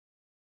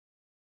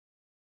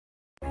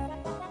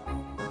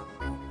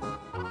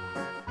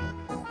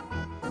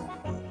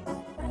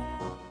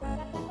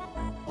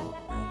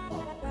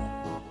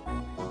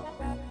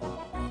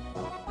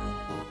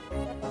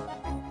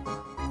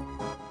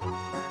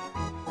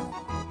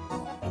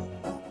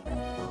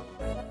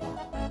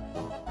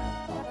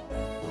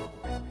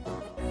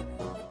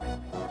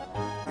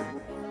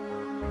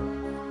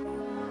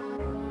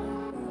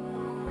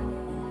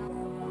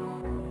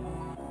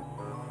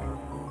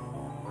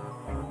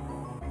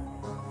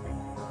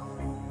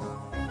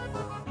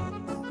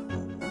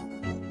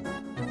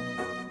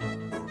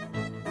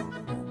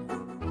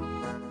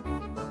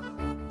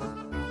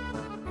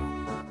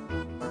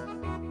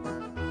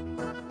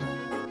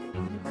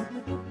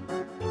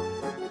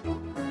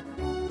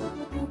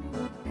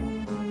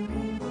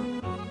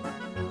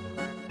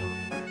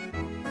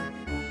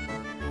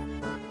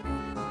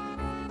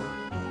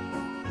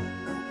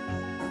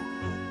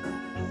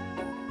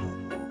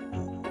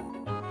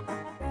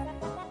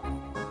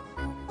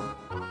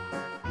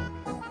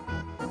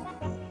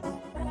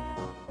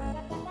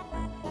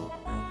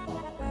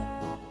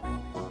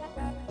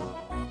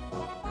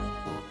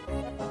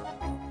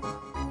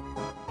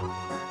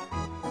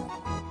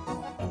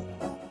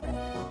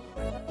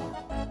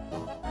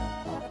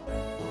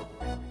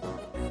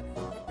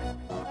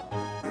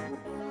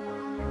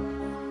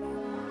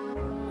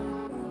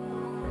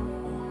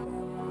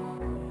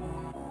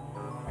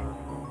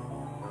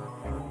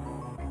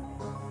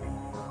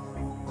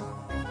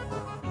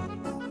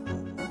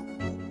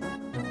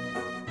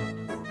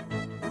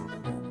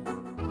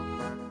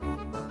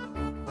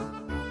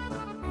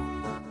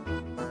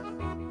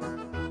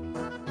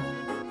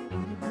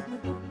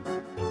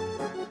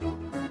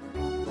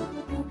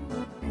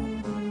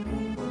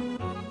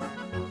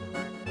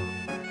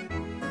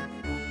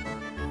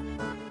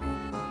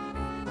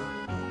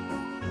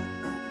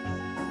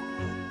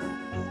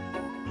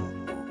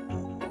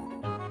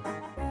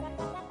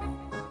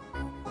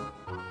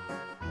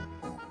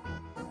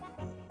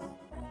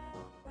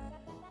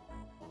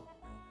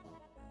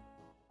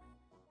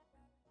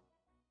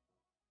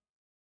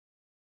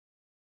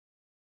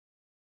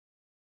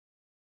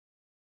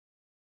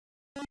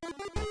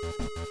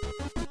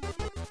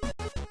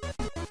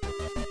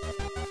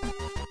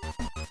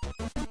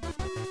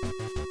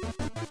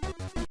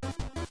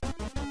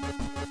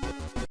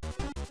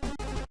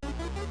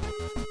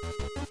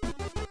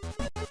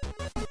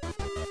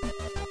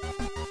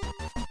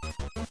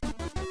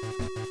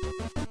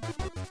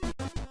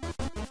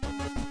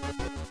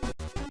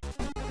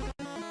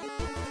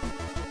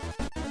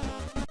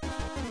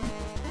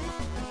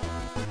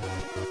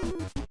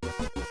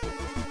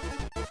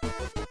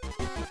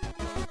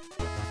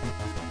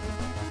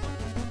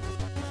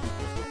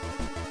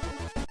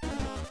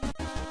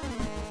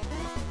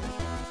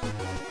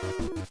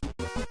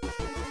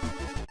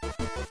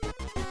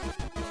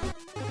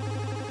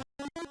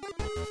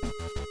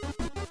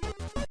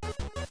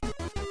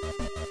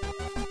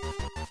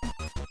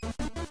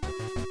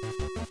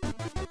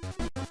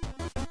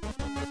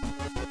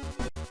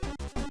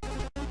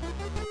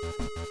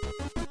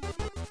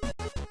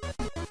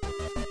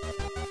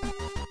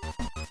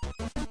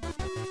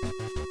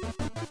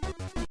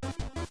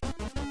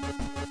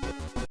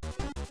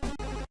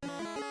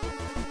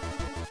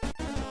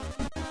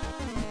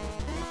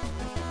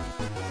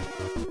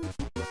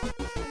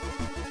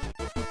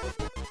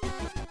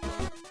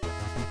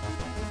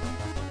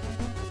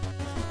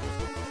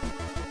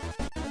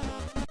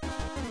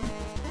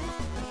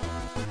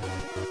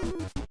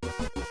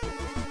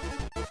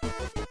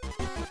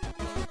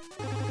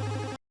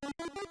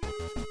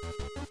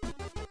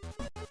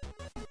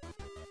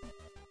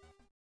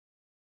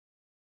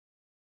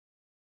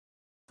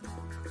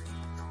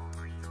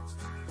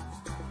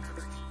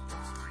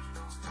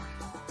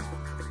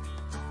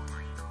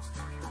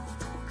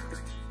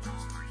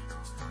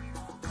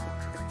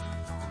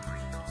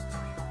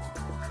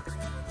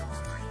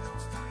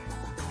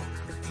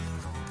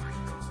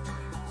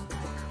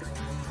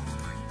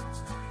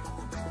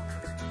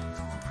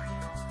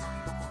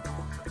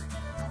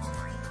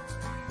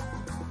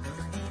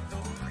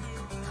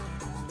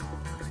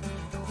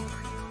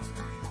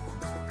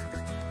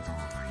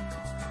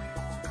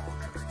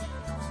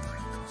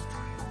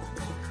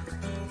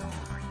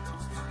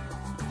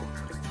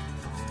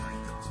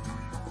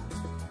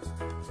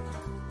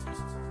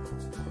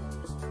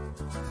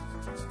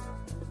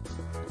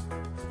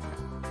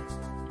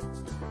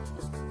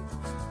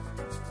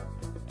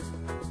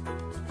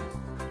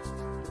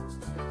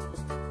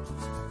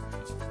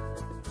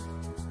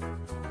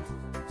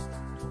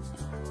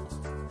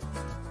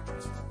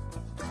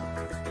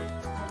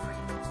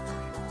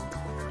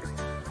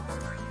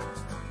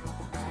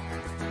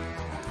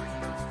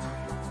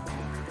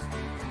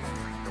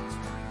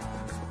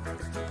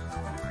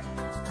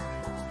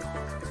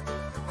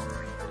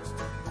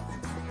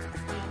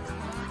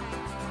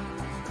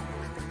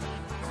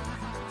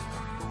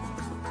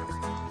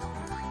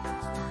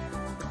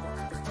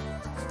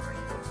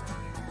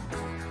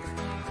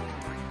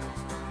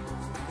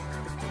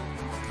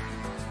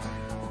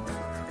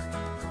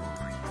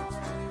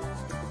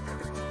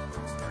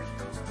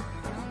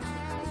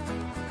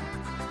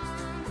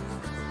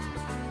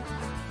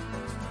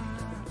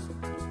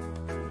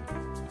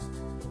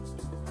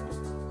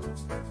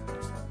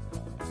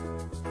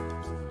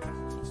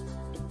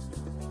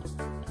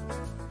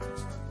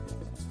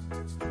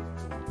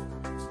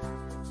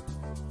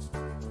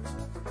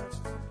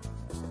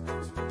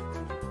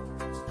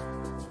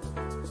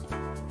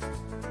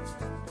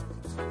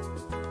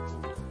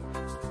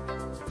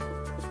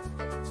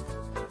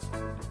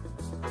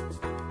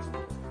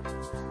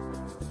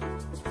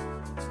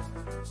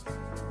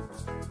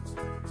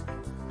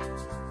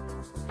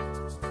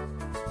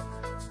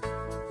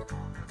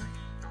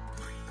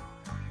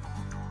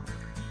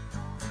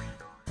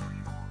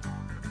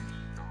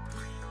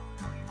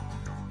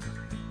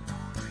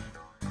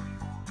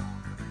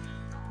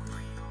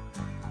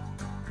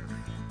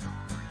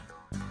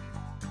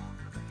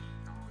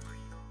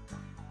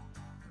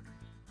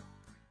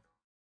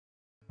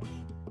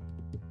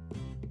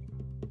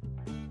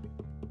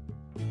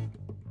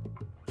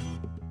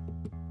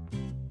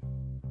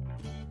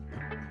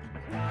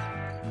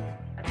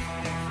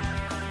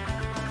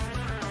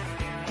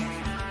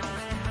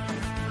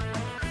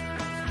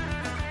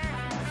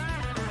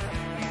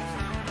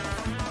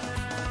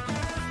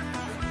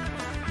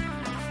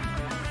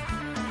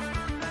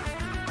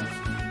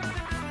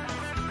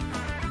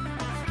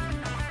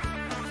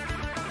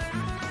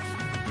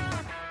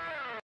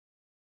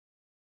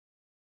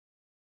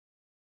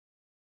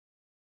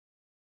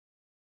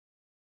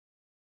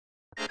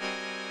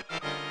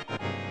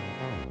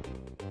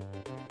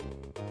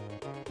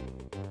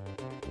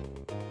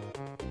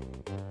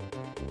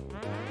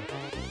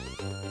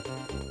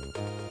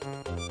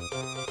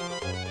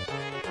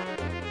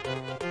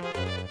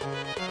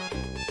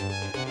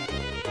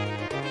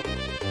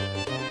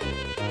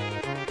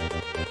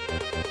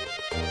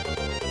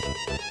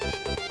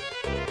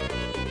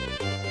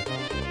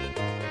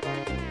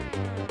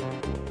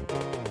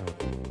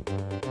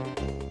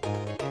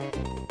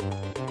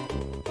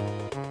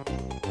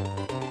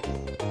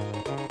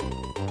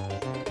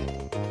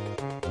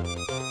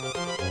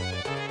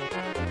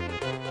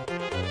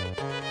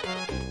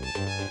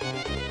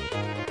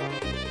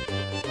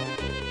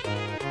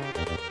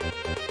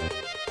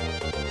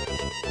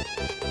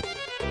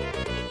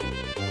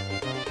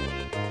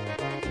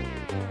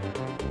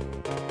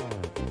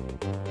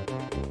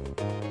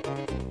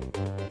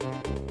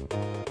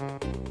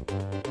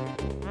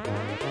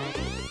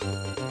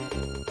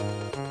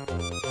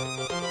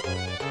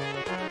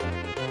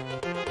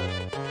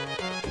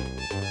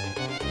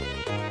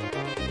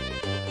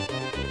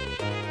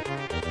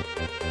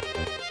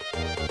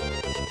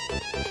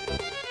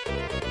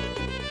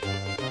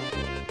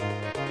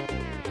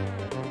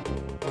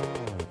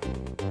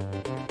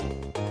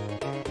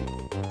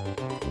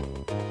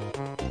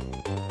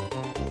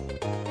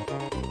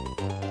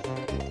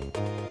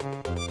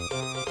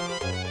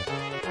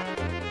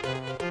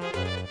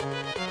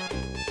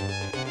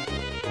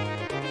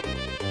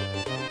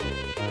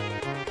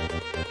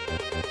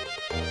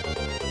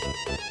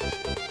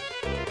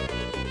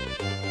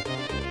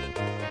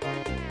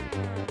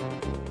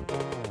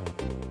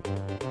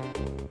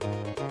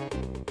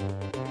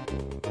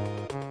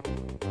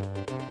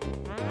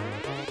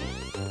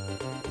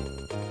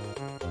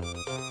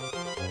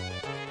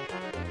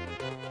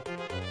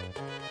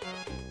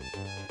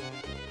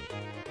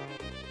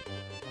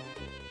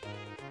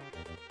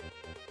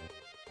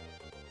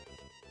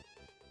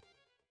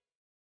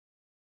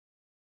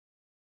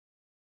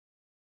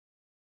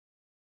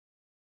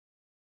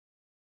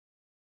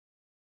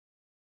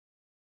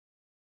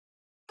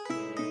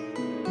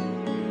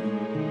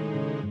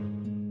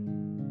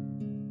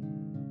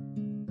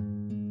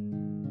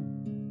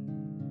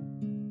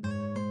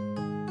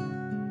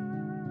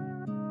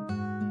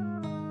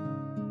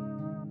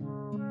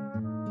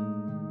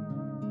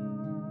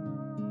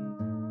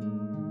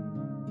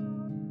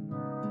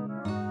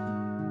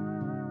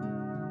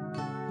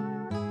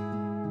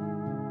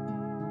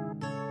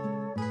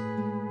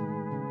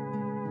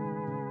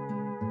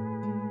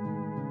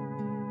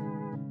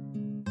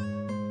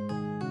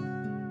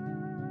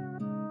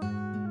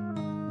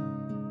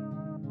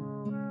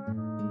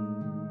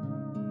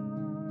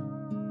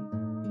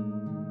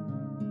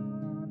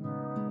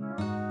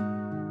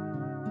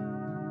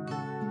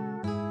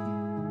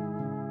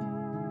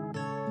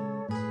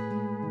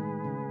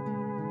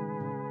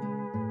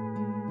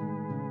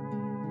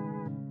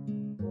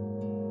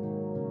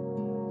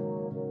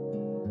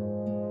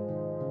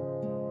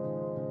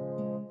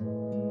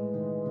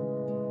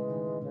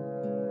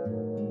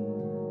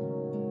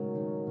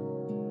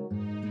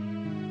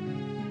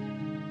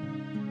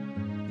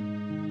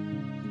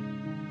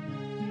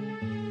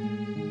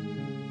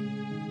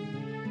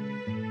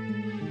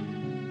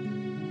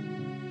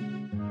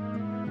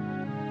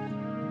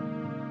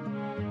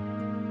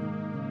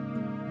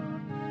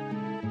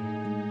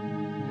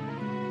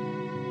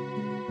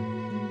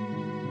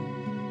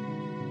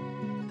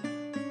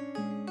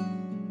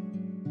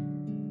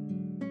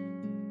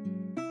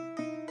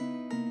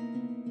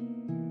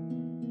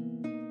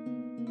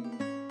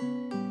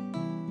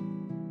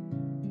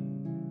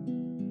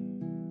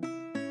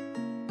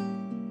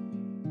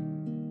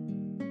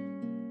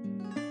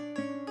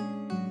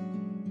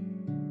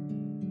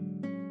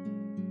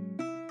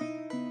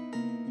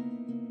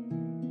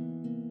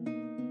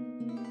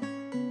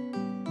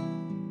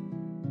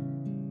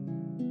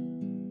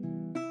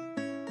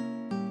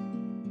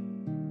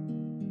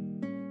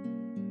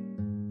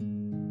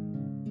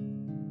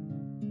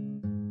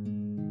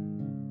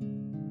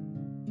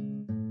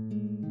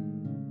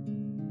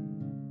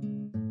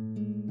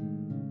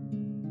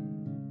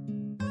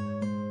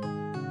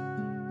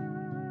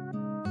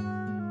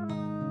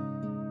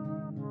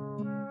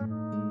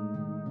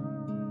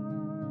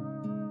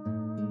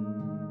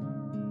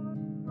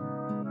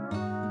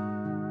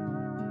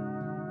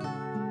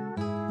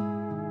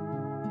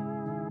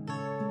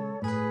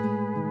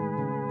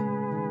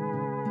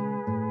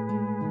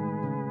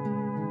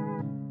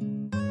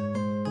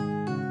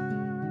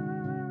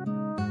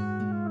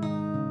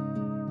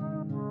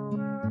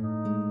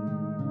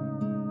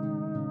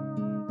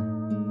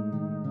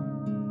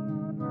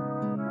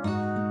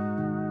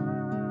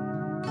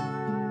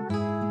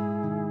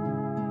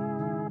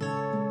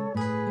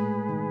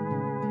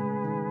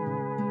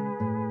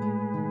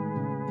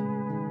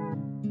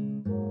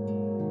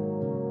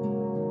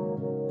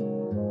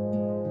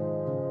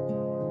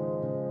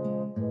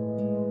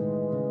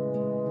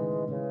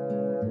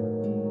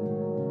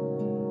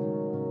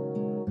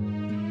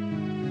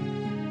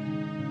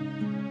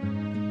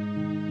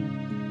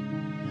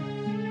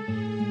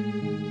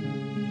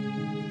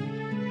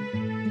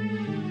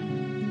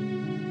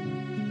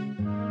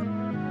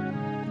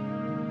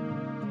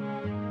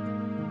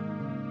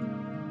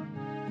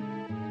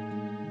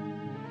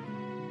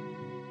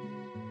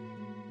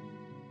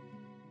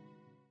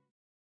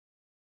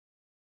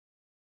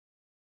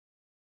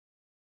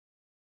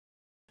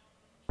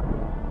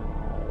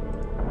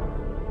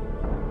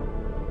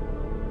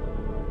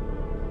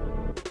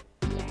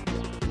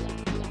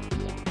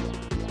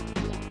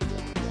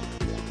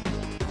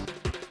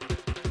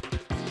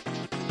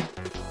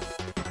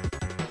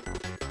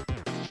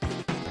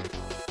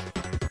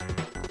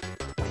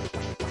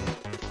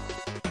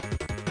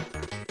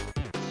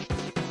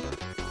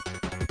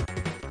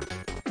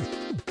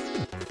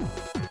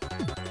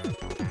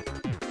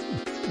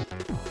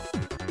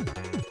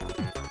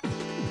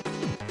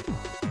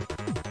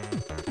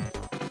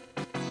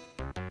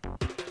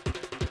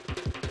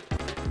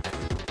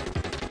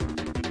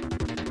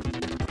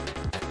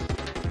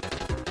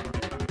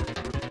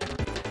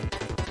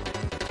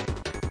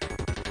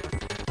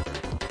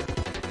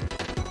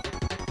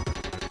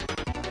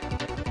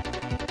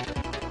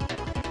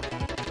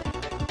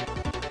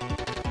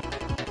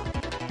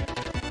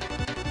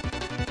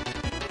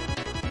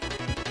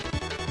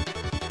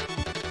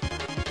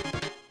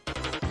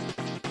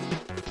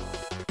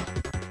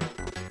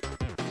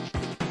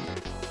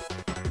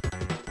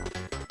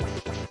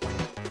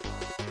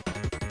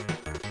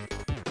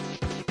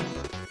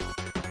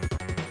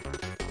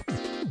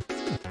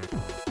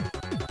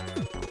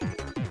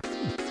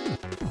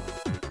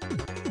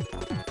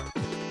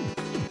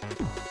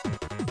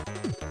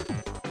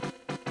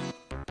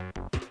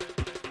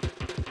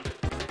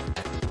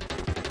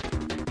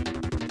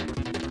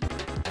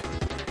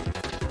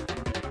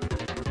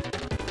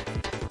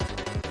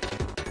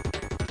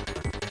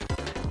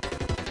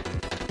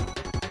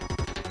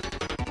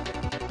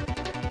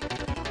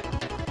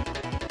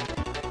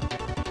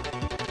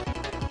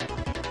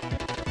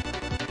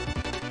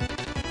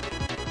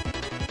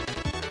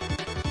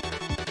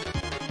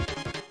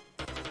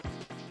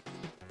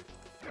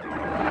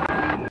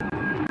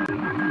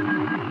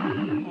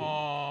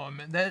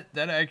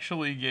that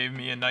actually gave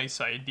me a nice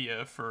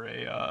idea for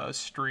a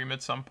stream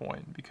at some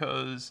point,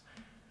 because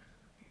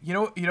you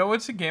know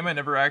what's a game I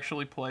never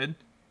actually played?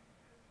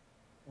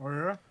 Oh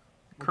yeah?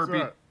 What's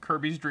that?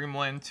 Kirby's Dream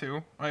Land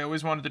 2. I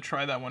always wanted to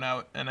try that one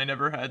out, and I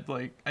never had,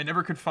 like, I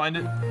never could find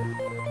it.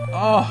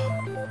 Oh,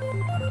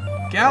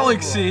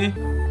 Galaxy.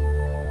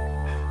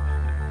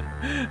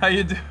 How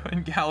you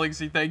doing,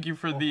 Galaxy? Thank you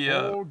for the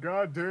whole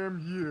goddamn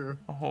year.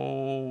 A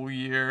whole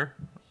year.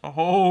 A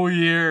whole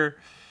year.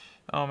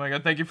 Oh my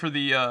god, thank you for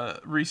the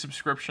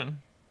resubscription.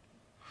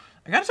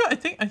 I gotta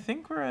say, I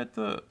think we're at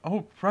the,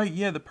 oh right,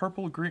 yeah, the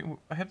purple green.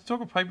 I have to talk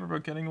with Piper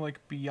about getting like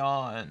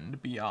beyond.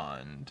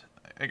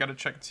 I gotta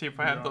check and see if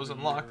I have those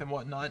unlocked and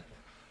whatnot.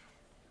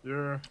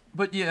 Yeah.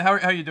 But yeah,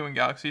 how you doing,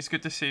 Galaxy? It's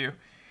good to see you.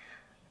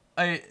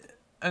 I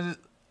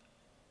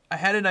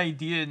had an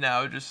idea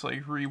now, just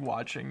like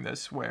rewatching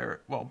this,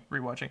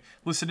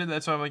 listening to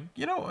that, so I'm like,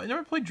 you know, I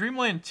never played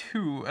Dreamland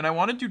 2, and I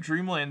want to do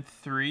Dreamland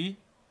 3.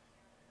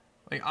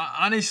 Like,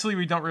 honestly,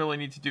 we don't really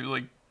need to do,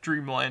 like,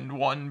 Dreamland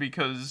 1,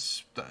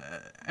 because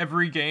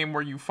every game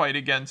where you fight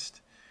against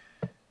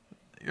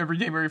King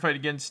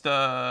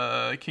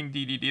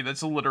DDD,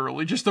 that's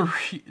literally just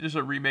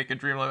a remake of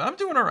Dreamland. I'm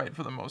doing alright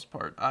for the most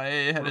part.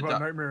 What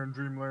about Nightmare in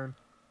Dreamland?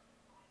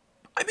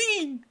 I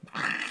mean,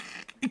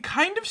 it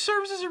kind of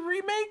serves as a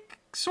remake,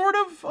 sort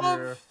of.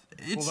 Yeah.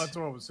 Well, that's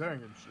what I was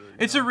saying. And shit,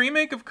 it's a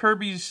remake of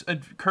Kirby's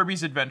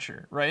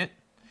Adventure, right?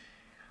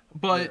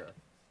 But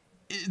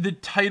the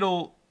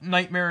title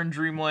Nightmare in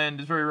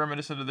Dreamland is very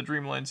reminiscent of the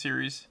Dreamland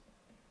series.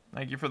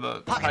 Thank you for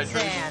the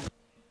hydration.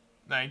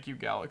 Thank you,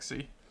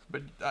 Galaxy.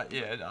 But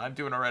yeah, I'm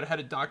doing alright. I had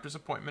a doctor's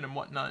appointment and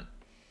whatnot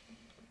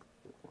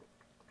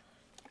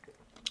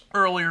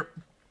earlier.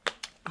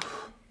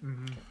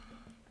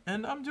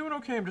 And I'm doing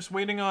okay. I'm just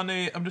waiting on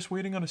a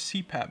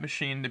CPAP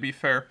machine, to be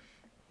fair.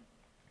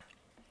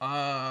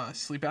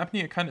 Sleep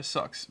apnea kind of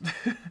sucks.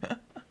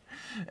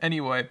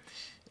 Anyway,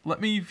 let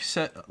me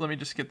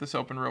just get this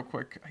open real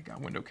quick. I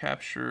got window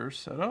capture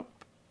set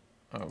up.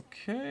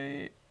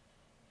 Okay.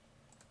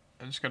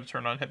 I just got to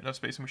turn on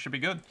Hypnospace and we should be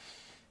good.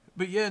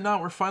 But yeah, no,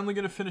 we're finally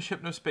going to finish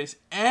Hypnospace,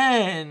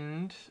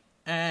 and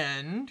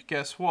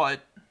guess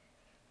what?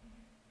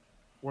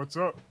 What's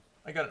up?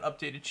 I got an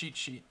updated cheat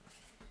sheet.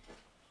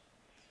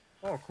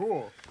 Oh,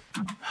 cool.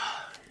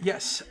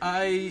 Yes,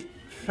 I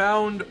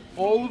found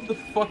all of the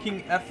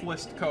fucking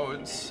F-list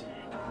codes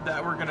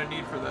that we're gonna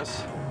need for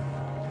this.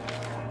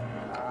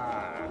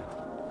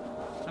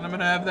 And I'm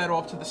gonna have that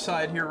off to the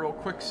side here real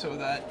quick so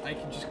that I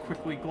can just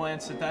quickly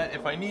glance at that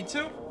if I need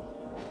to.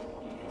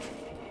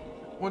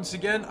 Once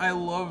again, I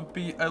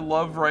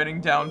love writing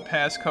down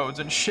passcodes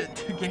and shit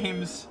to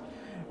games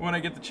when I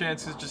get the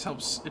chance. It just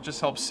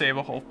helps save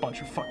a whole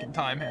bunch of fucking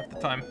time half the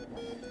time.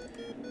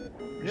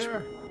 Yeah,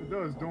 it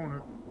does, don't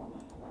it?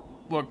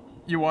 Look,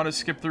 you want to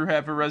skip through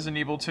half of Resident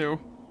Evil 2?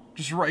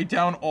 Just write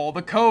down all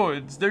the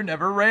codes. They're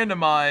never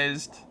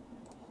randomized.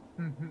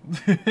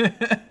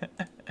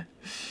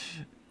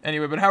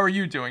 Anyway, but how are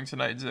you doing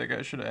tonight, Zig?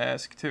 I should have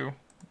asked, too.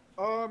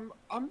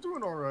 I'm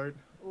doing alright.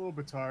 A little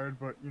bit tired,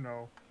 but, you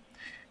know.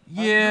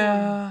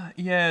 Yeah,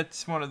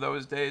 it's one of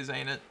those days,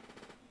 ain't it?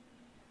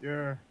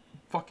 Yeah.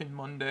 Fucking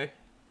Monday.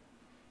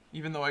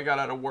 Even though I got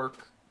out of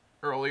work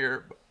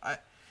earlier.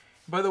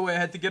 By the way, I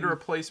had to get a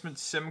replacement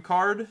SIM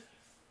card.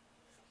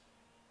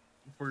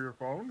 For your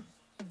phone?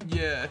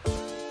 Yeah.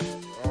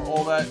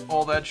 All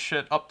that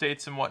shit,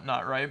 updates and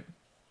whatnot, right?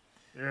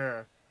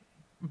 Yeah.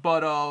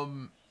 But,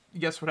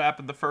 guess what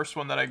happened? The first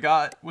one that I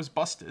got was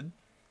busted.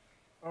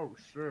 Oh,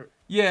 shit.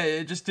 Yeah,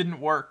 it just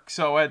didn't work,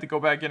 so I had to go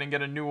back in and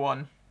get a new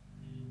one.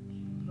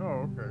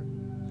 Oh, okay.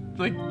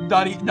 Like,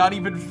 not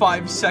even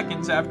 5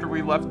 seconds after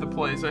we left the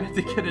place, I had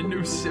to get a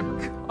new SIM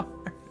card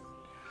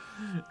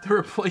to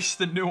replace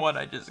the new one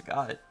I just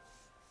got.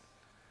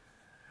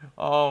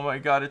 Oh my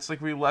god, it's like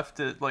we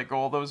left it, like,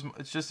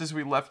 it's just as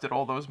we left it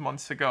all those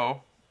months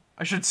ago.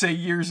 I should say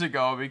years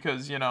ago,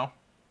 because, you know.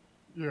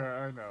 Yeah,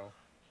 I know.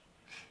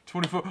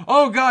 24.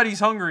 Oh god, he's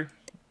hungry.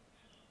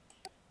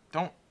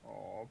 Don't.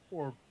 Oh,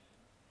 poor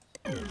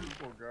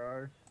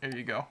guy. There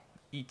you go.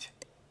 Eat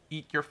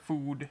your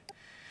food.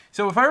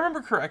 So if I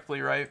remember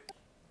correctly, right,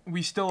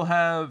 we still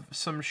have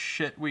some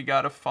shit we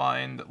gotta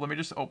find. Let me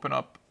just open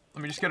up.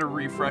 Let me just get a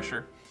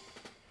refresher.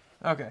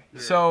 Okay, yeah.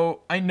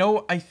 So I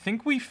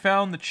think we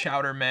found the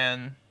Chowder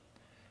Man.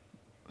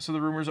 So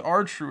the rumors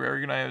are true.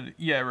 Eric and I,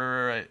 yeah,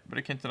 right. But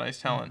I can't deny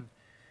talent.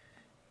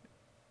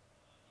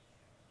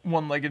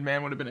 One-legged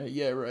man would have been a,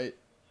 yeah, right.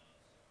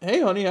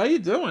 Hey, honey, how you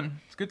doing?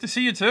 It's good to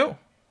see you too.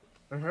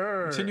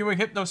 Hey. Continuing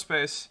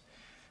Hypnospace.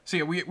 So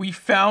yeah, we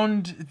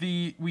found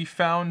the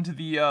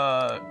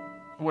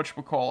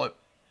whatchamacallit.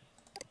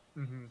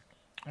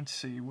 Let's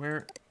see,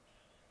 where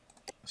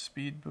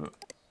speed book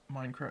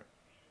Minecraft.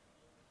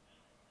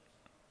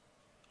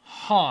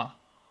 Huh.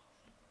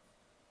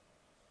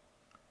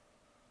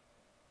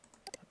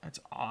 That's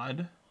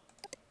odd.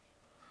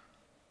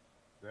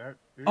 That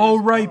is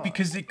right, odd.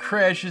 because it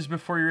crashes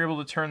before you're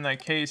able to turn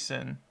that case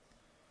in.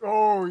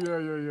 Oh, yeah,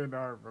 now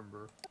I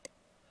remember.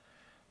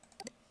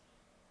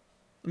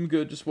 I'm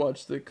good. Just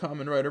watched the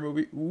Kamen Rider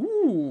movie.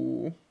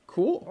 Ooh,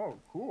 cool. Oh,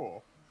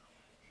 cool.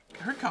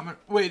 I heard Kamen.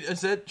 Wait,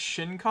 is that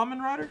Shin Kamen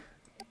Rider?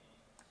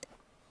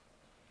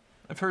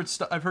 I've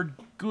heard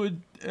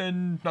good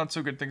and not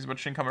so good things about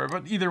Shin Kamen Rider,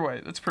 but either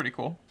way, that's pretty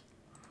cool.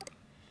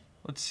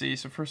 Let's see.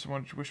 So first, I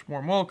wanted to wish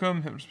warm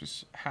welcome.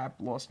 Hypnospace Hap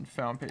Lost and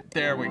Found page.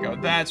 There we go.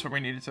 That's what we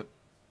needed to.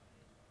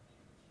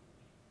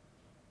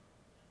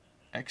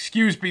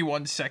 Excuse me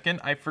 1 second.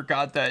 I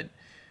forgot that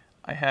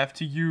I have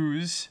to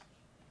use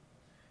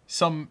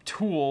some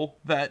tool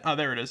that... Oh,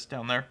 there it is,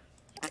 down there.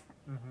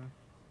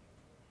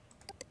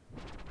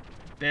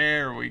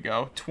 There we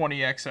go.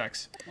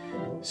 20XX.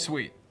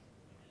 Sweet.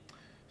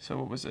 So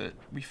what was it?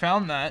 We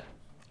found that.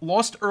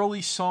 Lost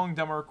early song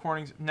demo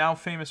recordings. Now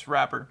famous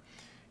rapper.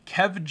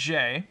 Kev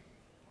J.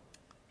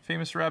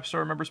 Famous rap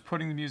star remembers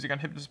putting the music on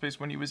Hypnospace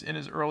when he was in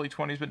his early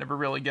 20s but never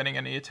really getting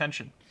any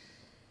attention.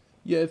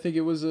 Yeah, I think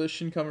it was a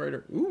Shin Kamen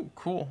Rider. Ooh,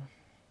 cool.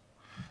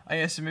 I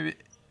asked him maybe...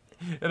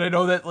 And I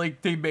know that,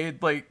 like, they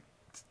made, like,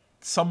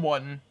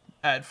 someone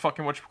at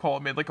fucking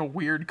whatchamacallit made, like, a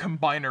weird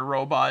combiner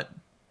robot.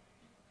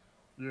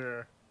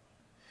 Yeah.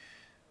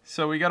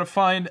 So we gotta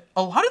find...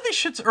 A lot of this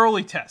shit's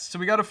early tests. So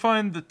we gotta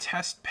find the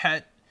test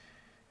pet.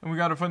 And we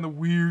gotta find the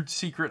weird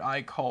secret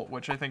eye cult,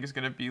 which I think is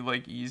gonna be,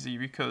 like, easy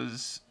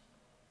because...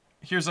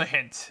 Here's a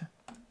hint.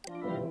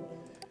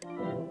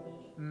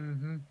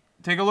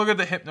 Take a look at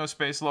the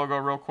Hypnospace logo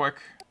real quick.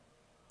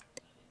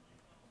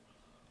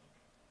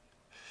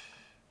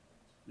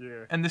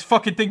 Yeah. And this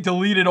fucking thing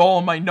deleted all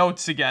of my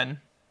notes again.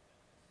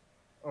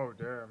 Oh,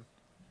 damn.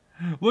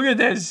 Look at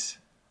this.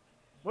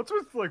 What's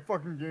with, like,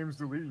 fucking games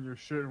deleting your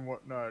shit and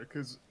whatnot?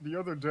 Because the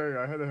other day,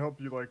 I had to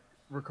help you, like,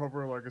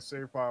 recover, like, a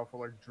save file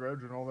for, like,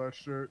 Dredge and all that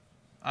shit.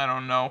 I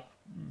don't know.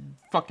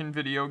 Fucking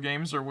video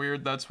games are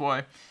weird, that's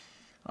why.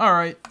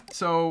 Alright,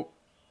 so...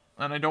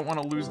 And I don't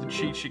want to lose the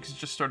cheat sheet because it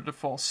just started to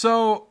fall.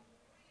 So...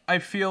 I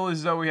feel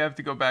as though we have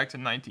to go back to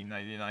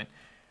 1999.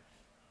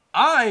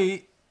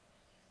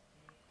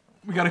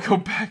 We gotta go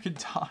back in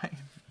time.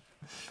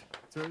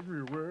 Take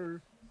me away.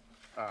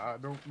 I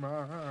don't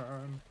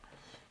mind.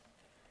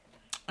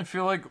 I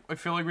feel like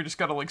we just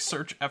gotta, like,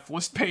 search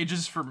F-list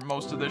pages for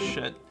most of this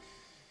shit.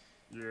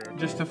 Yeah.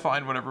 Just to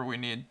find whatever we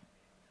need.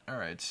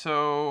 Alright,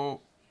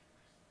 so...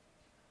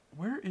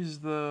 Where is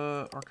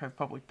the archive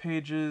public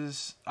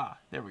pages? Ah,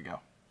 there we go.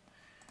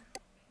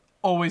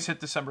 Always hit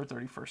December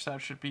 31st.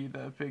 That should be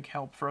the big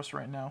help for us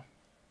right now.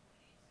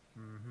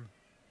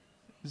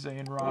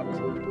 Zayn Rock.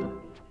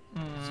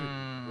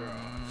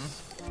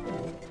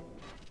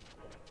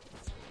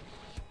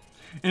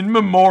 In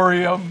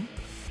memoriam.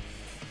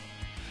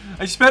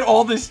 I spent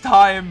all this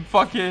time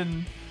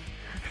fucking...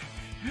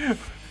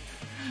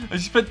 I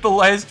spent the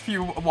last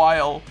few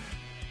while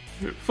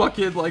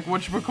fucking, like,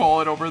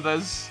 whatchamacallit over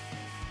this.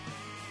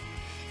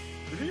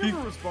 Did he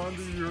ever respond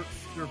to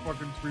your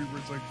fucking tweet where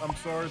it's like, I'm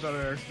sorry that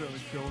I accidentally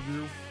killed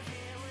you?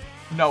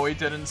 No, he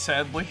didn't,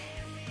 sadly.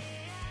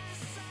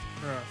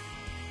 Yeah.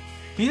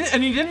 He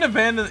didn't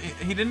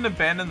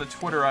abandon the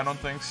Twitter, I don't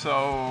think,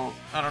 so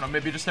I don't know,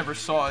 maybe he just never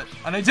saw it.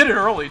 And I did it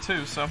early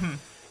too, so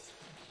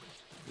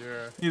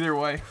Yeah. Either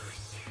way.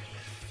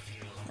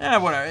 Yeah,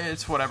 whatever,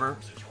 it's whatever.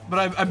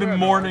 But I've been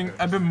mourning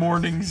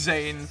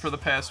Zayn for the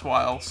past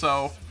while,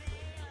 so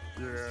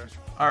Yeah.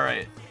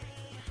 Alright.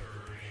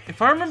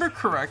 If I remember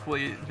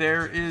correctly,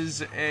 there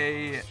is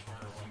a...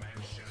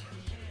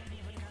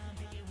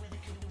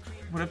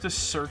 Would have to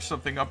search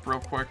something up real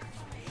quick.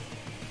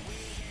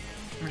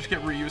 Let me just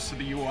get reused to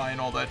the UI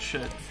and all that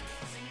shit.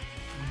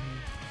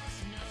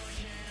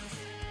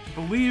 I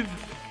believe,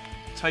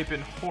 type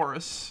in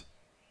Horus.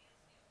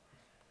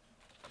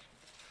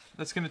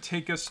 That's gonna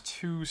take us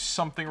to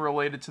something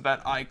related to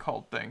that eye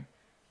cult thing.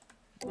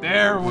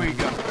 There we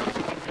go.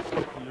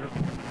 Yep.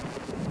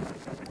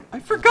 I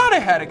forgot I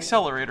had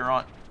Accelerator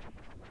on.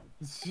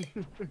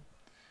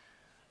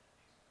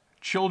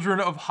 Children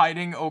of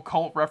hiding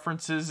occult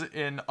references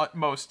in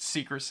utmost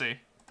secrecy.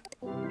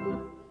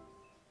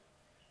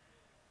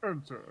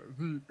 Enter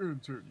the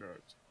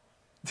internet.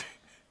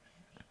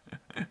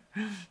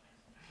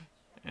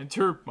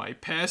 Enter my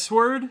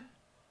password.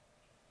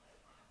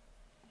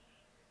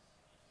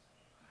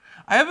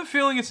 I have a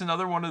feeling it's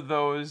another one of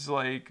those,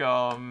 like,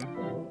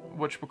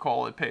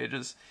 whatchamacallit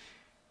pages.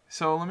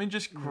 So let me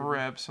just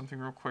grab something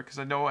real quick, because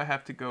I know I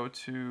have to go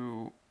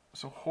to...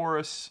 So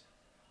Horus...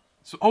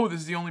 So, oh, this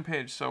is the only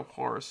page, so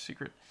Horus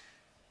secret.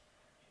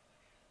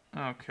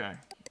 Okay.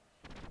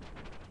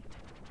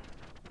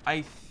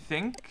 I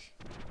think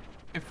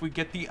if we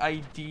get the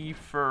ID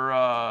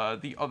for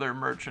the other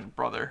merchant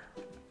brother,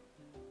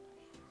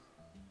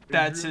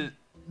 that's his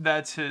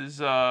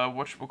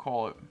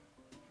whatchamacallit,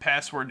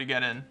 password to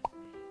get in.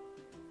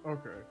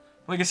 Okay.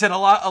 Like I said, a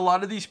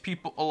lot of these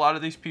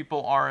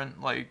people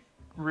aren't, like,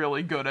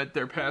 really good at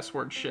their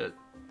password shit.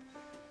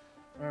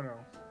 I know.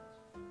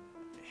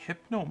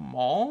 Hypno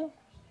Mall?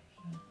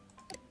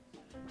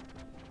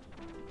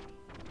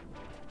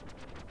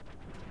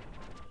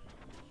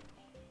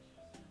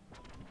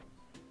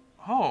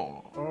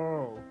 Oh.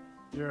 Oh.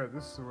 Yeah,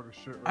 this is sort of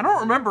shit. Right I don't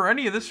here. remember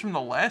any of this from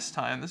the last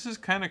time. This is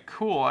kind of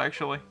cool,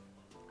 actually.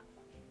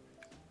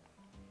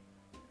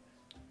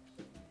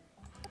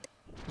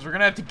 Because we're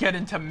gonna have to get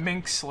into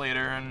minks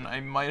later, and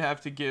I might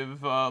have to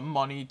give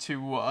money to,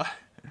 I'm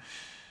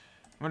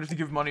gonna have to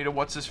give money to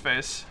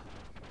what's-his-face.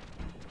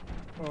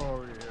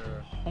 Oh,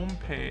 yeah.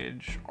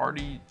 Homepage,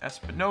 Artie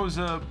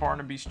Espinoza,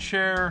 Barnaby's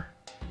Chair.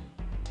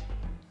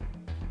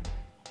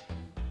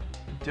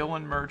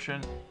 Dylan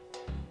Merchant.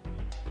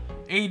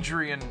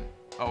 Adrian,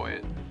 oh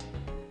wait.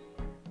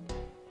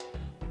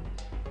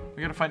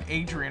 We gotta find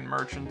Adrian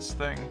Merchant's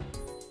thing.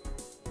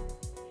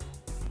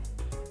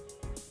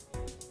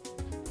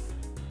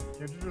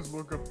 Can't you just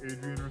look up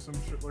Adrian or some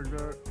shit like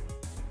that?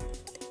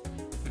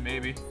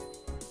 Maybe.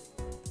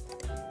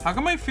 How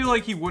come I feel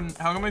like he wouldn't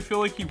have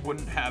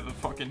a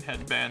fucking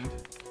headband?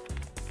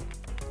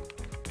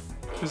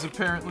 Because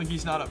apparently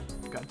he's not a...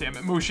 God damn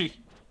it, Mushi!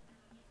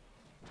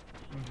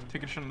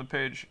 Take a shot on the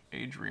page.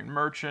 Adrian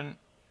Merchant.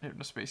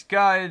 Hypnospace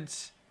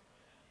Guides.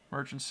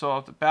 Merchant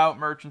Soft. About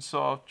Merchant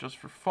Soft. Just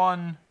for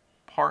fun.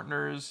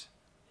 Partners.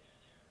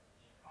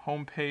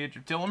 Homepage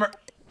of Dylan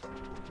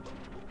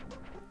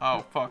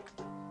Oh, fuck.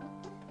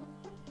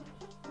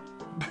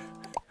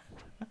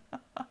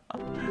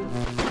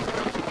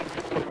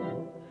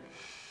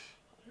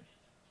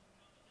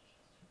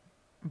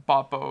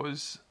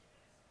 Boppo's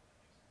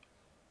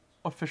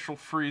official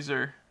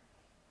freezer.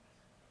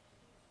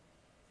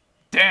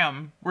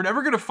 Damn, we're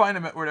never gonna find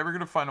him. We're never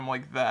gonna find him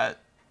like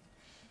that.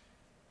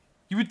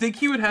 You would think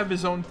he would have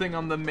his own thing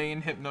on the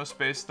main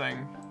Hypnospace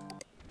thing,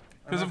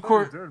 because of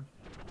course. Did,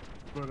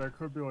 but I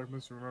could be like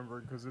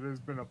misremembering because it has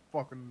been a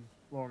fucking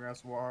long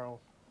ass while.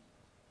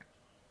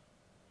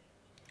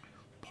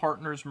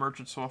 Partners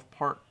Merchant Soft,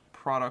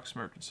 Products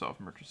Merchant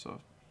Soft,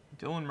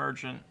 Dylan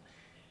Merchant.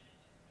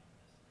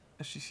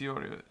 SGC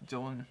Audio,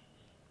 Dylan,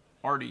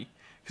 Artie.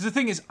 Because the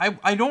thing is,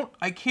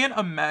 I can't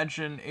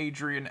imagine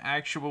Adrian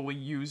actually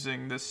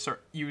using his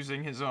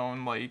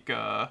own, like,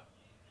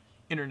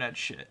 internet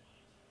shit.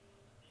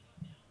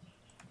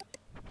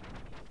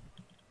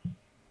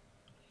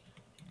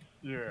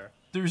 Yeah.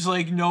 There's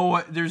like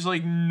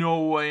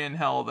no way in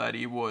hell that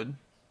he would.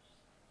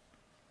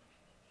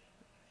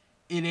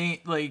 It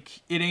ain't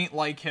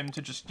like him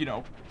to just, you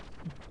know,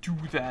 do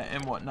that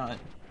and whatnot.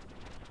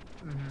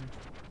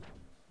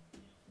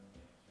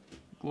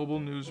 Global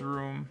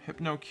Newsroom,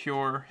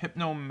 HypnoCure,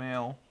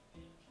 HypnoMail,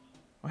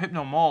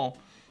 HypnoMall,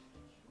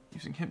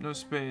 using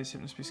Hypnospace,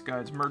 Hypnospace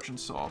Guides, Merchant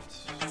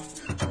Soft.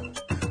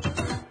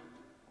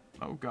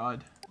 Oh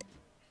god.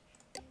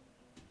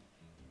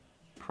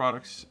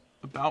 Products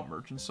about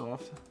Merchant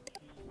Soft.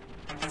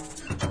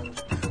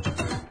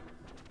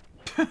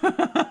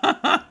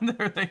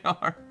 There they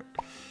are.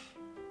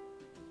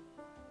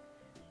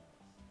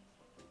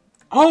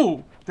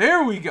 Oh,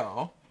 there we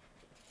go.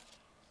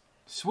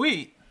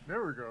 Sweet.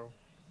 There we go.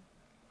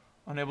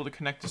 Unable to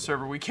connect to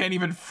server. We can't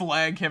even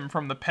flag him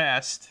from the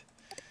past.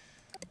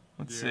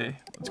 Let's see.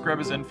 Let's grab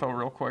his info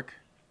real quick.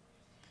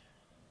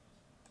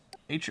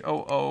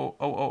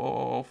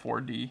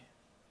 HOO00004D.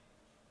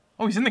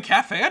 Oh, he's in the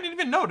cafe? I didn't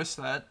even notice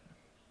that.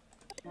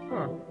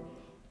 Huh.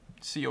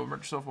 CEO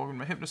Microsoft, welcome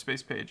to my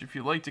Hypnospace page. If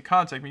you'd like to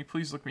contact me,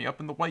 please look me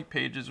up in the white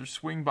pages or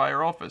swing by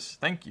our office.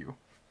 Thank you.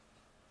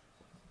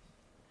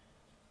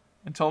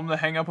 And tell him to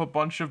hang up a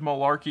bunch of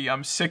malarkey.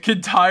 I'm sick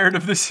and tired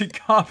of this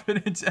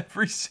incompetence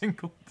every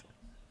single day.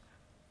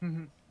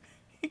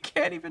 He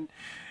can't even...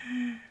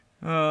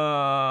 he's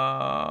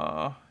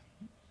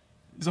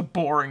a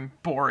boring,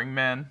 boring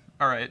man.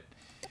 Alright.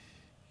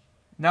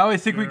 Now I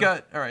think we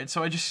got... Alright,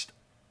 so I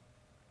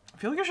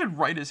feel like I should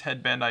write his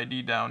headband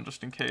ID down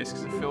just in case,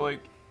 because I feel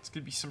like it's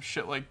gonna be some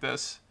shit like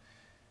this.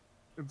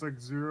 It's like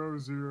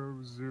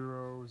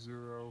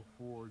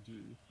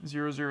 00004D.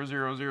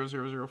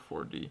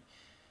 0000004D.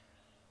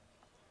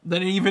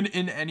 Than even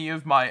in any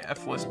of my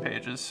F-list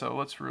pages. So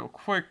let's real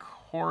quick.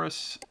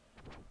 Horace.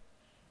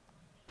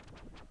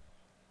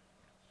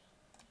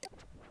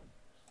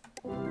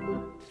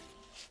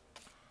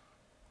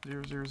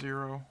 Zero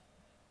zero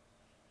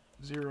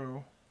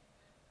zero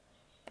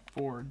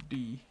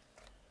 04D.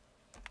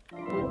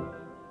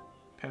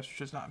 Password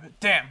just not.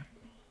 Damn.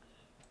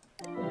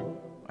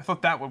 I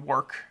thought that would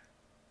work.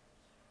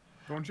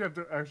 Don't you have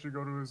to actually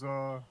go to his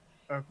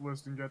F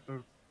list and get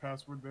the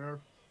password there?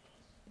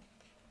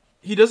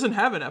 He doesn't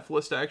have an F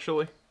list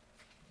actually.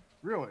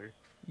 Really?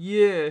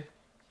 Yeah.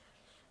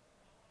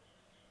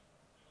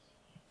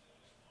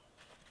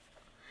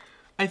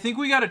 I think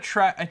we gotta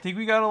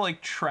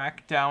like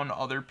track down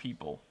other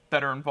people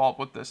that are involved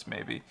with this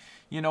maybe.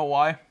 You know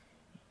why?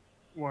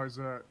 Why is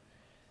that?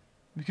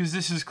 Because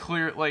this is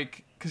clear,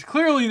 like, because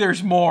clearly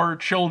there's more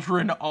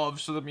children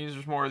of, so that means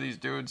there's more of these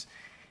dudes.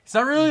 It's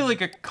not really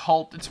like a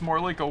cult, it's more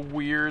like a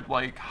weird,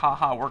 like,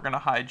 haha, we're gonna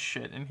hide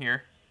shit in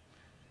here.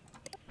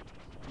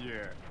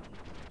 Yeah.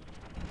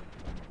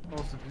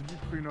 Also, did you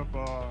clean up,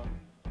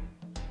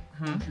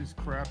 Gucci's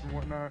crap and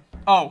whatnot?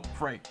 Oh,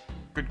 right.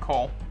 Good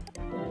call.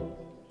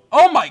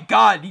 Oh my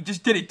god, he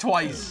just did it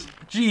twice.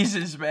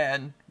 Jesus,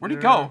 man. Where'd he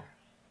go?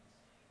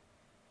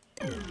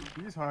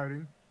 He's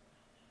hiding.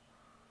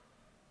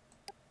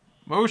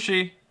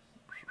 Mushi.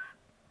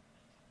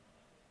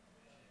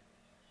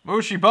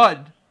 Mushi,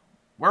 bud.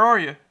 Where are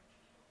you?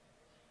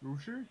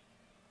 Mushi?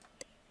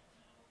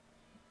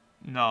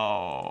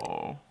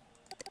 No.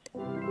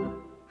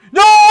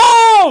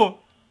 No!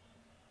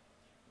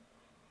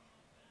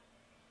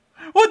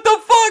 What the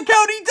fuck?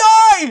 How'd he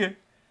die?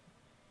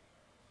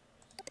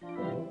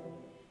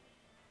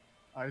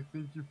 I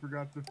think you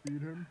forgot to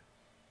feed him.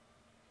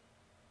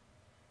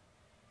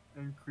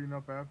 And clean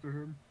up after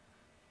him.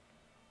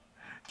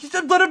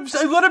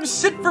 I let him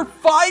sit for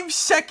 5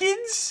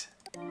 seconds?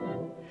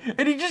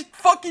 And he just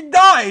fucking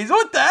dies.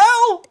 What the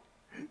hell?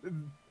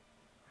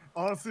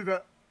 Honestly,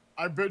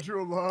 I bet you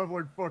a lot of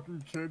like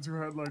fucking kids who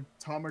had like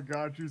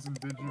Tamagotchis and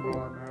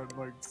Digimon had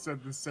like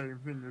said the same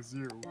thing as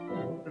you.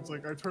 It's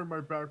like I turned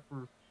my back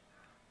for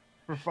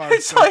 5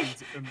 It's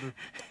seconds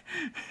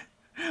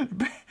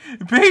like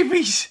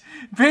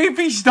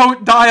babies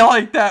don't die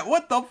like that.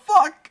 What the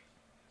fuck?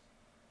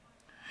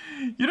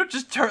 You don't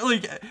just turn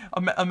like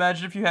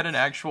imagine if you had an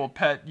actual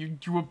pet. You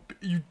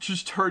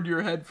just turned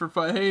your head for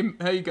 5.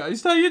 Hey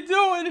guys, how you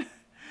doing?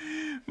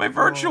 My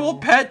virtual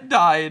pet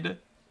died.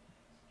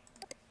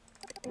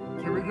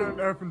 Can we get an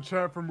F in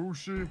chat for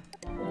Mushi?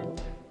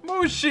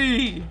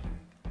 Mushi!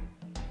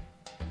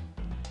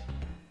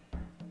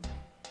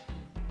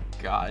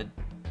 God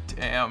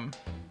damn.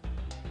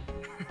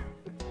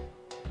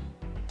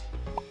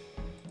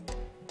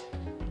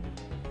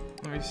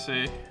 Let me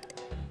see.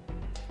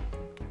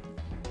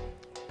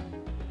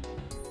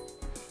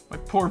 My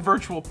poor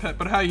virtual pet,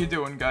 but how you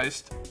doing,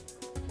 guys?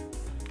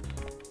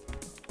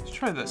 Let's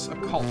try this.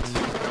 Occult.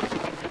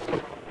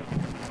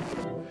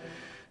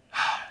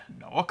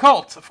 No,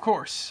 occult, of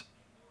course.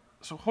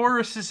 So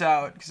Horus is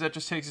out, because that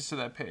just takes us to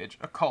that page.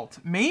 Occult.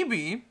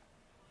 Maybe...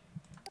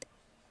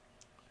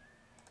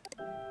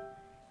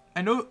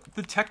 I know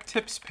the tech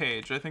tips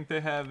page. I think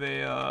they have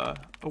a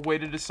way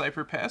to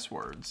decipher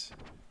passwords.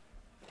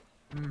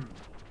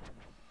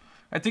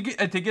 I think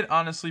it'd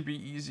honestly be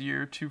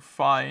easier to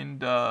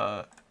find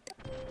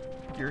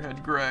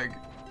Gearhead Greg.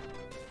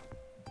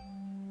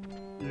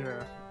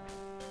 Yeah.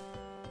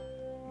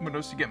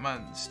 Windows to get my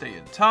stay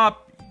in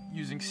top.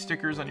 Using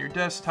stickers on your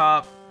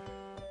desktop.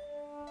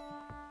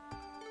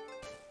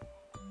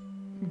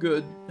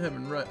 Good.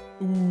 Having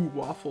ooh,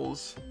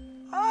 waffles.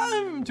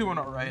 I'm doing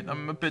alright.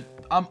 I'm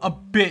a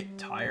bit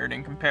tired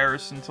in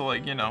comparison to,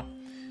 like, you know,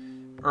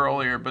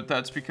 earlier, but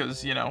that's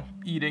because, you know,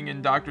 eating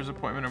and doctor's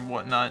appointment and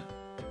whatnot.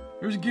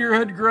 Here's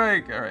Gearhead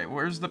Greg. Alright,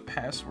 where's the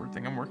password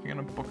thing? I'm working on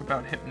a book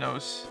about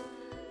hypnosis.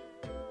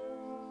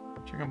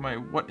 Check out my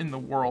what in the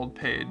world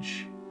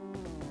page.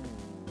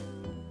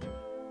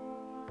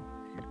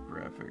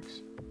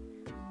 Graphics.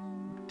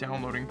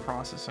 Downloading,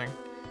 processing.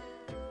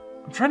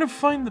 I'm trying to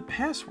find the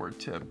password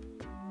tip.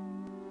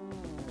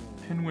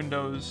 Pin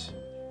windows.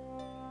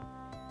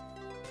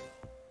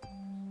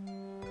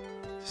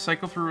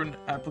 Cycle through an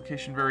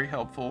application, very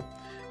helpful.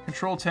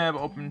 Control tab,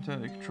 open to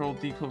control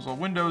D, close all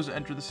windows.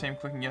 Enter the same,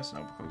 clicking yes,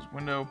 no, close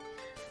window.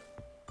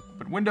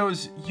 Open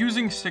windows,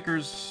 using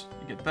stickers,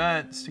 you get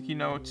that. Sticky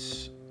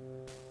notes.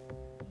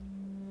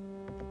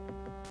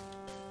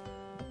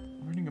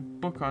 Reading a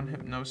book on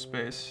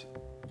Hypnospace.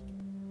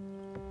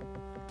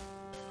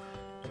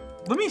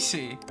 Let me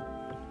see.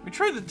 Let me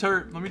try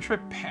let me try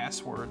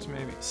passwords,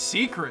 maybe.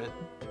 Secret.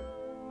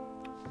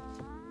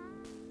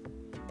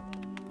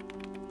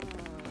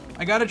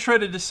 I gotta try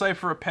to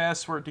decipher a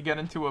password to get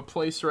into a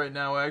place right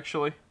now,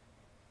 actually.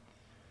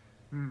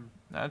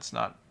 That's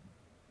not...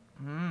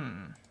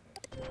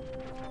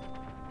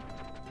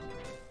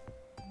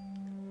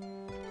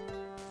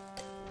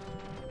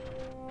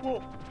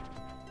 Well...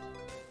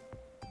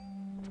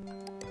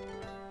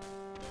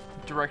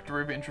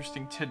 Directory of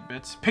interesting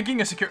tidbits.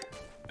 Picking a secure...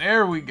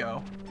 There we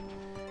go.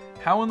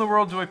 How in the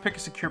world do I pick a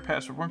secure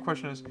password? One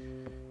question is,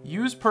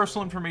 use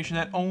personal information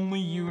that only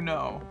you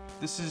know.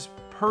 This is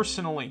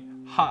personally...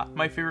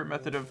 my favorite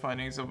method of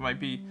finding stuff might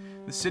be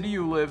the city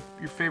you live,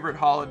 your favorite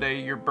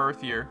holiday, your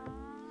birth year.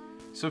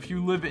 So if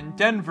you live in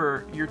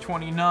Denver, you're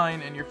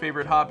 29, and your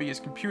favorite hobby is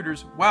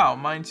computers, wow,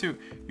 mine too.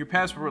 Your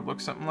password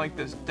looks something like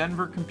this,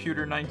 Denver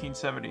Computer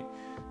 1970.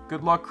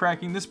 Good luck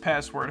cracking this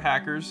password,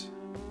 hackers.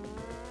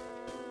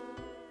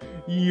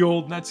 Ye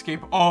old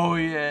Netscape. Oh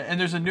yeah, and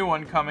there's a new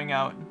one coming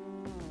out.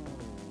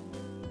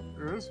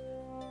 There is?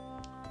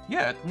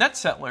 Yeah, Net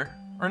Settler.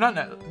 Or not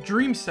Net,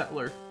 Dream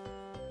Settler.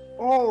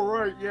 Oh,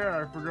 right, yeah,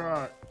 I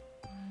forgot.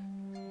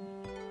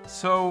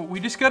 So, we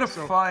just gotta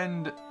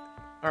find...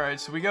 Alright,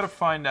 so we gotta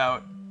find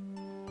out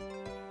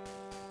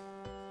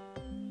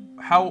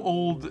how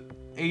old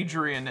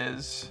Adrian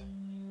is,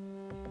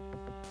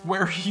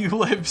 where he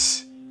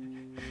lives,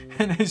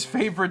 and his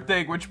favorite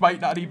thing, which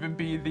might not even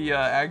be the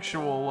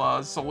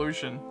actual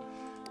solution.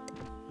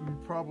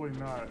 Probably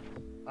not.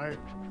 I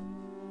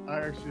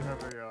actually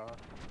have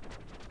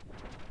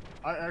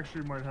I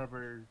actually might have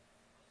an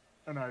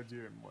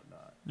idea and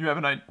whatnot. You have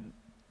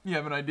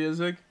an idea,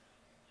 Zig?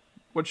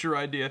 What's your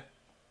idea?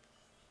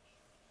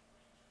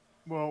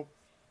 Well,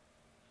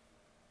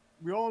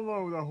 we all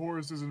know that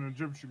Horus is an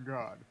Egyptian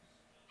god.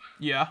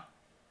 Yeah.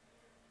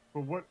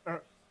 But what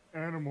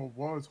animal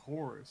was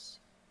Horus?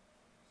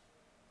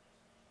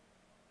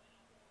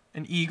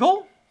 An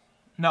eagle?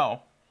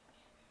 No.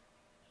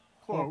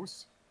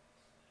 Close.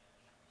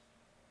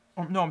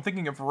 Oh, no, I'm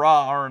thinking of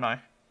Ra, aren't I?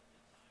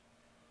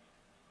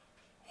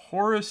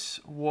 Horus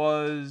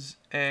was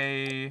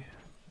a...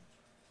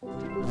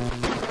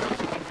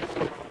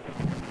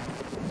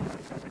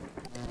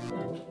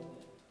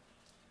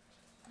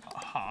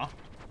 Uh-huh.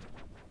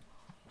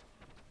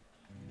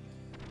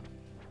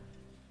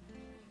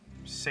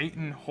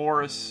 Satan,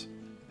 Horus.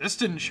 This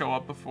didn't show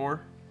up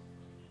before.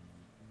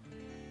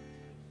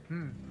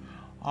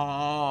 Oh.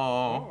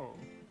 Oh.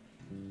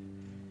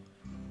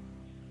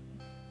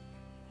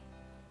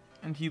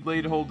 And he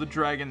laid hold the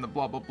dragon, the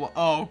blah blah blah.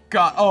 Oh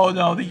god. Oh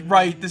no,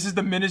 right. This is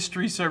the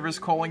ministry service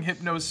calling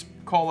Squishers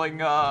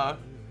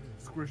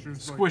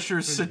like,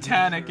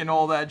 satanic and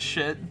all that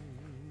shit.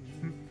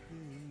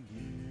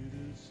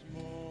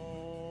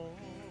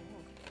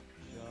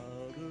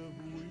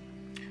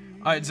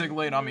 Alright, Zig,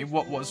 lay it on me.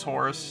 What was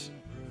Horus?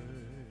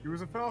 He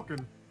was a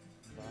falcon.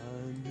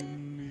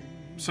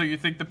 So you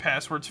think the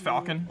password's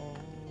Falcon?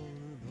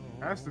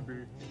 Has to be.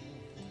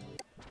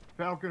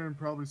 Falcon and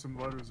probably some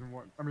letters and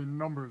what? I mean,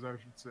 numbers, I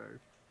should say.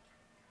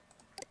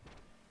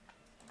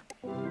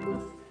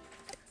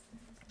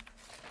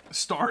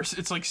 Stars.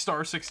 It's like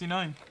star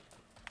 69.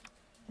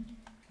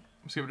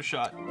 Let's give it a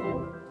shot.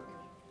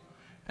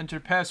 Enter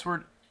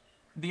password.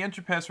 The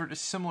enter password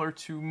is similar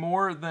to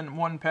more than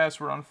one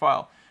password on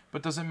file,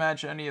 but doesn't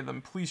match any of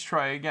them. Please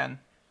try again.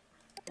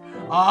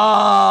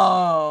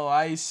 Oh,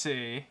 I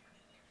see.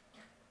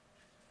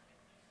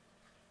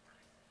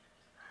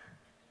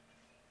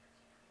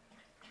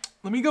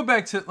 Let me go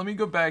back to Let me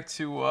go back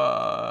to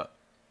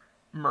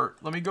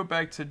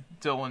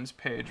Dylan's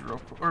page real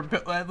quick, or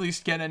at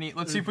least get any.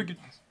 Let's see if we could.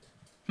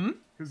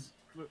 Because.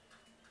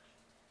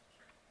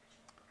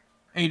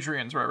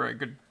 Adrian's right.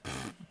 Good.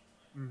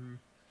 Mm-hmm.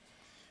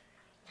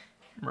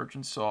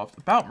 Merchant Soft.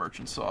 About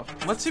Merchant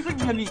Soft. Let's see if we can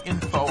get any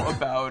info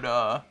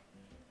about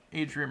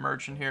Adrian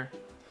Merchant here.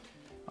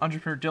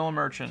 Entrepreneur Dylan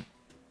Merchant.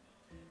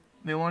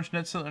 They launched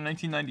NetSeller in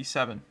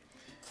 1997.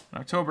 In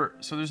October.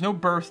 So there's no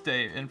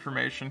birthday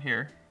information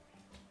here.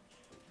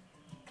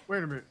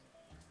 Wait a minute.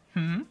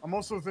 I'm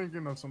also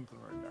thinking of something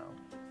right now.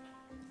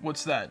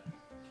 What's that?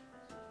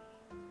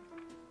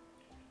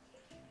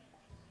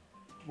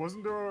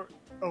 Wasn't there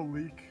a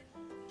leak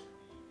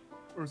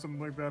or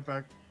something like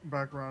that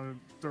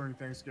background during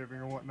Thanksgiving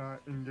or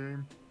whatnot in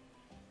game?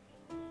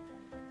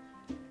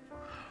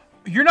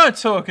 You're not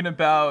talking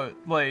about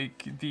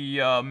like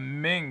the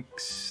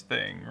Minx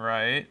thing,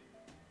 right?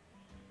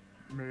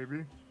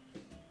 Maybe.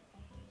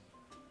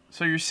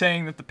 So you're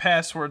saying that the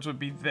passwords would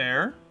be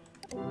there?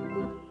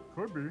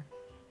 Could be.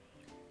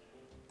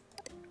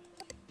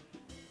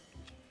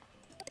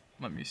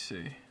 Let me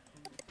see.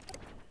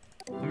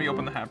 Let me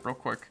open the app real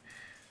quick.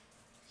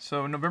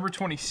 So November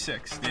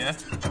 26th, yeah?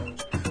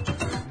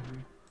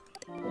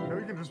 Now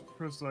we can just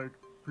press like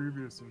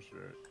previous and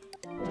shit.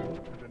 And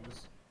then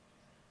just...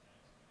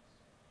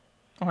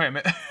 Oh, wait a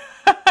minute.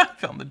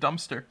 Fell in the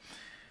dumpster.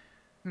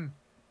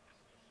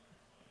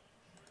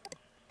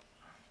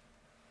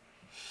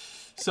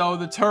 So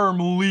the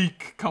term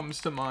leak comes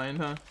to mind,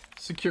 huh?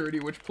 Security,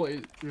 which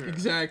plays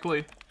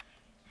exactly.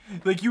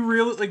 Like you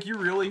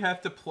really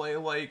have to play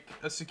like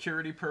a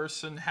security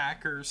person,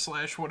 hacker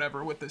 /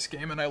 whatever with this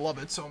game, and I love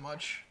it so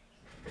much.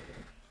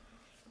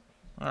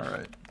 All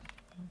right.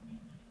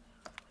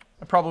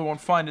 I probably won't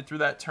find it through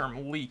that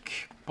term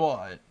leak,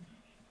 but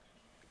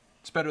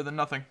it's better than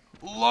nothing.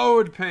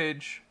 Load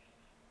page.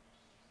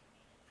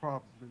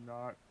 Probably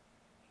not.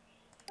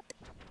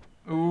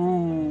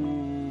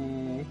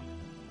 Ooh.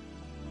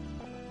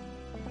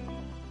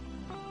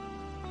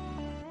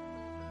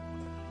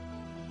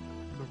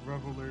 The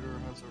Revelator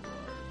has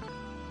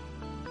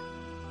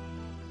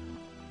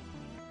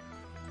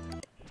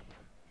arrived.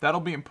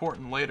 That'll be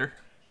important later.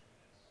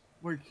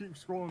 Wait, keep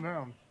scrolling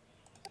down.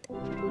 Oh,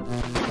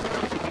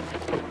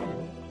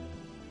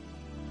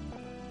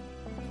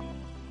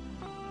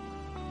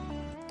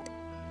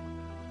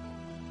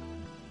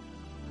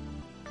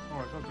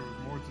 I thought there was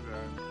more to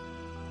that.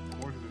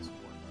 More to this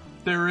one now.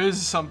 There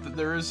is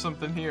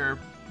something here,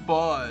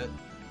 but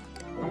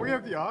And we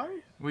have the eye?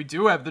 we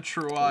do have the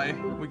true eye.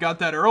 We got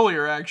that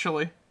earlier,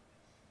 actually.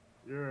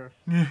 Yeah.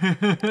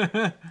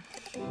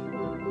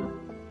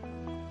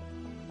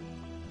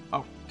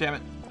 Oh, damn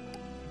it.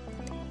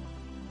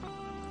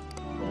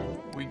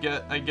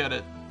 I get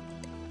it.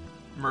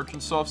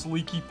 Merchant Soft's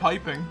leaky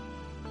piping.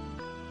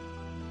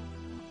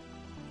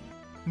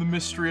 The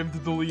mystery of the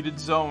deleted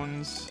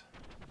zones.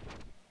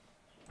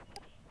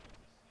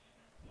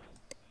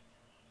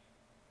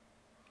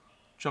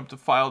 Jump to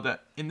file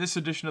that. In this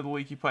edition of the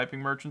leaky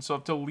piping, Merchant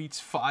Soft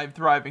deletes 5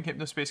 thriving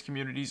Hypnospace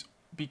communities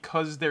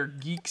because they're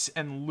geeks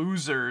and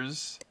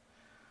losers.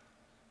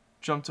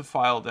 Jump to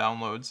file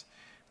downloads.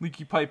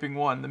 Leaky Piping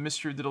 1, The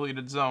Mystery of the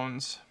Deleted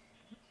Zones.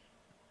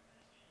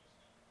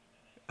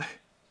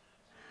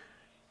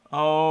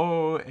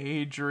 Oh,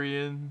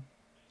 Adrian.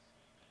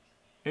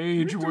 Can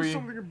you do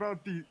something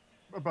about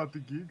the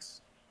geeks?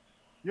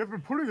 You have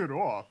been putting it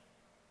off.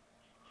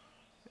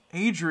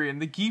 Adrian,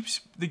 the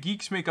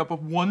geeks make up of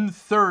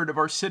 1/3 of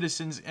our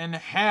citizens and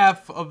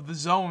half of the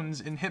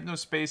zones in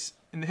Hypnospace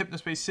in the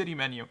Hypnospace City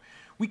menu.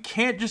 We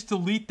can't just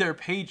delete their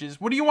pages.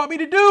 What do you want me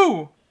to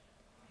do?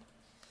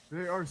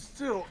 They are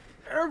still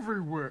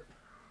everywhere.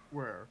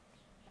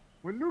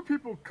 When new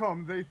people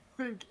come, they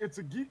think it's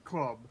a geek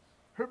club.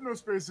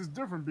 Hypnospace is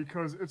different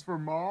because it's for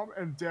mom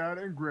and dad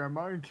and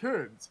grandma and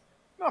kids,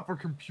 not for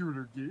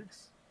computer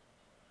geeks.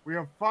 We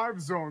have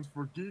 5 zones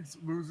for geeks,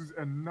 losers,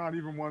 and not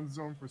even 1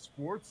 zone for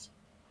sports.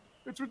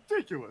 It's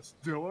ridiculous,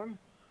 Dylan.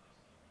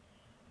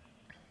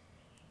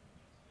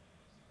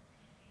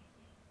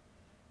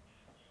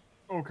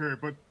 Okay,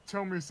 but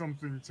tell me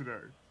something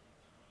today.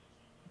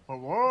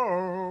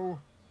 Hello?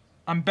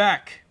 I'm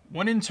back.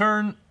 One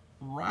intern,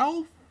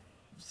 Ralph,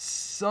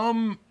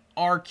 some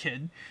R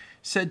kid,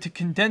 said to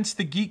condense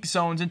the geek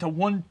zones into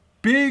one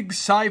big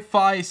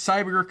sci-fi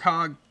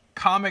cybercog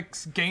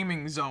comics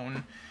gaming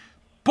zone,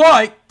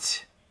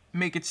 but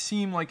make it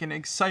seem like an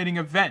exciting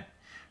event.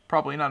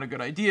 Probably not a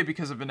good idea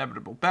because of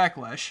inevitable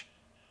backlash.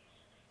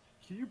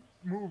 Can you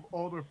move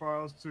all the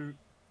files to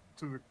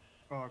the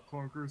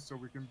clunkers so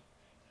we can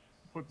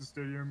put the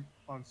stadium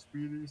on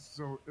speedy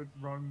so it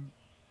run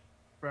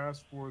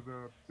fast for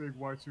the big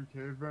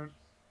Y2K event?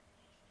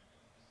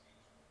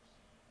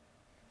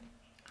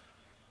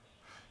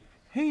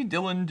 Hey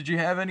Dylan, did you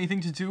have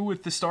anything to do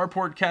with the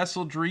Starport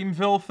Castle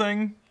Dreamville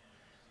thing?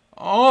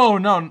 Oh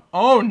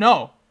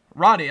no.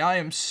 Roddy, I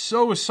am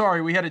so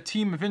sorry. We had a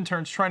team of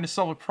interns trying to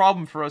solve a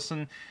problem for us,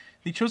 and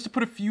they chose to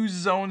put a few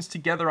zones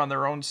together on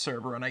their own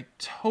server, and I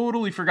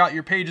totally forgot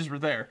your pages were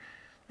there.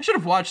 I should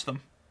have watched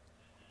them.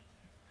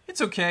 It's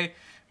okay,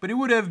 but it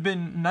would have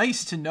been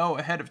nice to know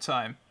ahead of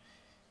time.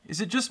 Is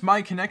it just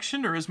my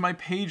connection, or is my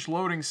page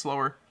loading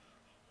slower?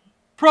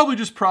 Probably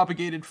just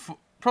hasn't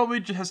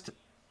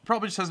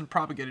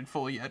propagated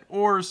fully yet,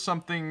 or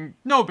something.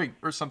 No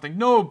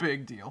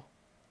big deal.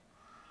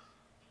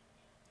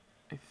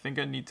 I think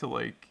I need to,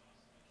 like,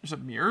 there's a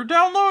mirror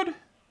download?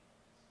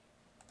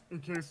 In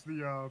case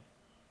the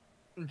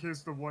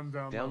one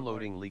download...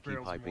 Downloading like,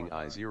 leaky piping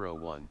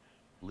I01,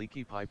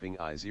 leaky piping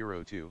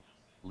I02,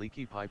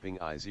 leaky piping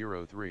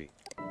I03.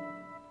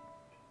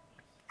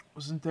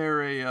 Wasn't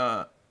there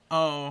a,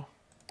 oh.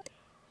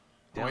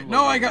 Wait,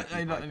 no, I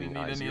didn't need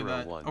any of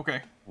that.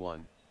 Okay.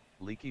 1,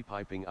 leaky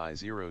piping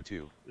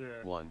I02,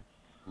 Yeah. 1,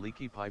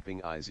 leaky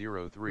piping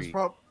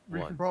I03, we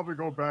can probably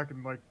go back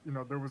and, like, you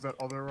know, there was that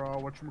other,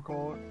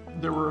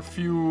 whatchamacallit? There were a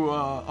few,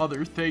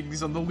 other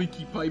things on the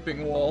leaky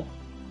piping wall.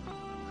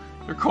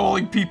 They're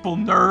calling people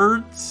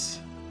nerds.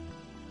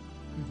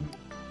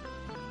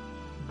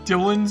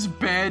 Dylan's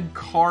bad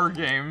car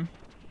game.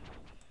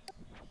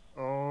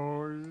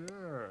 Oh,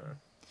 yeah.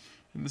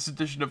 In this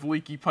edition of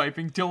Leaky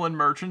Piping, Dylan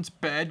Merchant's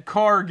bad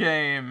car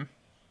game.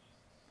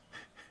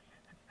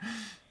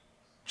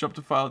 Jump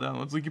to file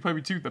downloads. Leaky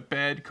Piping 2, the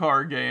bad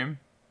car game.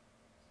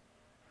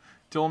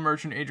 Dylan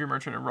Merchant, Adrian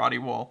Merchant, and Roddy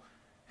Wall.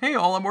 Hey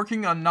all, I'm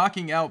working on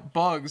knocking out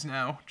bugs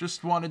now.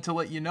 Just wanted to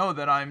let you know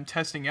that I'm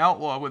testing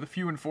Outlaw with a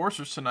few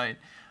enforcers tonight.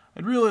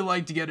 I'd really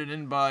like to get it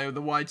in by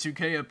the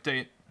Y2K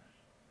update.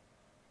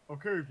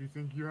 Okay, if you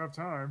think you have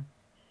time.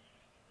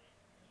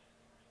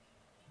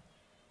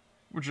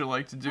 Would you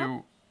like to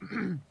do...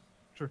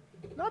 Sure.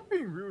 Not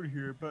being rude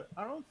here, but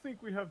I don't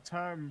think we have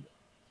time.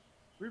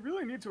 We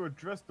really need to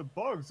address the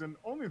bugs, and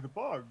only the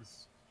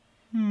bugs.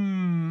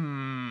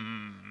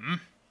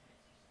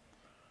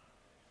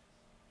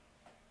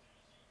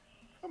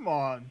 Come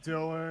on,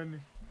 Dylan.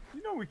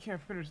 You know we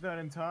can't finish that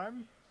in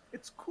time.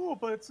 It's cool,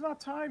 but it's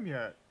not time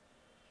yet.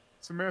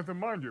 Samantha,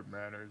 mind your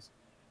manners.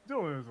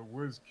 Dylan is a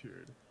whiz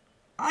kid.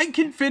 I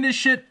can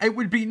finish it. It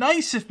would be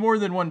nice if more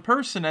than one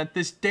person at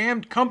this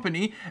damned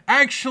company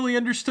actually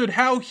understood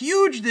how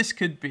huge this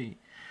could be.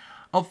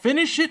 I'll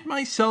finish it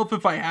myself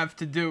if I have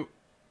to.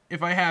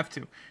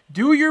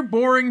 Do your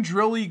boring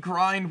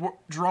drone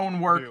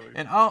work, Daily.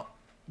 and I'll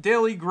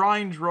daily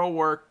grind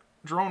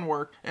drone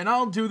work, and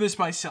I'll do this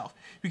myself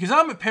because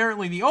I'm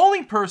apparently the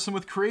only person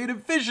with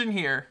creative vision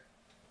here.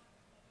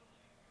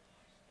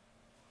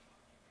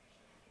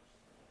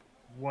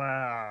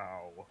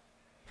 Wow.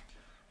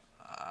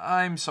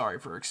 I'm sorry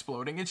for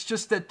exploding. It's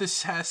just that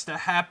this has to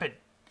happen.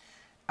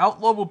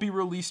 Outlaw will be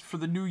released for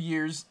the New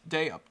Year's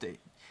Day update.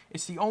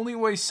 It's the only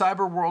way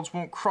Cyber Worlds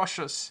won't crush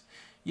us.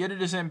 Yet it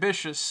is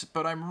ambitious,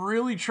 but I'm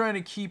really trying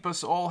to keep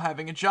us all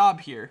having a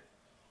job here.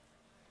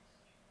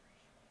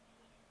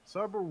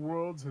 Cyber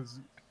Worlds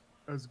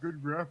has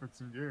good graphics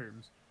and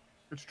games.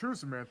 It's true,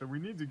 Samantha. We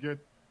need to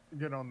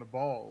get on the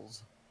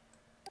balls.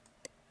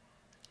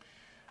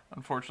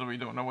 Unfortunately, we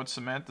don't know what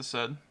Samantha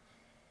said.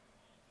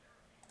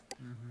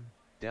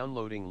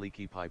 Downloading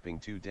leaky piping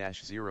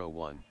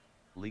 2-01,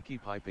 leaky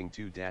piping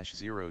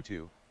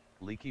 2-02,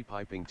 leaky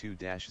piping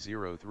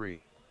 2-03.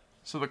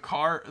 So the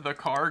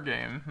car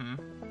game.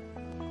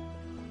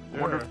 Yeah.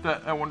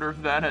 I wonder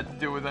if that had to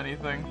do with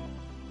anything.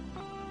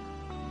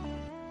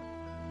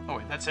 Oh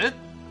wait, that's it?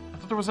 I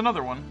thought there was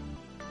another one.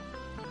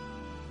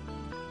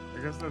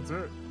 I guess that's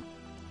it.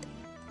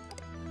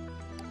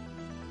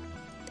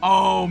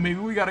 Oh, maybe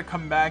we gotta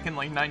come back in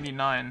like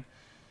 99.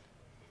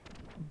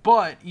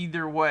 But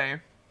either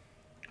way,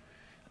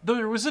 though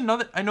there was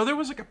another. I know there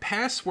was like a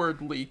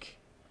password leak.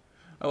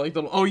 I like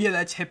the. Oh yeah,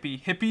 that's Hippie.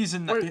 Hippie's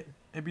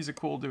a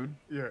cool dude.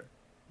 Yeah.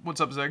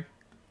 What's up, Zeg?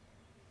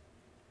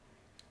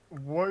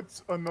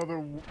 What's another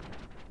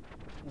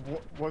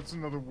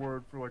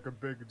word for like a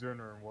big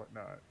dinner and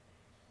whatnot?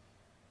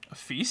 A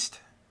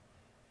feast?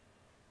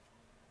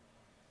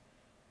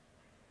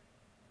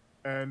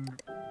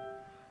 And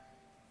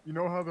you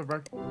know how the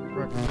rec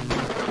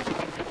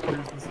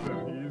instead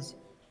of these?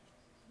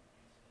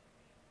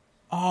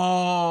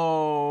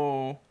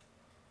 Oh.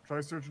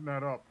 Try searching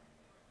that up.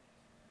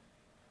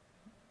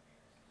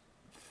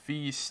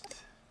 Feast.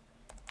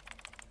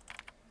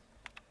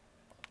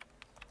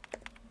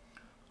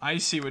 I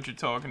see what you're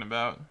talking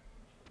about.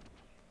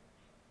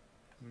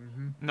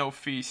 Mm-hmm. No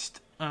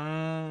feast.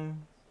 Ah,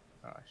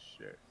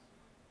 shit.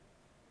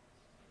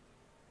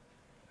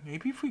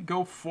 Maybe if we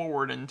go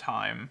forward in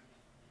time.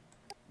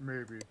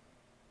 Maybe.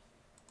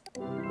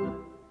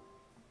 Pull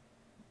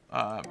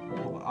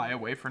the eye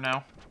away for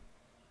now.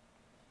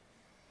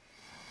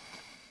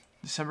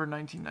 December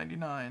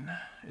 1999.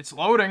 It's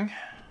loading.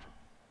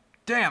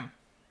 Damn.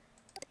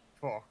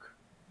 Fuck.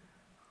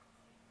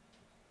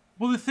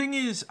 Well, the thing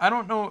is, I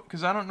don't know,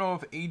 because I don't know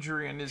if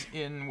Adrian is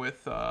in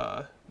with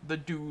the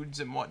dudes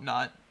and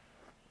whatnot.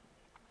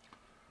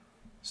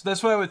 So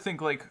that's why I would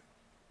think, like,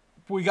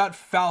 we got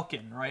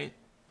Falcon, right?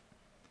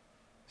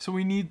 So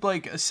we need,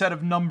 like, a set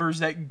of numbers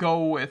that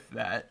go with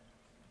that.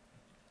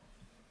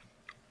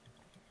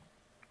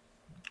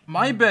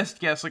 My best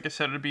guess, like I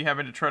said, would be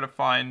having to try to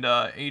find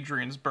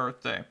Adrian's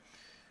birthday.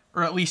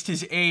 Or at least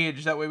his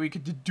age. That way we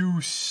could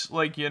deduce,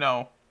 like, you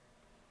know,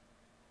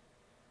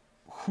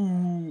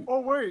 who... Oh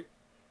wait,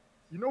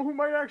 you know who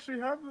might actually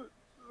have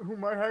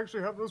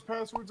those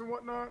passwords and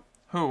whatnot?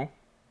 Who?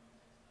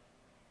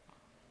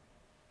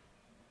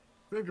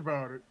 Think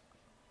about it.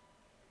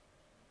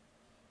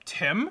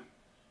 Tim?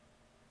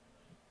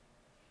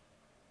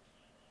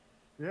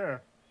 Yeah.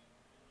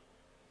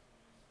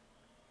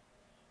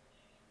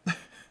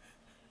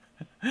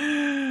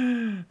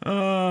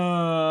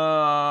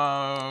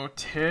 Oh,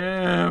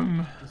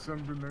 Tim.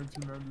 December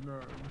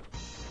 1999.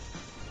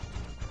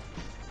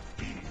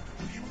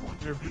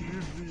 Yeah, if you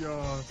use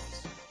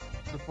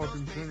the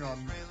fucking thing on,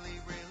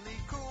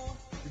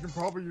 you can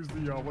probably use the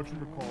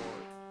whatchamacallit,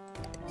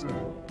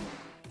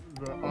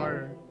 the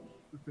eye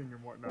thing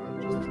and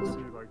whatnot, just to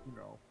see, like, you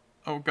know.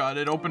 Oh god,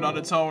 it opened on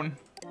its own.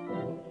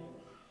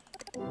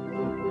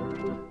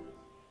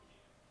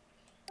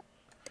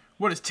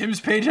 What, does Tim's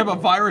page have a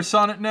virus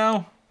on it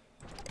now?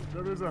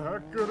 There is a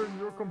hacker in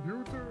your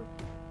computer.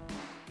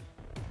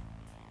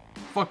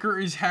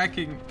 Fucker is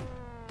hacking.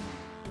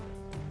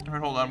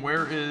 Alright, hold on,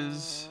 where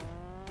is...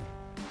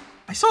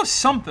 I saw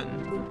something.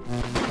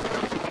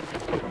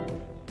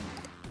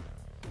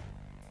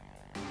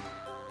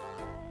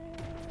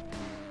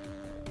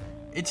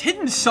 It's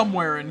hidden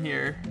somewhere in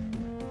here.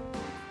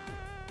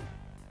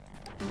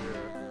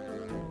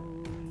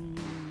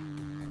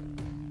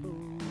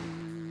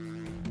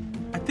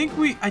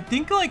 I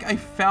think like I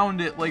found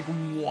it like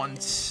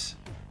once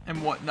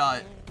and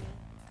whatnot.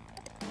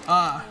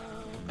 I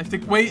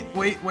think, wait,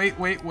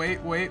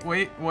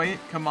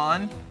 come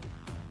on.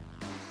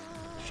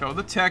 Show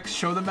the text,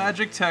 show the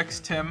magic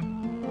text,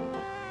 Tim.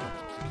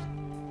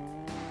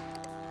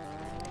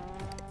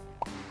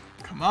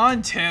 Come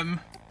on, Tim.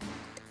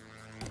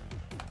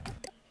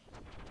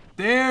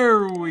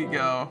 There we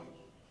go.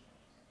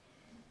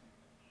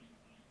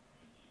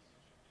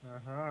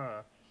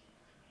 Uh-huh.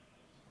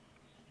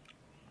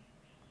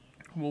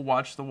 We'll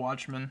watch The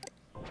Watchmen.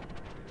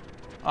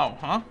 Oh,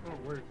 huh? Oh,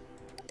 wait.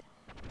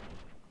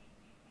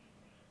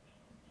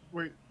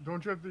 Wait,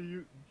 don't you have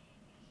to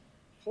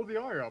hold the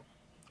eye up?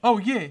 Oh,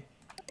 yeah.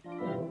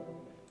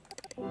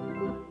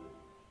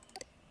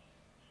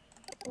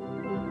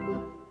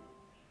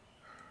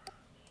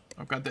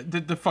 Oh god,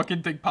 the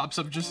fucking thing pops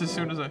up just as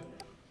soon as I...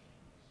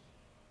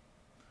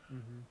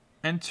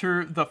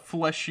 Enter the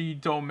fleshy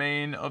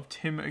domain of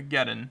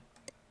Tim-ageddon.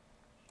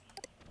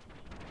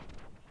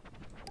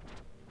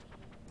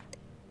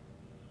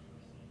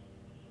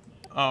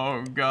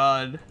 Oh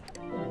god.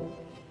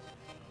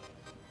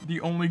 The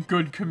only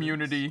good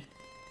community.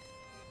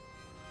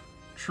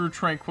 True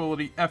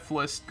tranquility,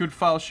 F-list, good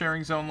file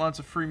sharing zone, lots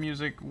of free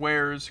music,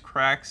 wares,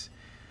 cracks.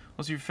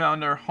 Once you've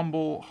found our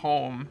humble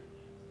home.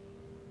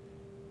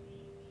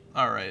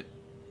 Alright.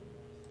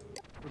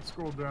 Let's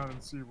scroll down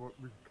and see what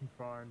we can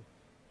find.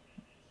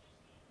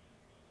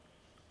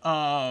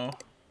 Oh.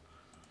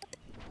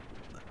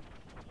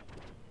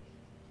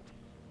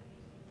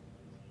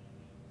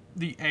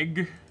 The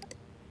egg.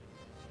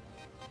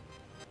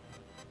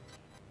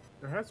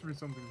 There has to be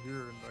something here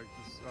in like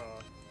this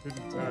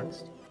hidden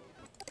text.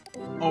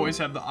 Always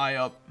have the eye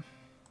up.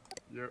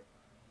 Yep.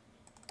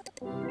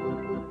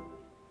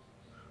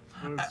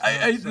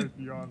 Sight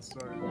beyond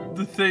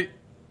sight.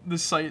 The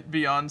sight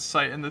beyond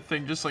sight, and the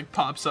thing just like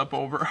pops up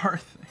over our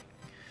thing.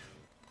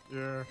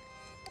 Yeah.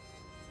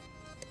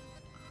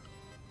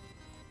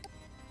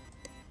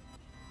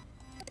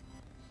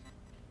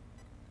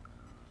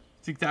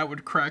 It's think that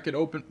would crack it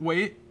open?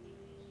 Wait.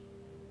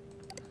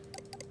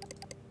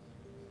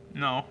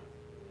 No.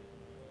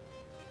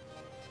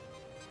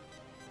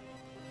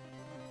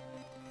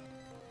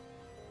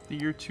 The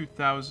year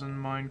 2000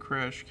 mine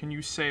crash. Can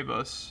you save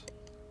us?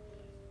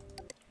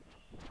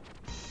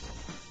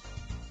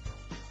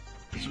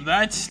 So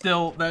that's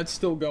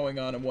still going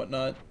on and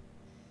whatnot.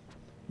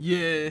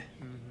 Yeah.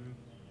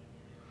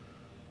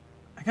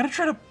 I gotta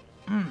try to.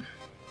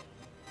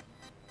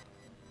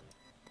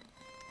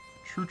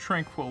 True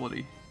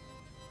Tranquility.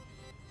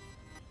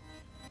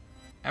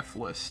 F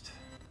list.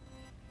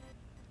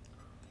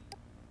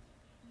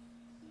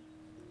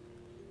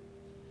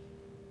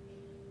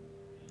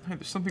 Hey,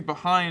 there's something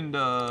behind.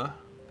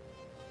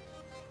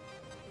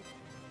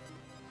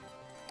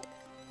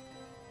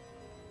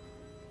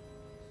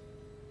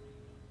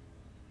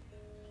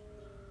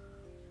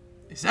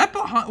 Is that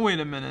behind? Wait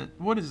a minute.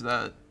 What is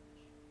that?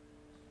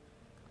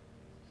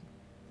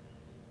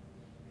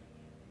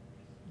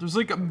 There's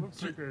like a.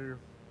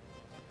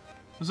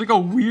 There's like a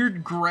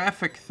weird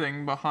graphic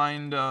thing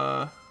behind.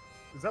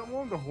 Is that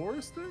one of the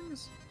horse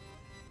things?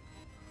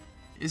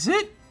 Is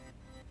it?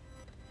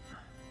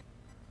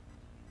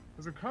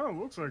 Because it kind of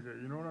looks like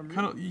it. You know what I mean?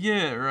 Kind of.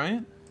 Yeah.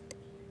 Right.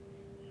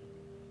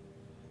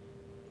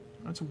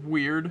 That's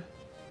weird.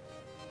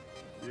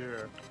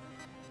 Yeah.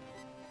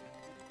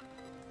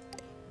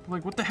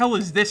 Like, what the hell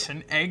is this?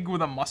 An egg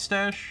with a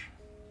mustache?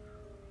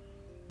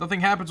 Nothing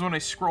happens when I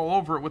scroll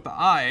over it with the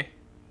eye.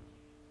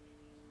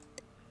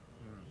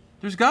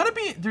 There's gotta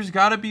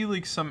be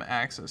like some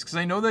access, because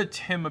I know that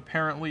Tim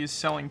apparently is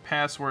selling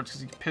passwords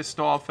because he's pissed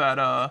off at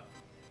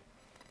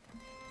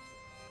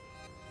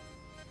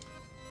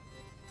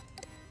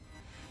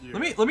Yeah.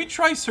 Let me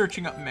try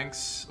searching up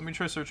Minx. Let me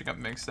try searching up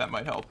Minx. That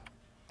might help.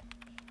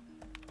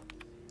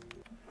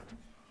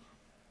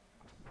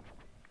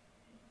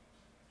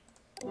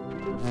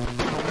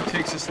 It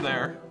takes us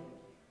there.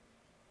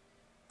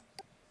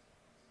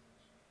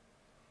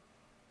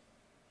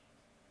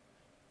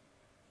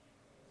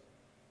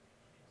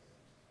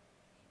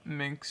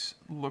 Minx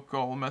look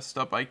all messed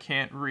up. I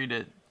can't read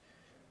it.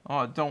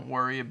 Oh, don't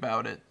worry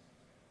about it.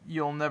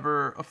 You'll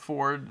never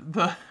afford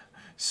the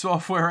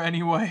software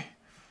anyway.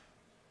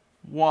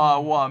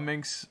 Wah,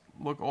 Minx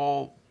look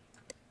all...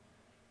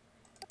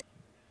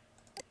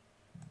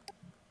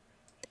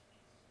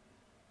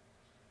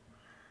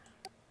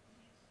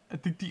 I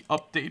think the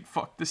update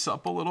fucked this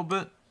up a little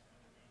bit.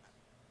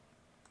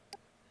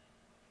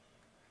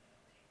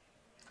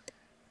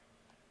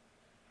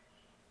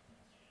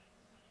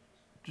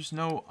 There's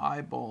no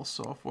eyeball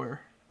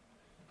software.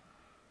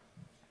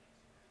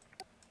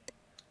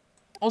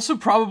 Also,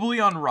 probably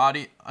on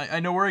Roddy. I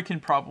know where I can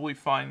probably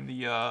find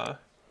the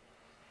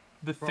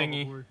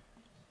thingy. Probably.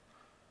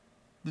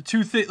 The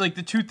two thing,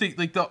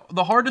 like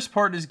the hardest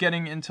part is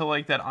getting into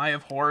like that Eye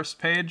of Horus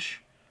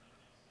page.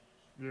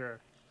 Yeah.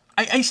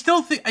 I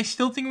still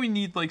think we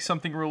need like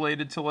something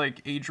related to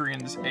like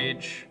Adrian's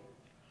age.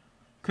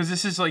 Cause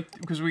this is like,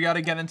 because we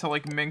gotta get into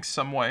like Minx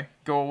some way.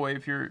 Go away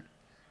if you're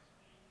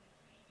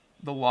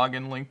the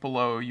login link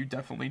below. You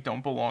definitely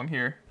don't belong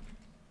here.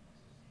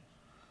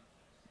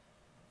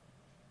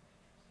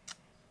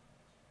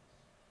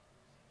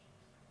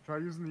 Try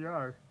using the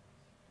eye.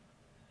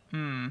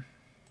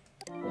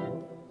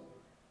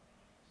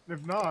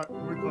 If not,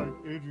 with like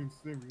Adrian's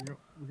thing,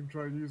 we can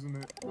try using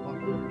it on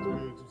Adrian's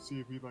page and see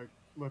if he like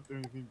left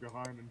anything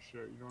behind and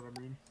shit. You know what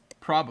I mean?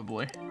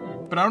 Probably,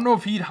 but I don't know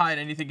if he'd hide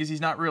anything because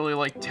he's not really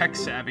like tech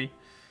savvy.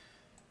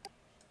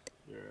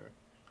 Yeah.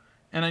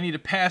 And I need a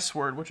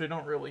password, which I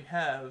don't really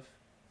have.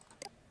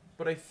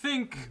 But I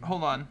think,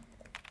 hold on.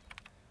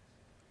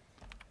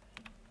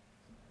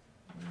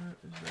 Where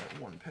is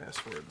that one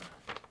password?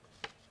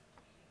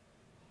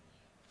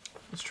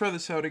 Let's try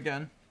this out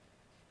again.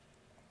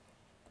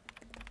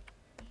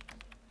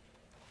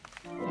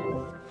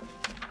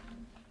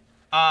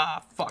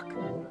 Ah, fuck.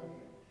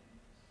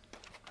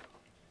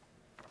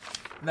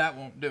 That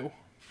won't do.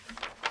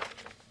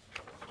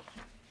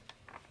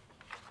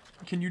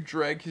 Can you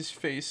drag his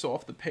face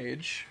off the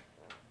page?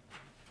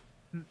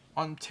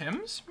 On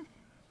Tim's?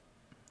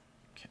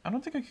 I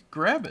don't think I could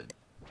grab it.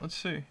 Let's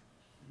see.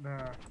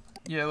 Nah.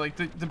 Yeah, like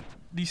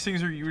these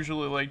things are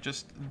usually like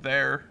just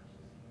there.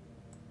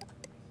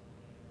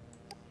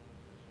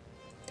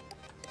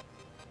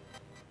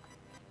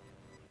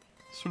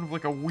 Sort of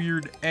like a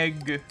weird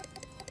egg.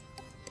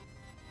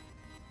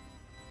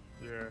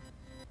 Yeah.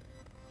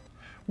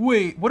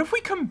 Wait, what if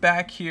we come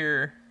back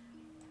here?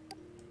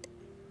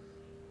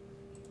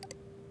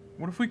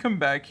 What if we come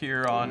back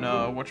here on,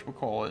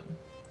 whatchamacallit?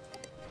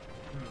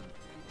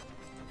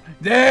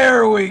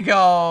 There we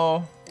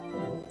go!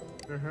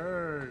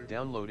 Hey.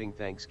 Downloading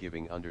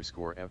Thanksgiving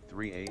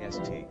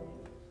 _F3AST.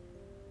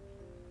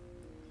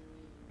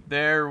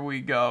 There we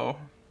go.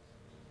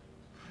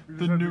 We The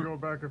just have new- to go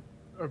back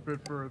a bit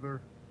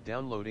further.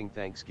 Downloading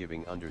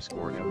Thanksgiving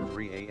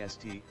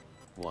 _F3AST.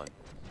 1.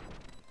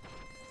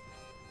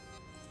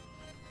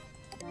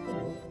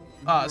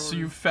 Ah, so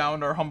you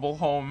found our humble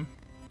home.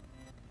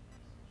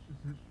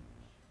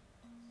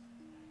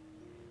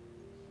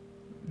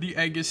 The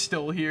egg is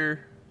still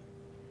here.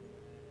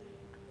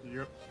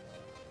 Yep.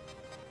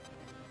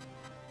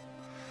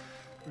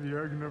 The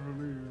egg never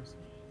leaves.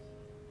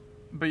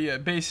 But yeah,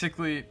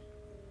 basically...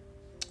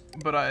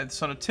 But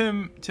son of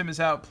Tim is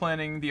out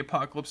planning the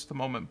apocalypse at the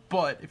moment.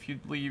 But if you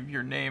leave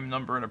your name,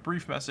 number, and a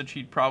brief message,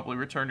 he'd probably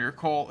return your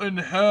call in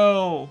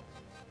hell.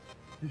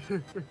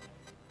 So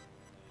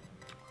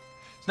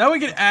now we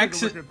can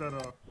access.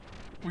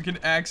 We can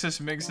access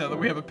Minx now that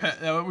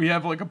we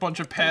have like a bunch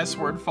of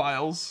password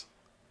files.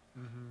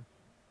 Mm-hmm.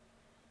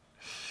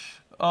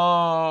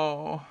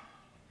 Oh.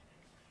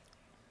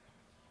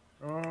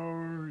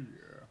 Oh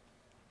yeah.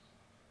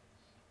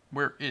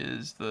 Where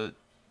is the?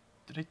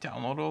 Did I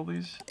download all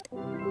these?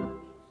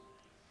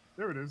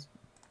 There it is.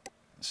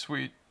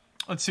 Sweet.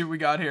 Let's see what we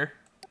got here.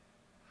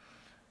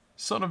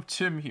 Son of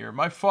Tim here.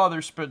 My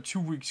father spent 2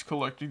 weeks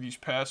collecting these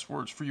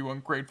passwords for you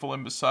ungrateful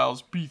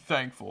imbeciles. Be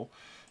thankful.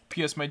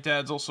 P.S. My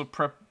dad's also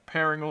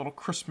preparing a little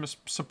Christmas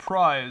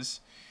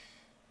surprise.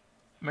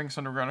 Minx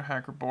Underground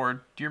Hacker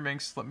Board. Dear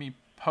Minx, let me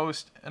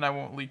post and I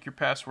won't leak your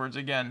passwords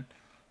again.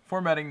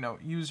 Formatting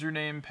note.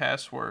 Username,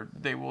 password.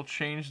 They will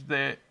change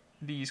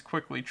these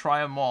quickly.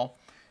 Try them all.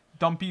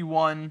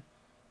 Dumpy1,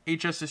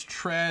 HS is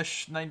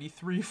trash,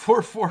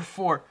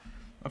 93444.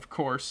 Of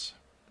course.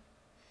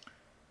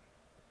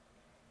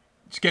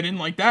 Let's get in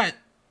like that.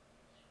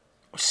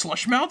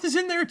 Slushmouth is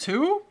in there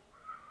too?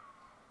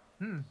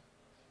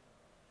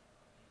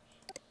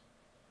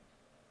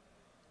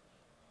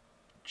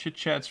 Chit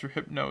chats for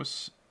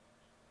Hypnos.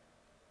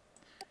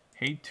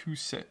 Hey to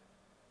sit.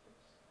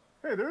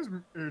 Hey, there's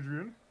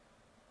Adrian.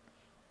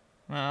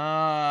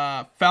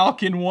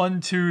 Falcon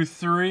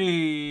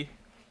 123.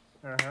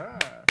 Uh-huh.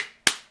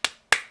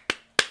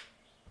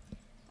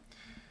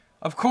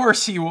 Of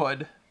course he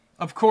would.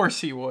 Of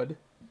course he would.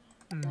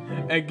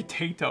 Egg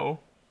Tato.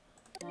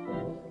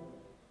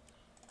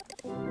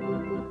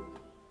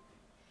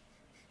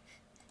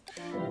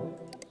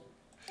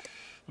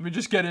 Let me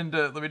just get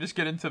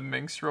into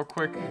Minx real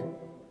quick.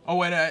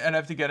 Oh, and I'd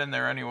have to get in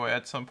there anyway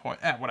at some point.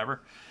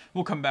 Whatever.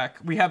 We'll come back.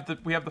 We have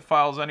the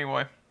files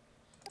anyway.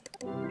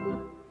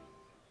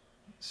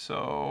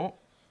 So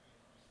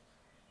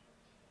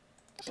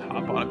let's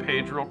hop on a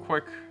page real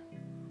quick.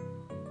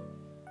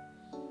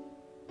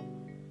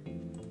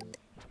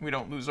 We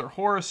don't lose our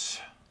horse.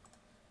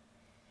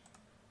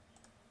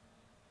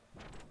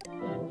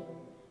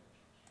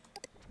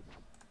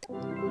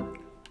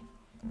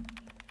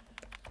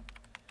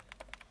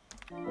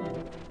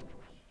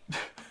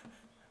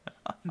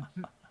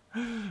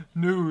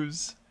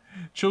 News.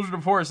 Children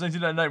of Horus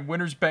 1999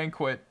 Winter's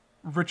Banquet.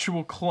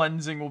 Ritual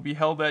cleansing will be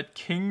held at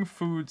King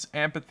Foods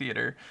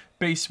Amphitheater,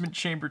 Basement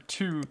Chamber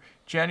 2,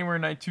 January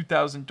 9,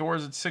 2000.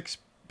 Doors at 6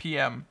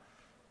 p.m.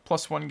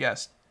 Plus one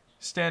guest.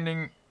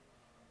 Standing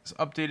is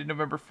updated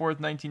November 4th,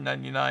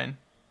 1999.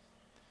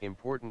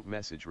 Important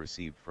message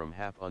received from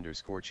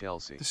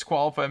Hap_Chelsea.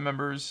 Disqualify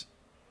members.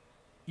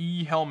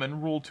 E.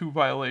 Hellman, Rule 2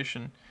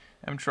 violation.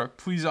 M-Truck,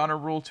 please honor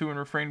Rule 2 and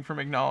refrain from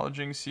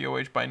acknowledging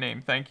COH by name.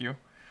 Thank you.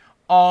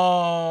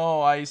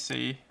 Oh, I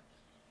see.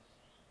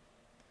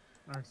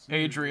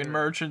 Adrian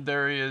Merchant,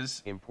 there he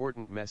is.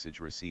 Important message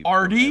received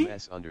Artie? from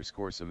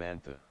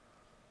MS_Samantha.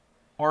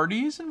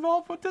 Artie's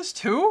involved with this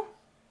too?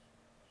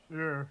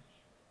 Yeah.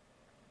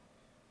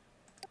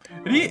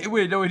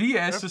 Did he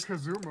ask us?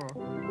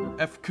 Kazuma.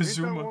 F.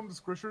 Kazuma. Ain't that one of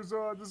the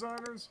Squishers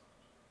designers?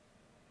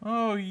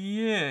 Oh,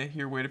 yeah.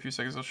 Here, wait a few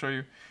seconds. I'll show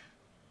you.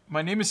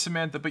 My name is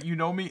Samantha, but you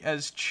know me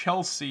as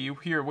Chelsea.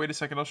 Here, wait a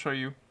second. I'll show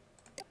you.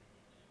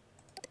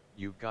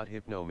 You've got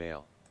Hypno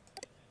Mail.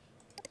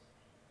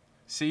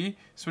 See?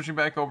 Switching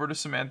back over to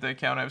Samantha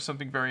account, I have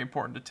something very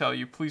important to tell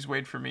you. Please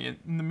wait for me.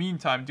 In the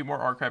meantime, do more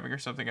archiving or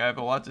something. I have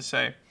a lot to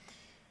say.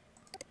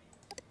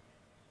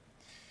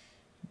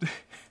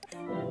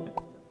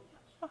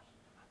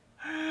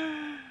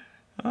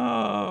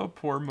 Oh,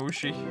 poor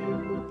Mushi.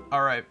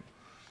 Alright.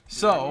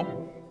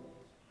 So,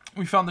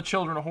 we found the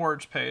Children of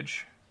Horus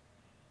page.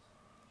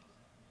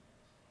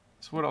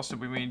 So what else did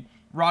we need?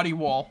 Roddy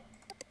Wall.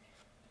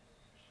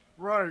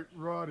 Right,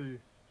 Roddy.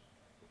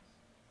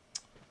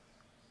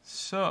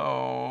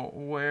 So,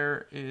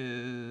 where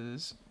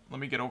is... Let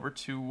me get over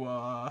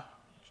to,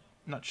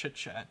 not Chit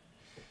Chat.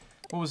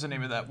 What was the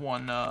name of that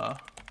one,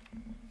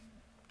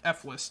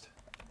 F-List.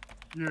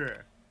 Yeah.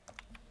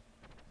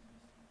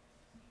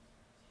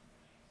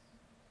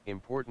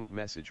 Important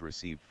message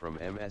received from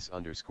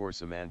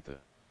MS_Samantha.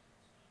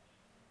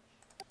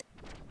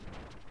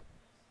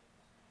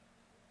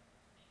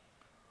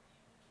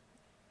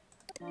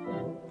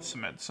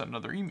 Samantha sent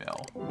another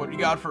email. What do you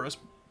got for us?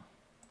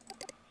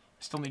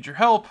 Still need your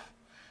help.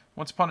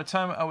 Once upon a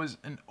time, I was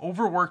an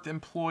overworked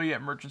employee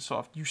at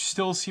Merchantsoft. You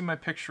still see my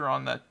picture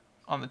on the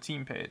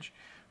team page.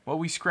 While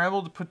we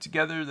scrambled to put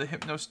together the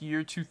Hypnos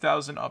Year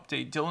 2000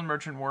 update, Dylan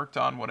Merchant worked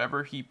on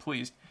whatever he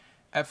pleased.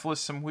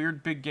 F-List, some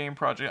weird big game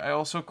project. I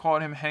also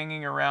caught him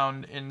hanging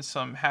around in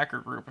some hacker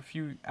group a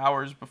few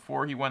hours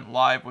before he went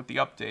live with the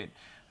update.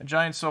 A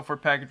giant software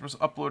package was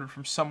uploaded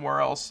from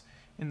somewhere else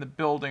in the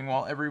building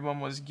while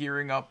everyone was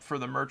gearing up for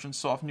the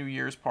Merchantsoft New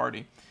Year's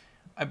party.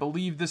 I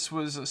believe this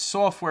was a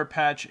software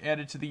patch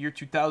added to the year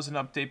 2000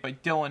 update by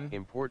Dylan.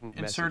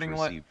 Important message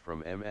received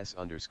from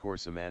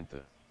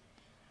MS_Samantha.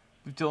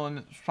 Dylan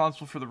is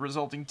responsible for the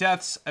resulting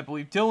deaths. I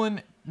believe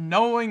Dylan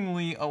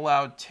knowingly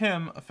allowed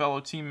Tim, a fellow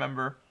team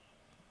member,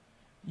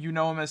 you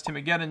know him as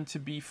Timogeddon, to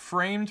be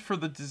framed for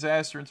the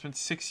disaster and spent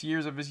 6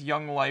 years of his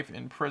young life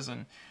in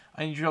prison.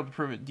 I need your help to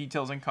prove it.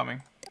 Details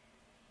incoming.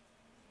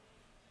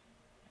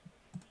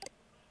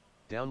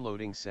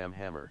 Downloading Sam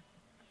Hammer.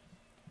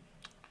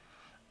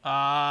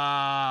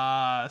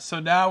 So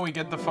now we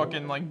get the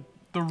fucking, like,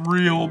 the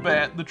real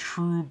ban, the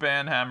true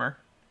banhammer.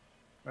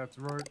 That's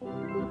right.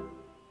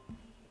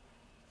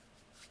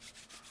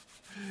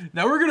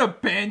 Now we're gonna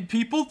ban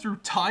people through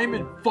time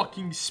and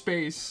fucking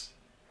space.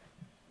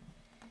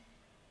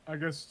 I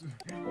guess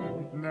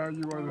now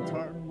you are the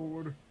Time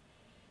Lord.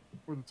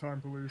 Or the Time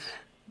Police.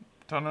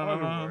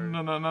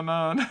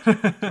 Dun-dun-dun-dun-dun-dun-dun.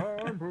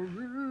 Time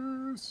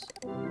Police!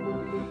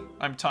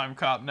 I'm Time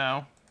Cop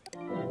now.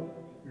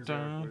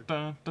 Exactly.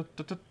 This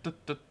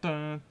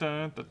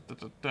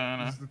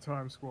is the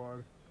Time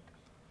Squad.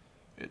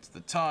 It's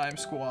the Time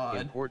Squad.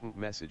 Important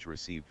message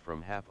received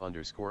from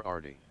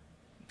Hap_Arty.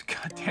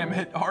 God damn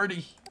it,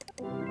 Artie.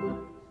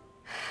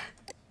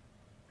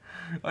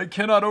 I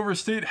cannot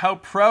overstate how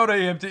proud I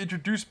am to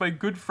introduce my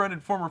good friend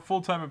and former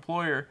full-time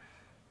employer.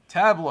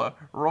 Tabla,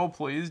 roll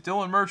please.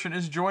 Dylan Merchant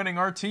is joining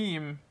our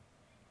team.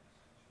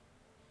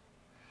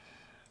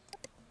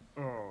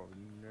 Oh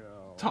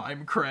no.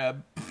 Time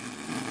Crab.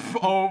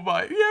 Oh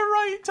my, yeah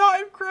right,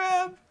 Time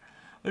Crab.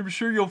 I'm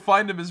sure you'll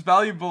find him as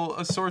valuable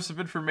a source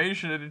of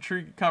information and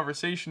intriguing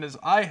conversation as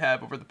I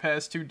have over the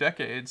past 2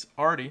 decades.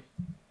 Artie.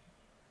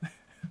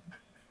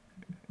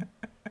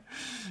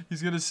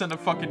 He's gonna send a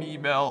fucking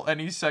email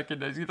any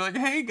second. He's gonna be like,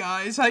 hey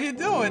guys, how you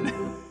doing?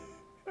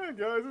 Hey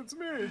guys, it's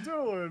me,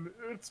 Dylan.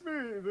 It's me,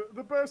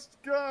 the best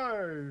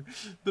guy.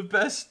 The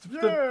best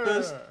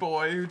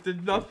boy who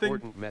did nothing.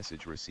 Important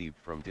message received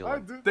from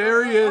Dylan.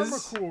 There he is. I'm a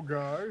cool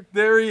guy.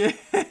 There he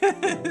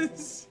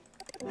is.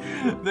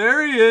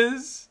 There he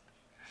is.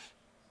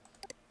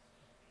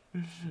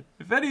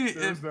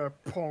 There's that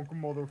punk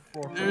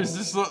motherfucker. There's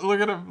just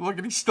look at him. Look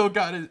at, he still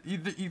got it.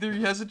 Either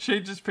he hasn't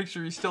changed his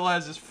picture, he still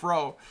has his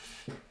fro.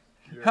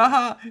 Yeah.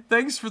 Haha,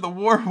 thanks for the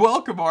warm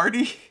welcome,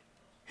 Artie.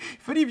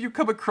 If any of you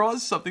come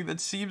across something that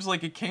seems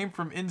like it came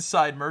from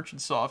inside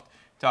Merchantsoft,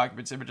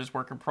 documents, images,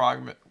 work in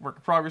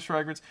progress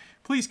fragments,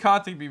 please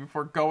contact me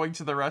before going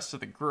to the rest of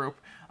the group.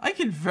 I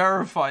can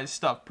verify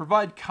stuff,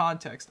 provide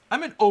context.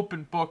 I'm an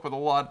open book with a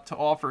lot to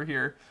offer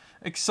here.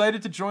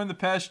 Excited to join the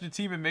passionate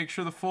team and make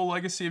sure the full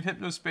legacy of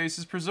Hypnospace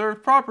is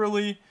preserved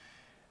properly.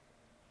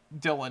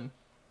 Dylan.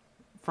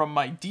 From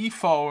my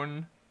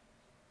D-phone.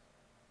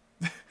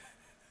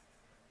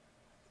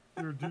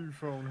 Your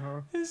D-phone,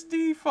 huh? His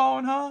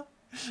D-phone, huh?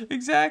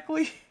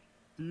 Exactly.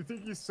 Do you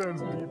think he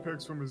sends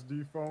D-pics from his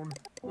D-phone?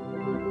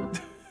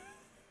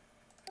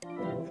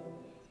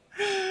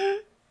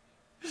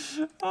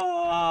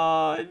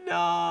 Oh,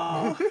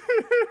 no.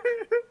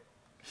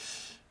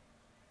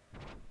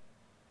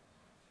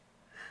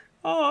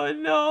 Oh,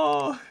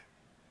 no.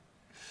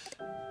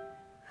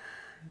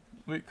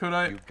 Wait, could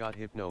I? You've got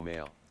hypno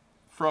mail.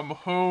 From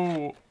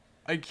who?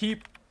 I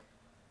keep...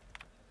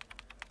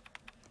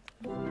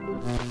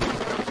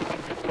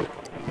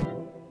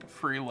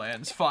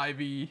 Freelance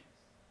 5e.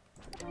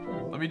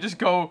 Let me just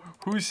go.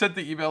 Who sent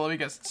the email? Let me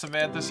guess.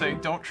 Samantha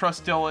saying, don't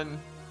trust Dylan.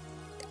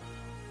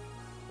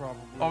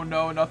 Probably. Oh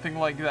no, nothing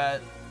like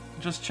that.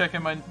 Just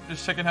checking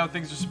how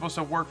things are supposed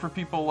to work for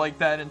people like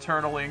that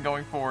internally and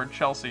going forward.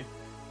 Chelsea.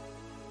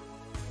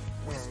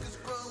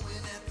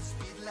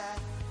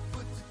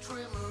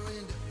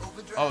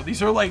 Oh,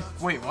 these are like,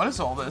 wait, what is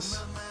all this?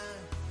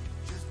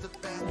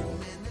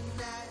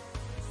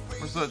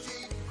 Where's the...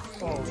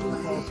 Oh,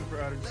 policy for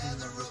adding team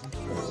members and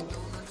shit.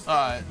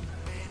 Alright.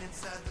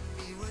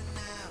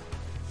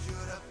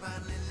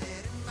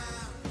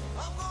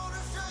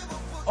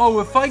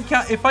 Oh, if I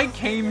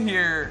came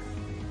here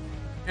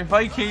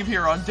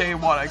on day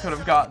 1, I could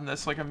have gotten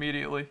this like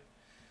immediately.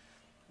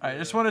 Alright, I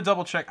just want to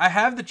double check. I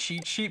have the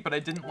cheat sheet, but I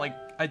didn't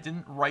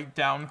write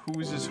down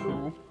whose is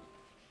who.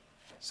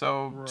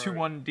 So, right.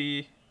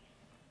 21D.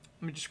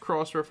 Let me just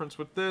cross-reference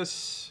with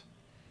this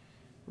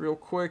real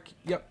quick.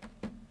 Yep.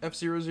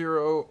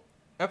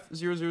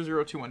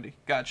 F0021D.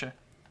 Gotcha.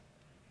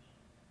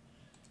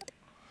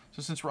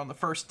 So since we're on the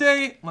first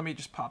day, let me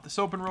just pop this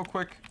open real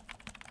quick.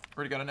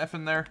 Already got an F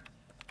in there.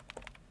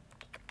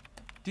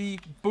 D.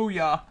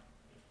 Booyah.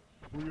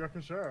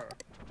 Booyakasha.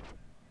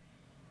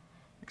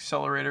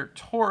 Accelerator.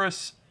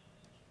 Taurus.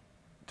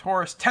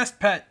 Taurus. Test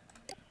pet.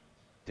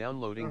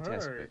 Downloading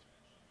test pet.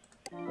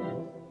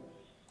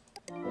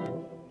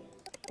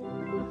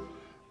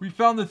 We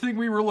found the thing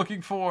we were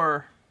looking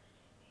for.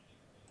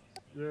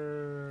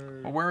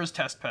 Yay. Well, where is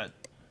Test Pet?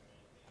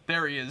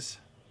 There he is.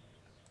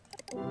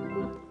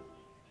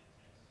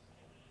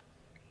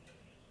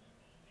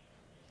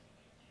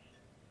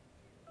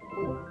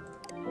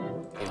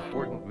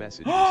 Important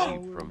message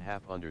received from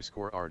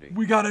Hap_Arty.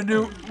 We got a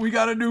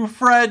new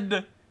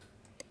friend.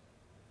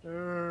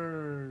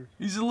 Hey.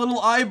 He's a little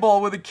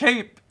eyeball with a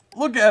cape.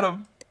 Look at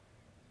him.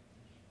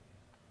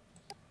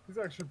 He's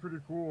actually pretty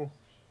cool.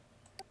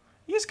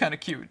 He is kind of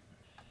cute.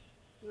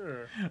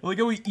 Yeah. I like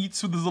how he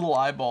eats with his little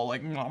eyeball,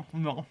 like, no,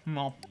 no,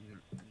 no.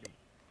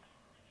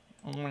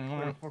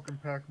 Like a fucking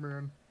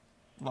Pac-Man.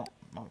 No,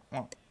 no,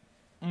 no.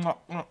 No,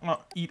 no, no.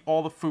 Eat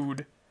all the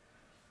food.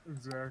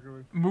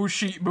 Exactly.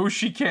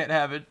 Mushi can't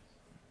have it.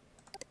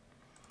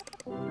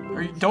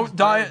 Don't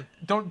die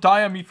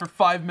on me for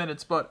 5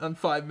 minutes, on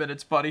 5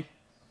 minutes, buddy.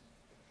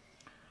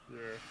 Yeah.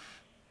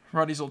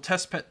 Roddy's old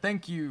test pet,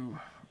 thank you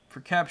for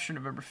capture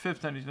November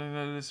 5th.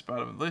 This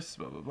bottom of the list,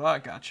 blah blah blah.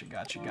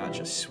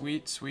 Gotcha.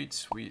 Sweet.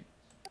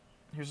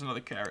 Here's another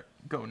carrot.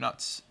 Go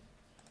nuts.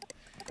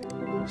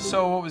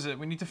 So what was it?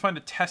 We need to find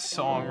a test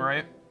song,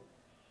 right?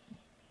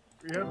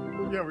 We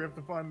have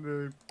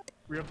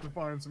to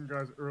find some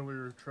guys'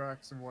 earlier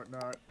tracks and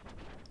whatnot.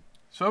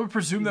 So I would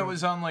presume that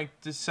was on like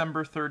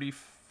December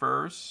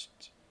 31st.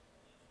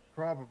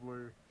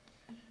 Probably.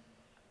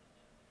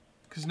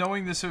 Because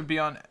knowing this would be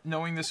on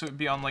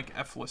like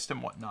F list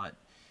and whatnot.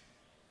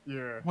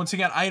 Yeah. Once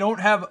again, I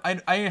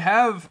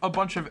have a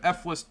bunch of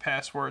F list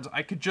passwords.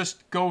 I could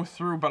just go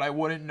through, but I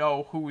wouldn't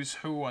know who's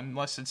who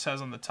unless it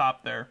says on the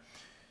top there.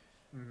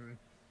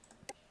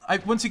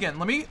 Once again,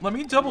 let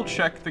me double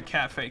check the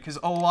cafe because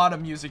a lot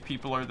of music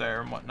people are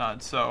there and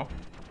whatnot. So.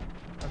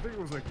 I think it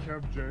was like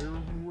Kev J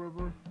or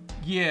whoever.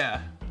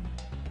 Yeah.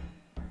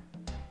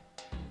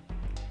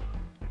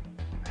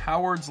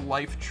 Howard's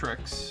Life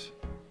Tricks.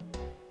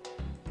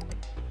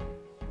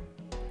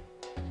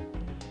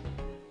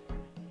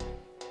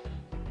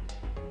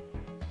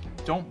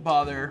 Don't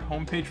bother.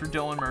 Homepage for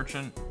Dylan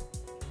Merchant.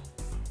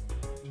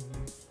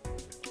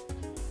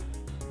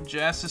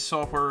 Jass's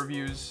software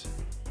reviews.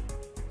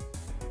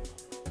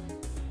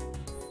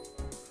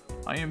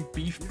 I am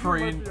beef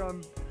brain.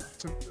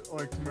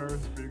 Like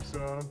Tamara's Big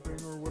Sound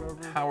thing or whatever.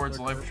 Howard's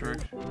Life Trick.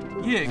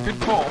 Yeah, good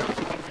call.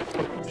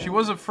 She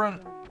was a friend.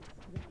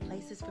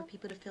 Places for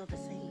people to feel the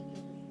same.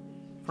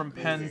 From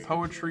pen,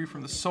 poetry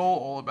from the soul,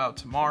 all about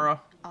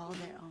Tamara. All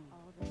their own.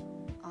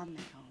 On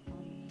their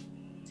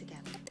own.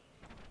 Together.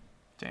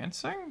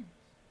 Dancing?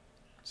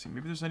 Let's see,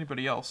 maybe there's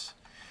anybody else.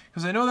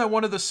 Because I know that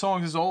one of the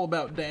songs is all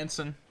about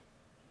dancing.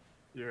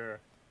 Yeah.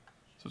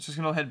 So it's just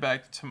gonna head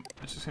back to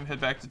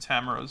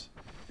Tamara's.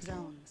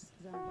 Zones.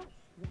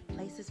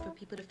 Places for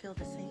people to feel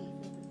the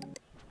same.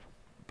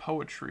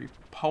 Poetry.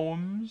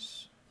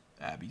 Poems.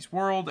 Abby's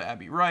World.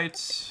 Abby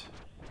writes.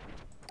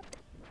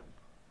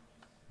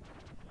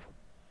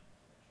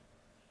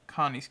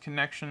 Connie's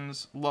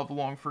Connections. Love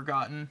Long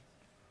Forgotten.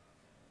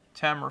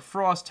 Tamara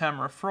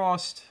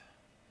Frost.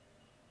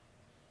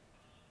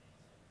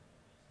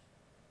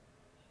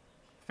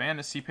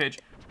 Fantasy page.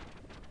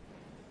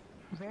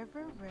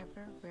 River.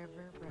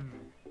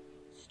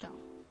 Stone.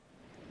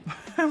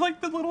 I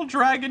like the little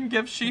dragon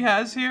gif she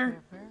has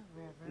here.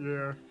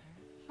 Yeah.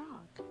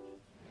 Frog.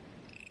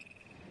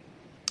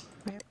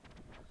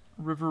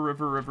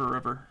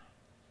 River.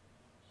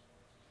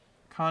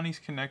 Connie's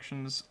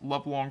Connections,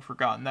 Love Long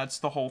Forgotten. That's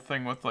the whole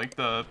thing with like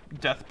the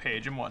death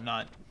page and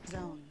whatnot.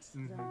 Zones.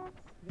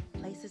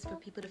 Places for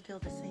people to feel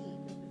the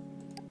same.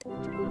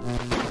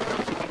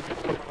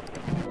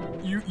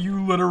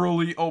 You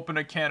literally open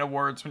a can of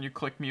worms when you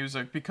click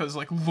music because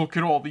like look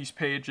at all these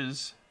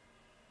pages.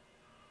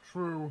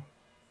 True.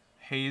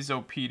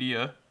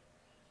 Hazopedia.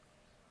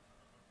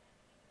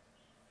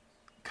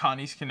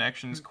 Connie's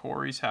Connections,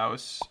 Corey's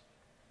House.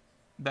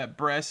 That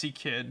Brassy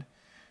Kid.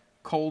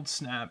 Cold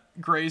Snap.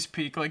 Gray's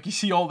Peak. Like, you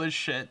see all this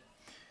shit.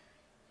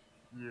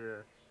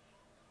 Yeah.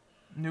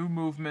 New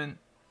Movement.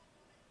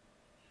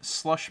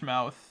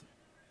 Slushmouth.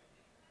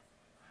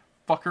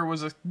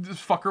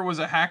 This fucker was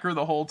a hacker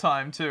the whole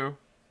time, too.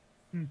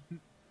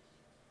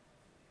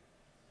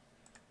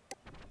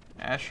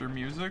 Asher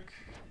Music.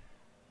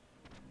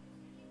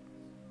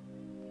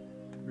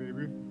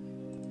 Maybe.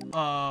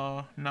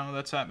 No,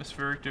 that's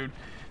Atmospheric Dude.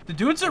 The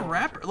dude's a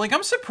rapper. Like,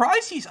 I'm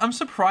surprised he's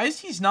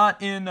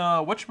not in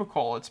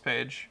whatchamacallit's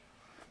page.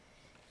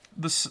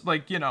 This,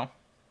 like, you know.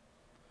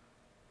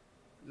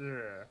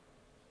 Yeah.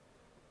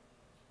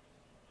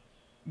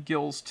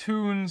 Gil's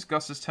Tunes,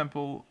 Gus's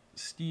Temple,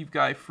 Steve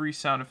Guy, Free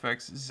Sound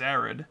Effects,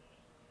 Zared.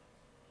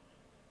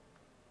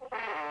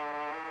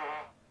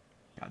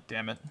 God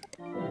damn it.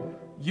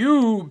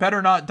 You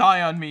better not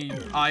die on me,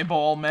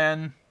 eyeball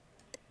man.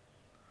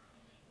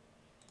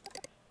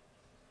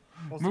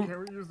 Also, can't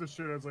we use this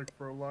shit as, like,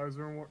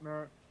 fertilizer and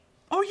whatnot?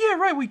 Oh, yeah,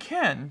 right, we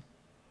can.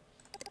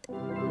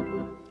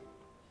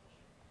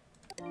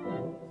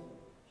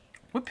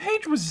 What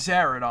page was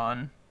Zared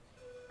on?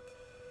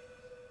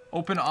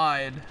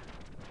 Open-eyed.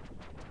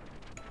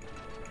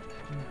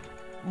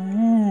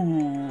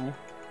 Ooh.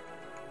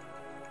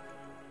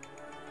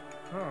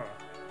 Huh.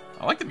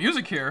 I like the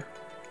music here.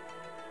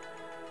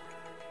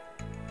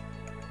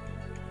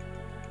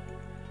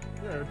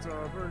 Yeah, it's,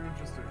 very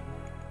interesting.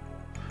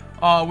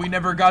 We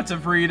never got to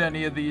read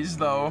any of these,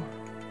 though.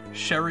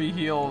 Sherry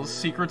Heels,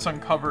 Secrets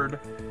Uncovered,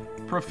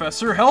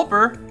 Professor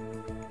Helper.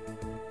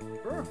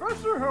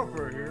 Professor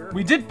Helper here.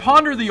 We did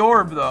ponder the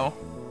orb, though.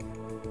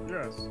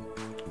 Yes.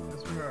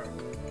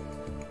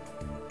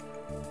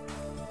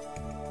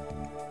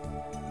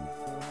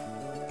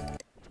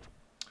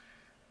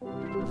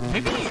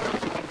 Maybe...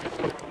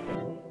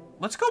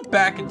 Let's go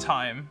back in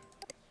time.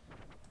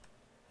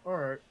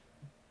 Alright.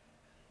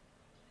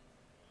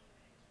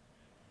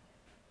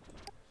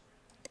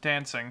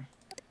 Dancing.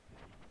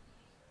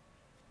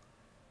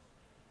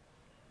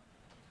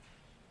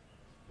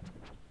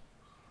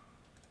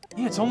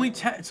 Yeah, it's only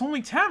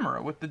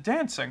Tamara with the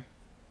dancing.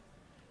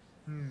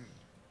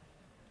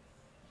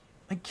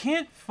 I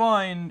can't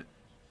find...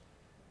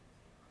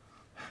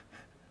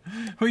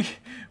 we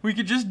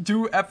could just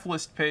do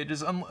F-list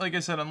pages, like I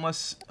said,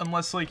 unless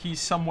like he's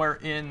somewhere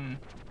in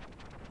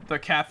the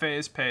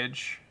cafes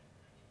page.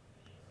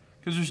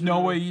 Because there's no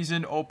way he's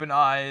in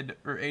Open-Eyed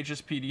or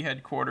HSPD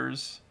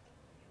headquarters.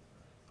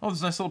 Oh,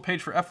 there's a nice little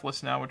page for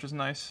F-list now, which is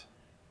nice.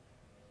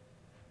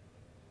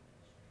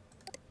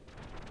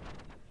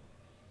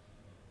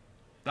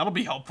 That'll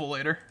be helpful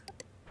later.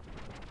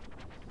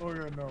 Oh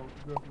yeah, no,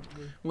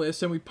 definitely. Last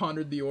time we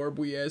pondered the orb,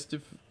 we asked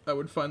if I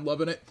would find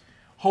love in it.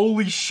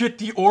 Holy shit,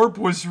 the orb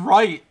was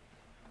right!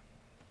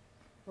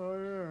 Oh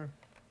yeah.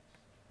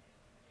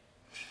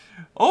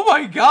 Oh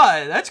my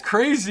god, that's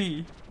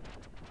crazy!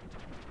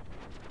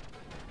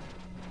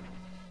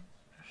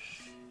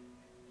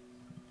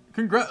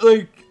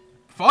 Like,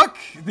 fuck,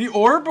 the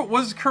orb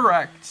was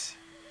correct.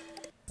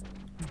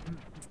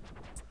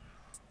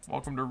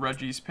 Welcome to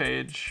Reggie's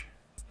page.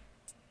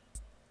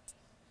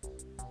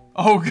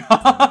 Oh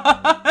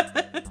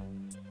god!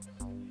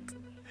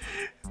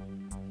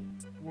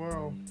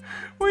 Wow.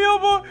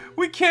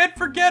 We can't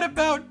forget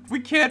about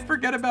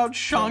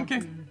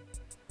Shonkin.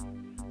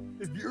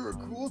 If you're a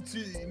cool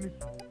teen,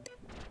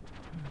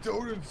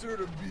 don't insert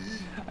a B.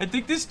 I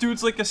think this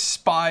dude's like a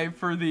spy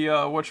for the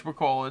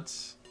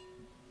whatchamacallits.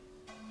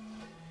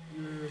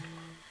 Yeah.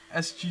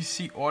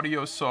 SGC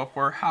audio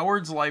software.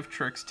 Howard's Life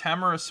Tricks.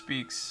 Tamara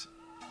Speaks.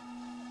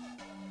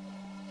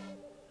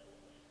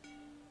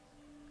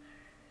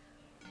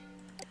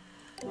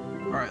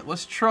 Alright,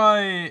 let's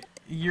try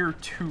year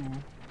 2.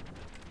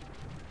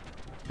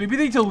 Maybe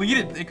they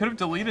deleted. They could have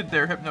deleted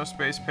their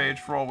Hypnospace page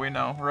for all we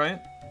know, right?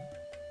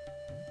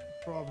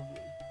 Probably.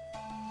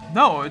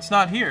 No, it's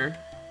not here.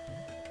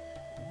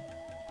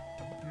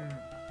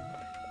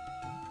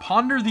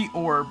 Ponder the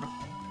orb.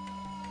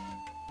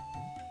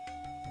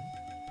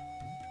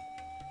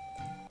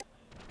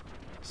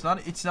 It's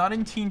not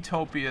in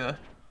Teentopia.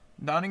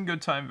 Not in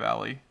Good Time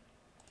Valley.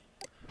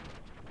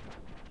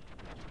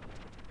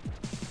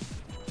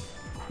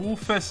 Cool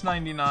Fest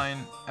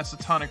 99,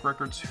 Acetonic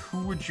Records.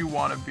 Who would you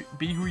want to be?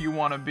 Be who you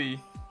want to be.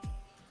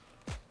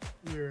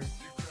 Yeah.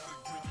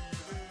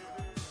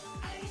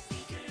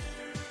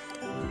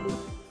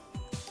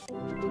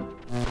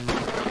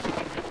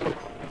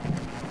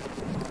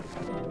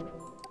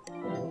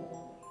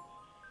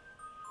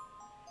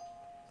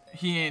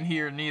 He ain't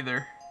here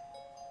neither.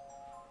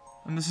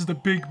 And this is the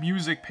big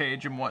music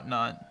page and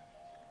whatnot.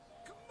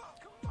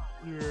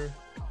 Yeah.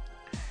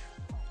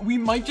 We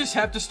might just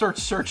have to start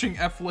searching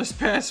F-list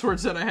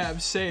passwords that I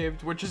have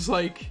saved, which is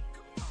like...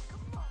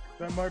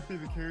 That might be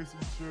the case,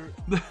 I'm sure.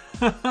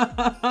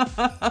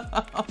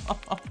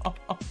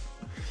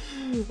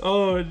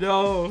 Oh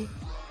no.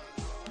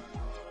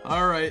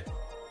 Alright.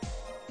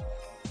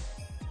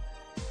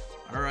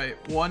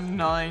 Alright,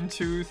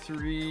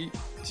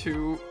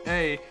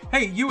 19232A.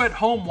 Hey, you at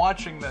home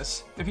watching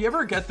this, if you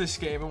ever get this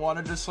game and want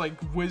to just like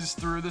whiz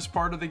through this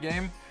part of the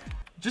game,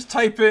 just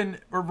type in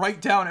or write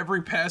down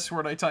every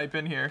password I type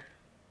in here.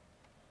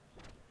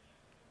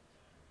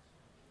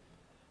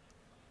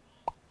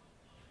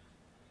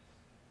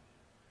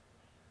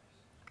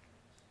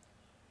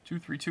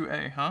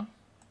 (232A), huh?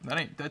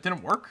 That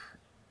didn't work.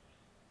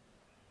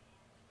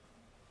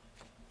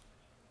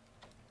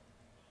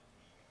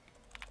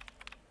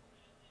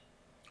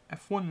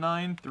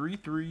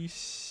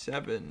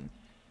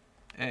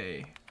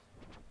 F19337A.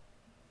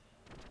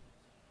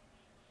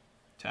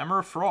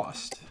 Tamara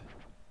Frost.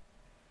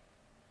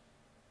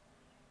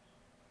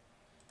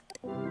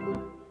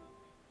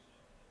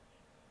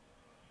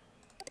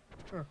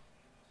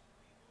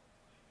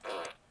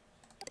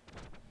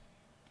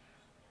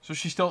 So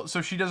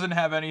she doesn't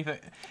have anything.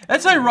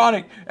 That's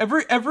ironic.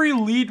 Every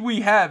lead we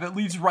have, it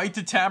leads right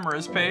to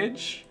Tamara's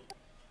page.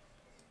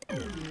 Yeah.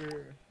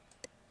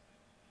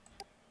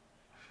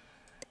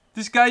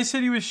 This guy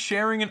said he was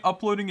sharing and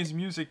uploading his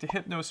music to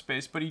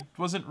Hypnospace, but he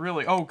wasn't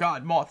really. Oh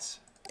god, moths.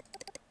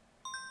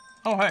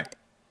 Oh hey.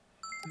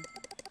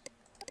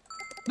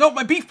 No,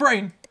 my beef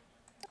brain.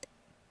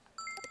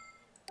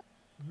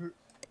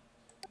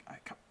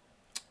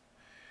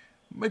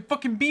 My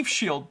fucking beef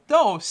shield.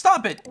 No,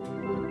 stop it.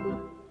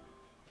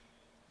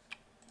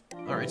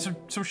 Alright,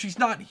 so she's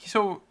not,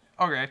 so,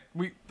 okay,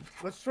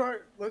 Let's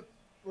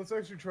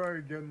actually try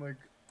again, like...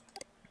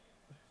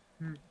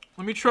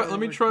 Let me try we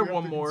one have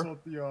to more.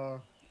 consult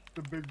the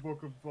big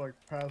book of, like,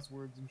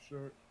 passwords and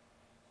shit.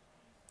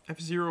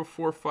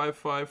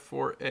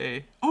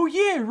 F04554A. Oh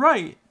yeah,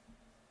 right!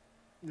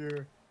 Yeah.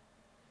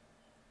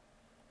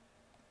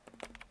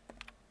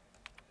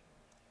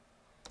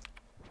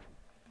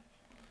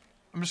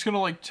 I'm just gonna,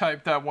 like,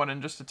 type that one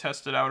in just to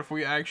test it out. If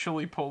we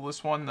actually pull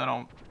this one, then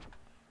I'll...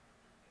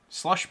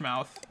 Slush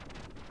mouth.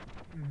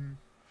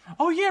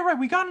 Oh yeah, right.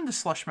 We got into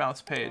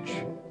Slushmouth's page.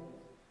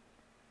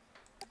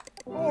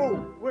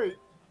 Oh, wait.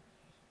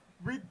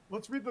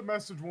 Let's read the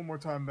message one more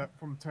time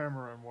from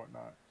Tamara and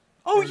whatnot.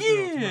 Oh Or,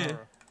 yeah.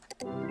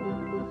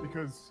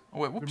 Because Oh,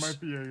 wait, there whoops. might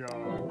be a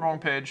Wrong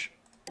page.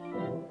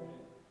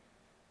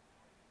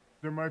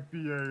 there might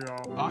be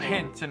A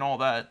hint and all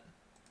that.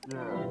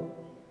 Yeah.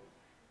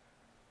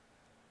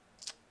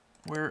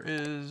 Where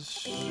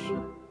is...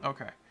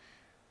 Okay.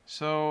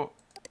 So,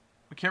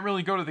 we can't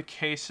really go to the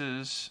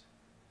cases.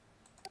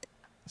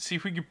 Let's see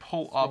if we can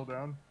pull Scroll up...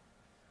 down.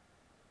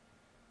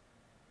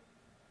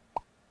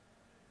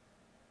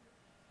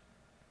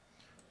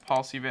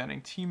 Policy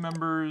banning team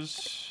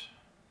members.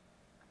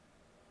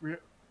 We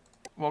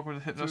Welcome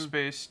to the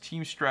Hypnospace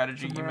team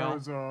strategy email.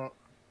 Tamara's,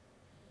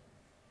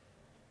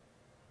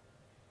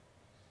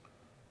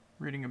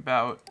 Reading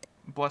about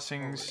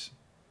blessings.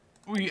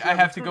 I have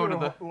let's to go to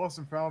the lost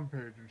and found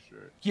page and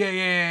shit.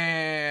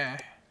 yeah.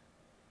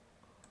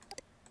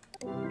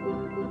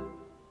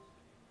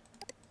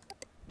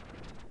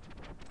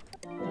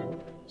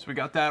 So we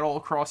got that all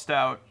crossed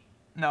out.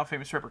 Now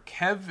famous rapper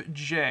Kev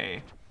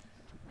J.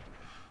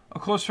 A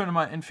close friend of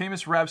mine and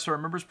famous rap star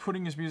remembers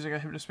putting his music on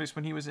Hypnospace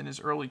when he was in his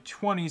early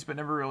 20s, but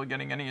never really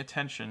getting any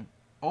attention.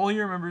 All he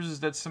remembers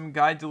is that some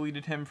guy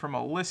deleted him from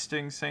a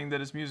listing saying that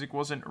his music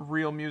wasn't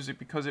real music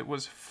because it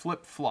was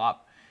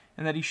flip-flop,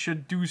 and that he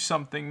should do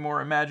something more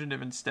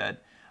imaginative instead.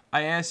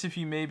 I asked if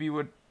he maybe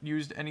would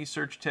used any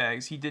search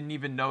tags. He didn't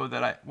even know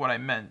that what I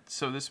meant,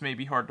 so this may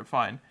be hard to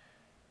find.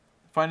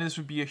 Finding this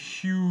would be a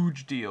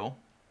huge deal.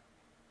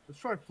 Let's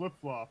try flip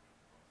flop.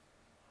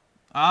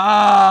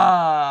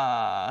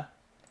 Ah!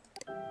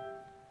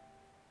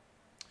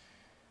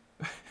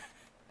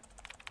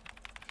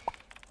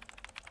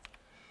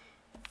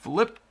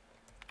 Flip.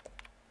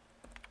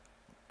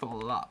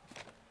 Flop.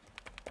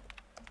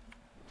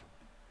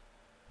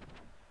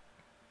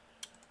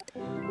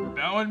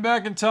 Bowing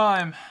back in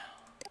time.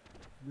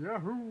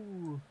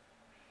 Yahoo!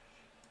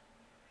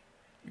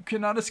 You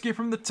cannot escape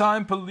from the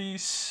time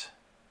police.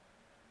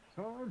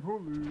 Time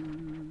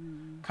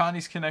police.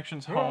 Connie's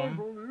Connections Time Home.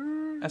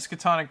 police.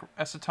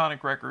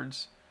 Escatonic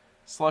Records.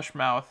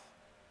 Slushmouth.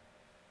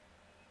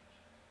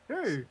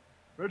 Hey,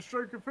 Red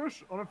Strike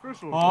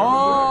unofficial.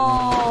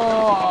 Oh!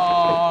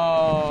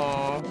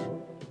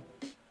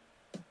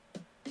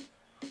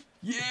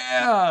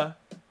 Yeah!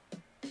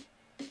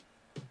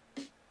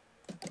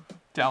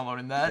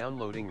 Downloading that.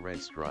 Downloading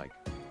Red Strike.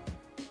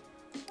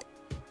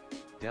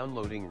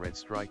 Downloading Red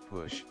Strike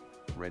push.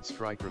 Red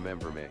Strike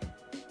remember me.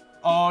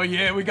 Oh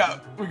yeah, we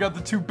got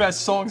the two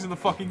best songs in the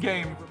fucking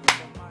game.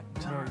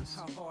 Nice.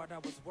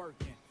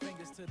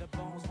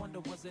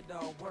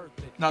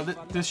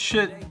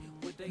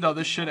 Now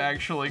this shit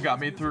actually got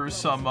me through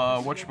some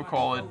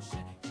whatchamacallit.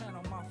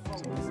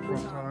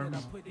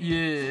 Times.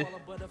 Yeah.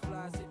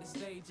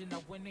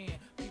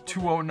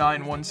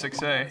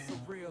 20916A.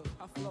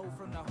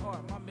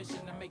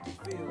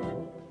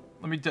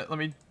 Let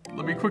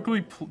me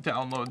quickly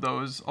download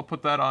those. I'll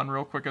put that on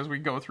real quick as we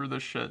go through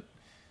this shit.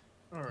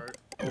 All right.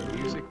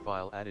 Music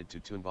file added to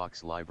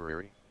Toonbox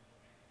library.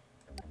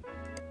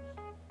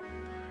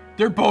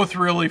 They're both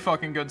really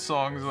fucking good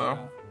songs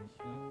though.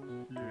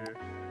 Yeah.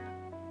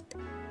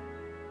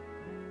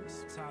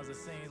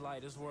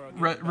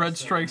 Red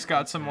Strike's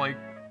got some like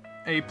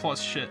A+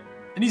 shit,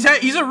 and he's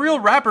a real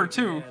rapper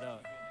too.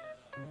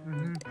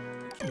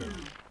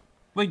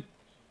 Like,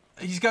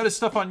 he's got his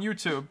stuff on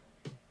YouTube.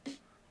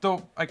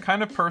 Though I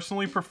kind of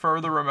personally prefer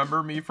the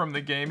Remember Me from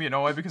the game, you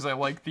know why? Because I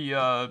like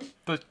the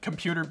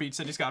computer beats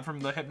that he's got from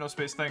the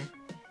Hypnospace thing.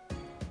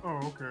 Oh,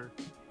 okay.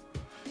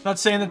 Not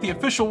saying that the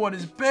official one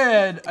is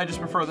bad, I just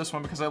prefer this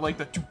one because I like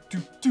the do do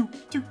do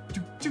do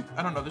do do.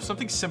 I don't know, there's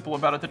something simple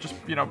about it that just,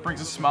 you know,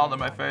 brings a smile to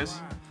my face.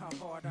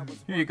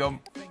 Here you go,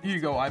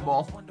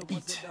 eyeball.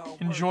 Eat.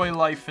 Enjoy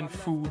life and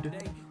food.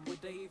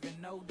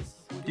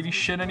 Did he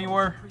shit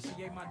anywhere?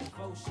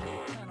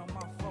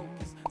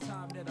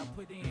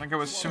 I think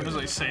as soon as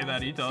I say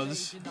that, he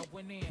does.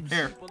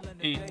 Here,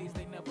 eat.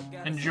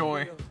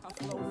 Enjoy.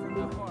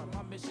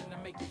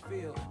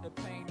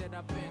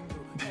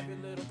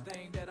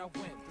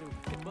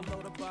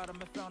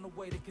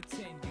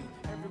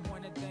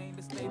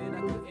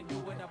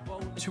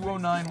 Two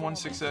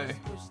 20916A.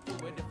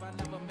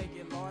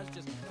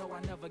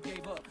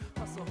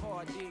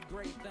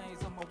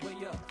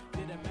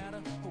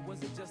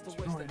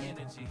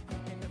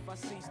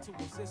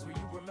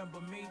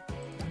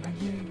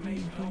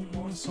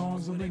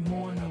 Songs of the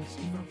mornings,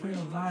 even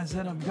realize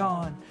that I'm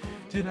gone.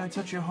 Did I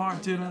touch your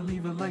heart? Did I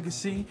leave a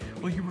legacy?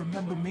 Will you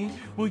remember me?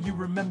 Will you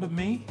remember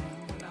me?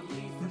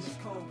 This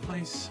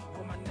place.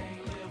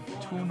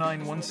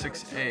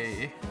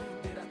 20916A.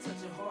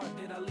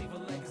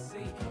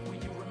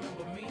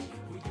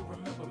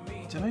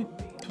 Did I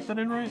put that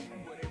in right?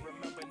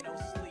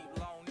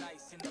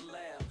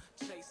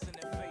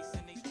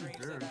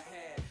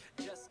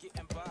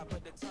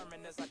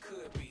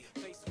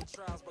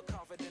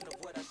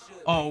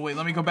 Oh, wait,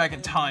 let me go back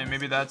in time.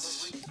 Maybe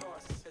that's...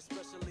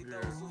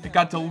 It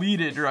got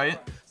deleted, right?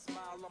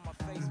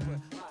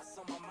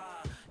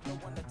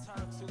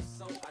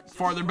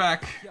 Farther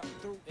back.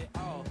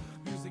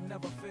 Music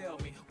never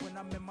failed me. When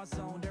I'm in my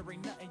zone, there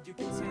ain't nothing you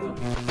can tell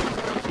me.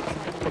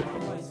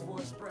 Place for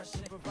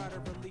expression, provided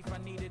relief I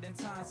needed in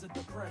times of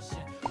depression.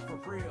 For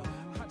real,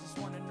 I just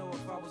want to know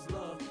if I was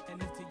loved,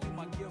 and if to you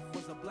my gift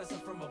was a blessing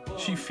from above.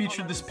 She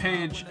featured this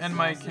page and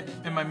my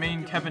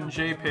main Kevin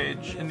J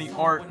page in the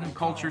art and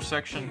culture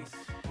section,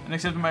 and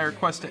accepted my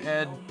request to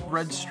add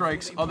Red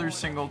Strike's other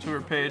single to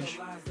her page.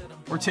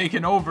 We're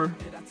taking over.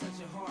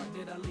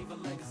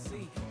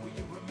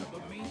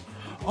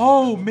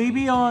 Oh,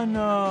 maybe on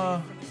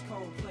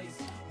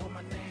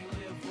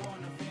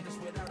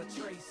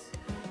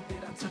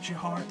Touch your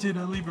heart, did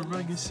I leave a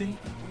legacy?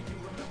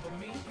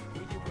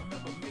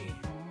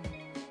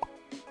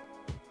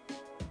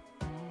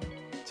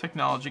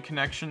 Technology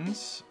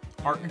connections,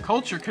 art and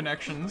culture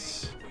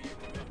connections.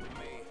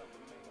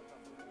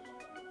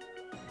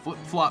 Flip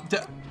flop.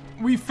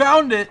 We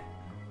found it.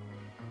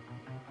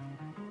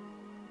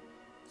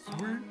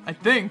 Sweet. I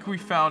think we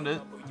found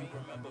it.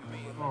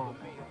 Oh.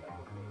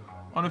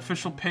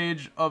 Unofficial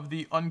page of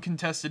the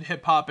uncontested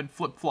hip hop and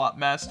flip flop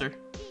master.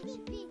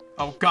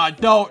 Oh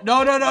God, no,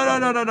 no, no, no, no,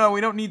 no, no, no.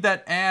 We don't need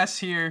that ass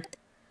here.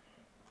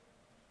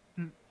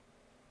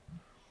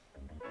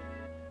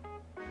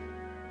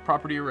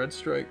 Property of Red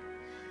Strike.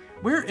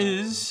 Where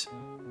is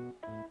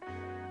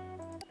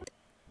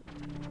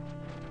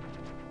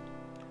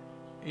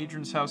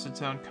Adrian's house in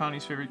town?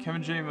 Connie's favorite.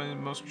 Kevin J, my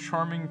most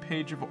charming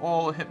page of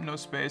all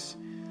Hypnospace.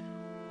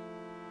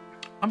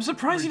 I'm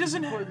surprised he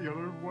doesn't play have. the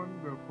other one,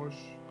 the push.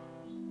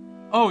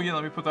 Oh yeah,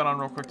 let me put that on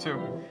real quick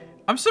too.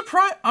 I'm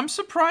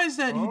surprised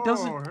that he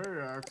doesn't. Oh, hey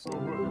Axel.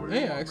 What do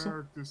Hey, you want Axel.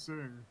 Marek to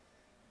sing?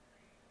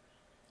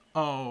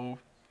 Oh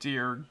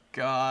dear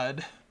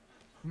God.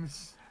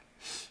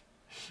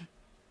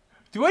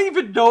 Do I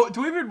even know?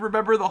 Do I even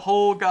remember the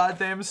whole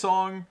goddamn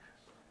song?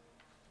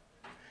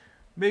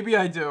 Maybe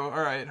I do. All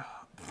right.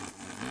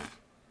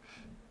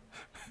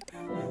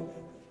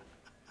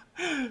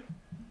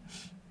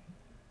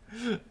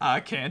 I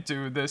can't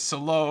do this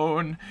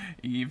alone,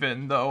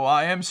 even though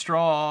I am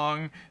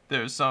strong.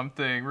 There's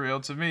something real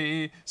to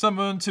me,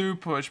 someone to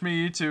push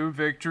me to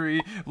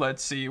victory.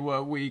 Let's see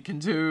what we can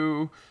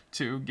do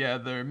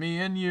together, me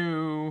and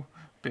you.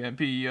 Don't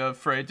be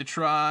afraid to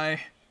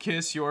try.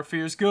 Kiss your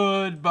fears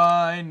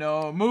goodbye,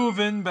 no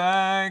moving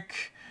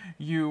back.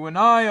 You and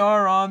I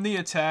are on the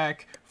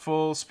attack.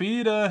 Full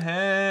speed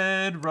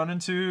ahead, running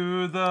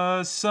to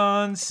the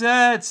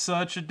sunset.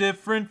 Such a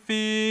different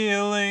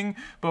feeling.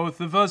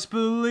 Both of us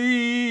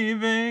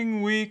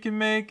believing we can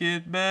make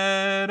it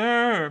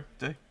better.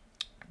 Dun,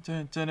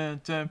 dun,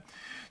 dun, dun.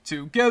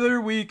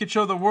 Together we can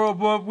show the world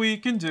what we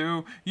can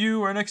do.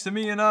 You are next to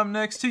me and I'm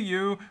next to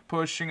you.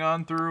 Pushing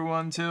on through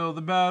until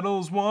the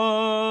battle's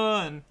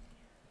won.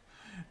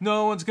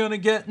 No one's gonna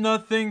get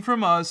nothing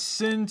from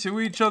us.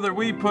 Into each other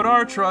we put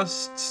our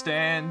trust.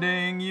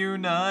 Standing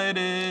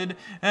united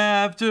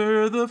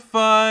after the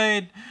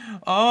fight.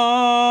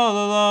 All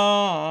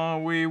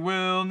along we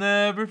will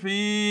never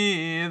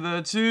be.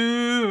 The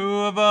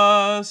two of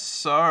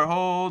us are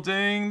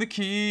holding the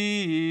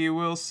key.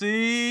 We'll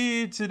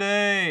see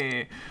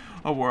today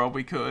a world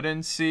we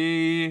couldn't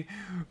see.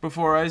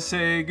 Before I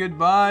say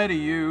goodbye to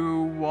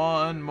you,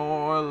 one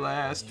more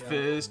last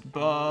fist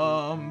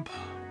bump.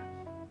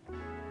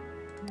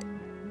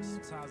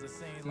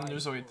 And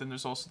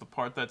there's also the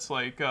part that's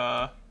like,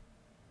 I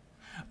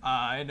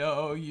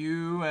know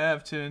you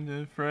have turned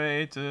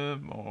afraid to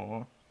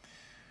more.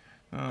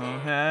 Don't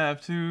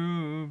have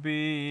to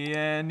be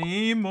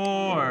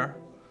anymore.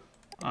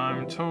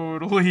 I'm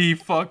totally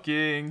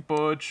fucking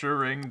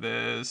butchering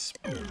this.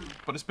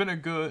 But it's been a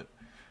good...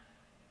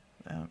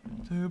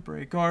 To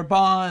break our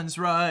bonds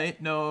right,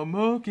 no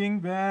looking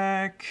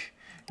back.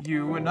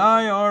 You and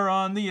I are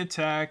on the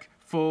attack.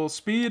 Full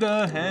speed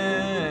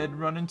ahead,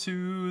 running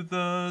to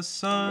the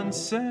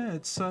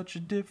sunset. Such a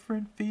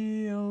different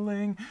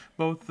feeling.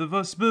 Both of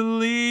us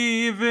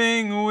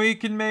believing we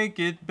can make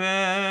it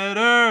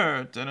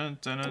better. Dun, dun,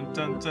 dun,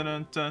 dun, dun,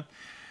 dun, dun.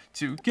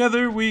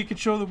 Together we can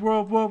show the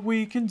world what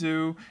we can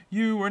do.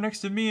 You are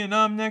next to me and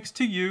I'm next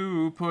to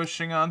you.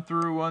 Pushing on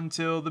through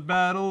until the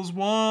battle's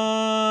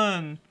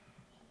won.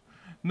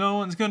 No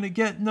one's gonna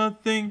get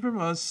nothing from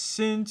us.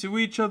 Into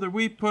each other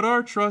we put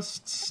our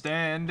trust.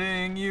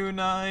 Standing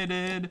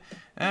united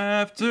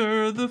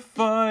after the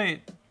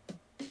fight.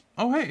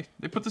 Oh hey,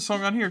 they put the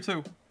song on here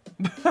too.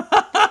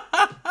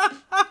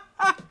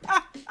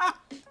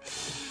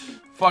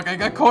 Fuck, I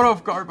got caught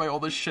off guard by all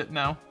this shit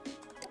now.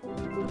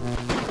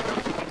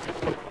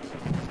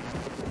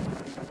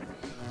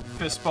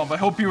 Fist bump. I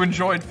hope you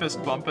enjoyed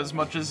Fist Bump as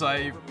much as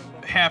I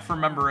half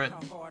remember it.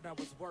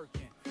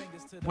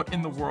 What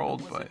in the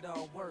world, but...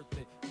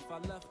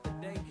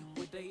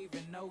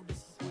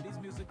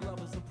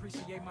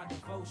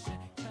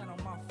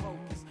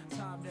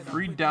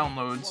 Free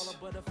downloads.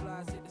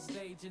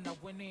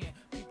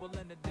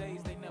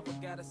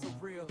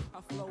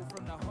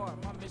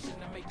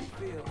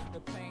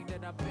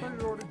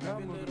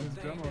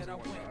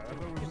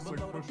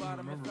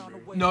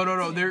 No.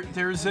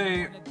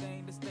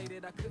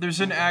 There's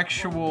an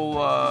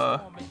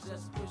actual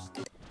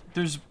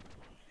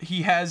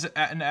he has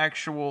an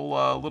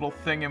actual little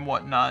thing and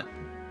whatnot.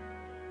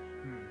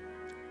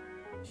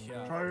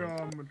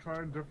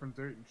 Try a different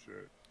date and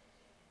shit.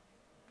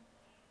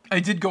 I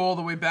did go all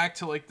the way back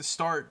to like the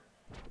start.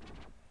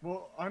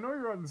 Well, I know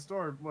you're at the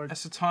start, like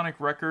Esotonic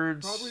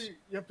Records. probably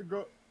you have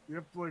to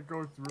like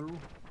go through.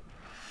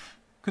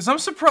 Cause I'm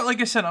surprised, like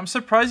I said, I'm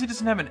surprised he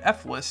doesn't have an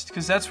F list,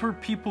 cause that's where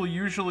people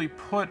usually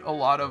put a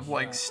lot of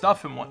like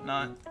stuff and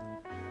whatnot.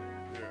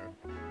 Yeah.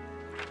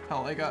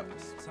 Hell, I got.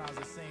 Sometimes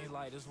it seems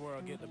like this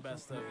world get the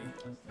best of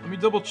you. Let me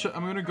double check.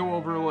 I'm gonna go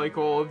over like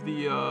all of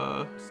the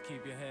Just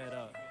keep your head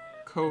up.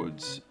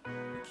 codes.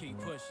 Keep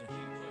pushing.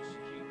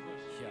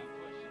 Yeah.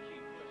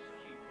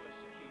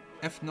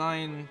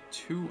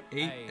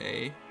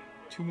 F928A,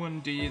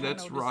 21D.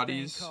 That's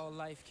Roddy's.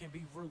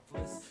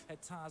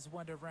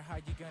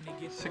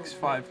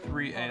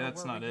 653A.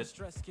 That's not it.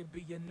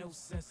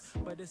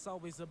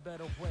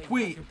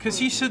 Wait, cause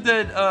he said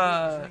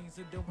that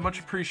much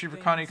appreciated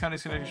for Connie's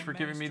connections for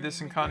giving me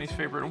this and Connie's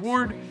favorite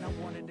award.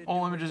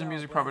 All images and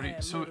music property.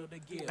 So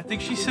I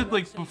think she said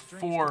like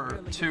before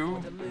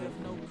too.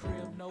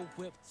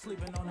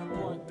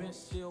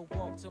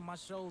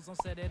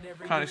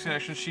 Connie's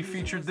connections. She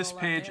featured this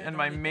page and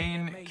my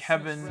main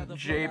Kevin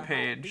J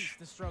page.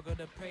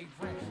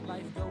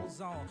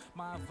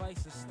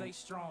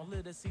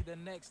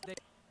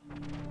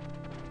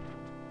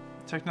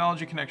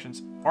 Technology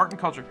connections. Art and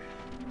culture.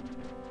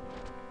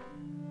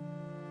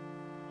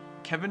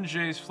 Kevin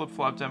J's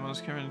flip-flop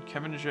demos.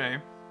 Kevin J.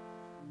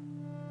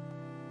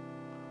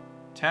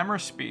 Tamara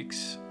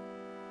Speaks.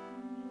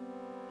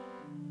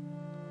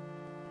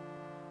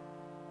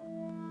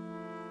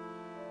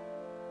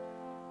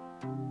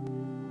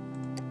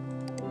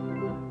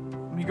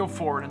 Let me go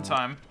forward in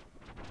time.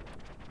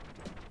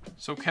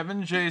 So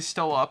Kevin J is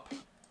still up.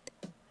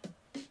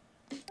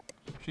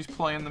 She's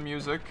playing the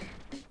music.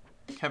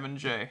 Kevin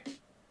J.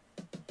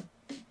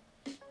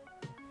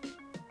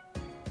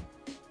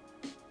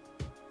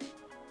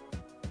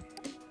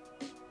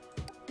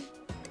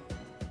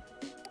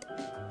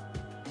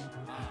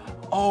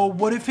 Oh,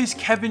 what if his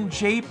Kevin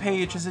J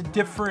page is a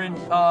different,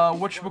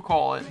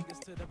 whatchamacallit?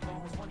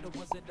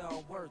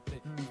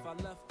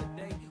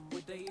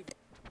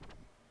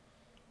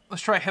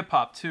 Let's try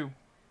hip-hop, too.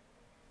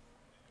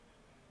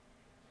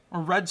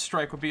 Or Red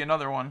Strike would be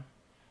another one.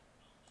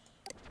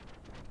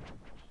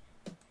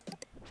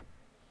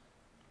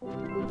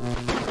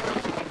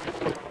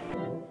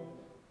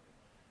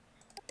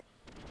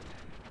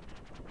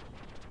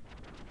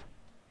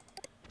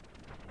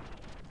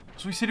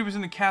 So we said he was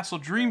in the Castle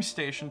Dream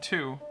Station,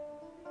 too.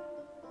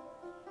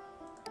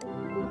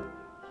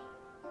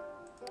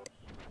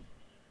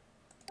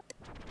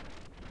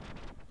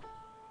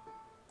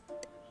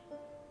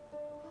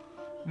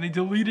 And they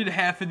deleted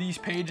half of these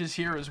pages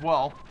here as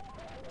well.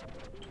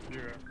 Yeah.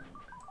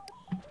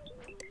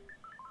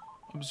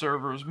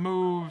 Observers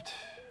moved.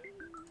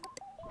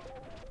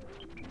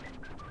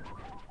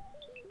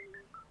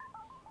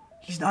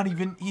 He's not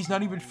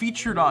even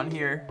featured on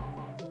here.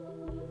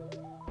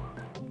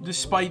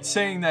 Despite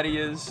saying that he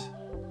is.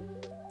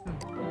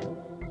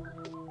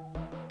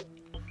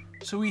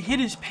 So he hit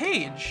his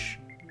page.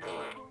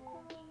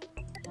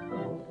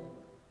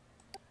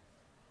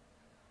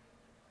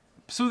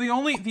 So the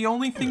only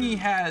thing he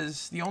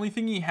has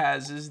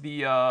is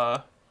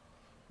the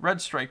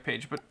Red Strike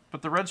page,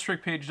 but the Red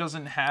Strike page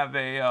doesn't have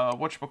a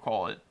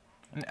whatchamacallit,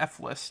 an F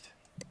list.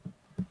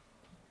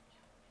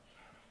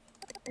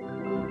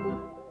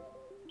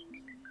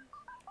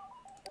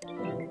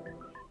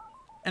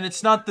 And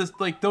it's not this,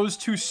 like, those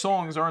two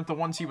songs aren't the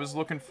ones he was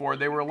looking for.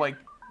 They were like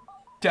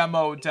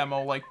demo,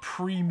 like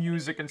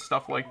pre-music and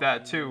stuff like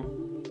that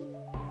too.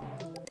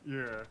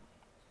 Yeah.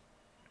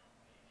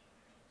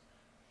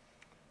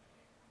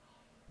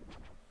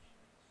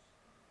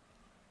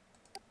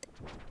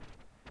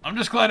 I'm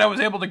just glad I was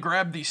able to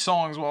grab these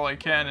songs while I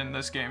can in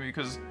this game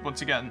because,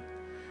 once again,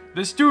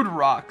 this dude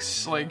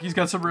rocks. Like, he's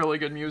got some really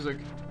good music.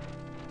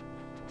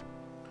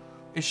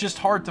 It's just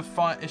hard to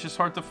find. It's just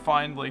hard to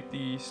find like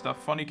the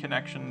stuff. Funny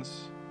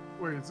connections.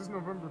 Wait, is this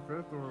November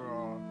 5th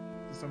or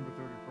December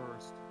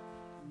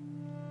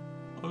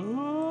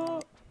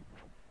 31st?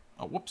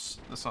 Oh, whoops!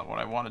 That's not what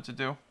I wanted to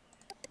do.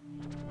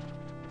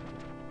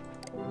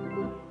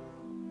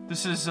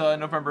 This is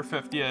November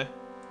 5th. Yeah.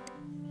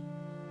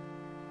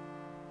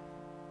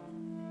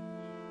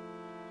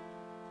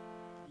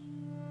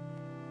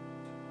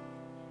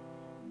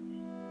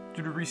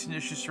 Due to recent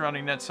issues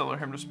surrounding NetSeller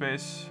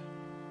Hypnospace.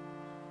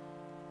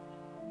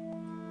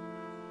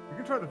 You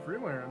can try the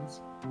freelance.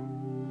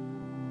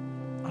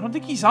 I don't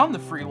think he's on the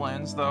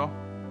freelance though.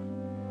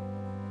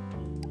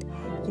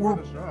 It's Or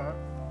worth a shot.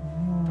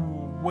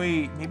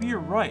 wait, maybe you're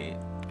right.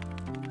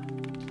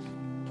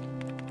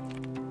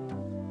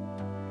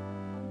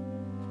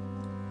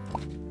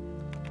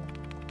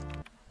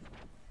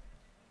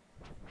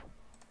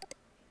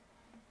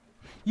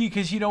 Yeah,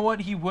 because you know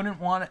what? He wouldn't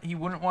want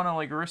to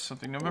like risk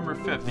something. November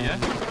 5th, yeah?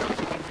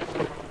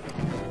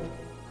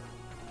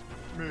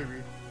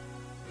 Maybe.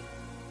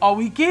 Oh,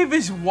 he gave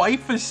his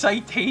wife a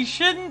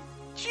citation?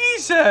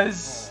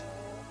 Jesus!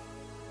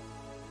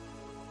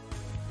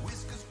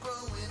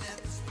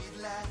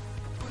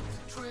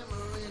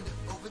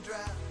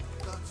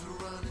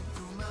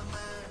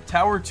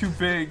 Tower too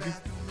big.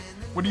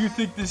 What do you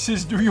think this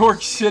is, New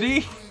York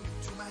City?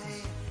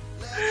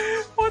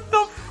 What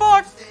the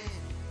fuck?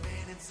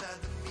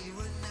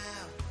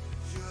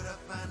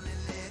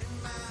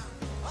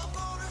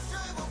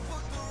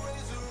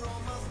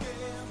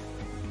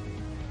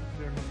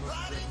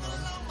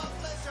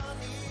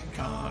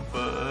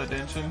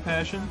 Confidence and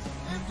passion.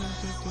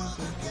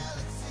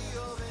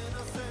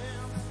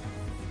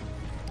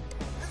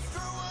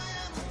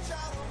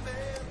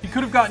 He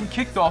could have gotten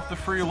kicked off the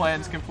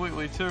freelance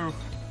completely too.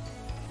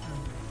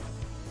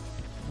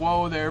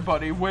 Whoa there,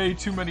 buddy. Way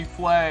too many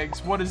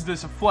flags. What is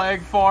this, a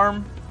flag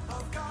farm?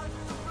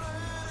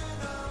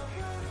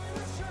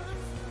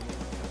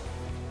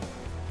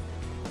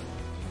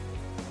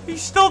 He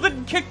still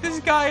didn't kick this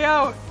guy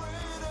out.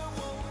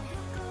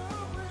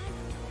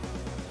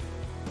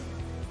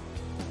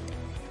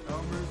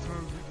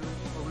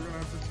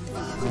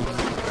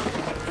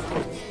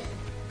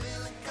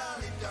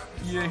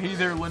 Yeah, hey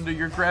there, Linda.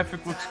 Your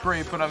graphic looks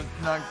great, but I'm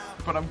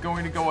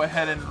going to go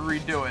ahead and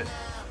redo it.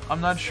 I'm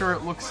not sure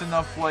it looks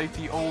enough like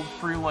the old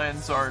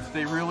freelance art.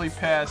 They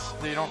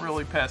don't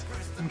really pass.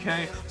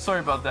 Okay? Sorry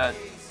about that.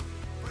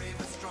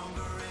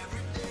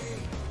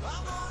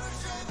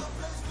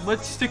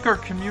 Let's stick to our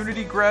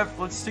community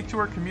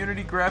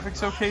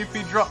graphics, okay, if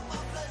he drop.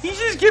 He's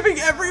just giving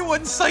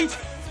everyone sight.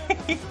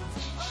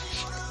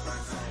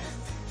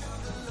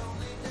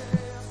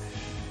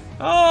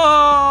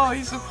 Oh,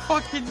 he's a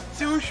fucking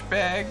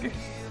douchebag.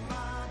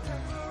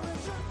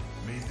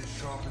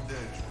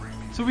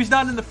 So he's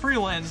not in the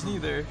freelance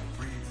neither.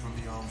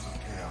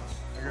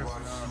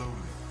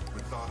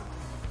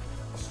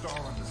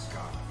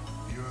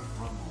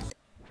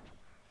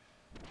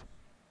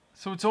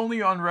 So it's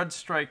only on Red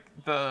Strike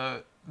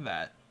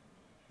that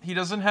he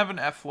doesn't have an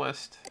F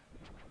list.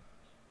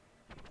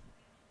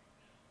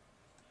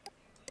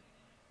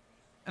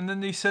 And then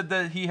they said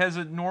that he has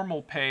a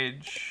normal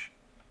page.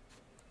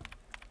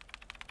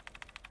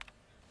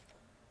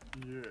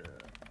 Yeah.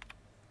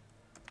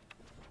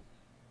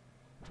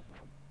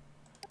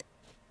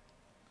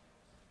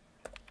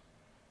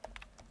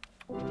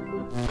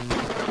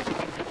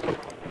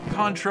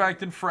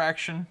 Contract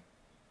infraction.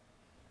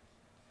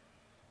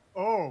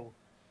 Oh.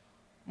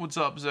 What's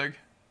up, Zig?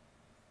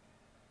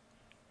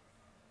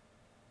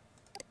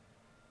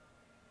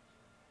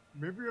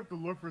 Maybe you have to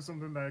look for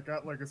something that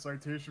got like a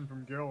citation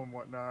from Gil and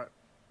whatnot.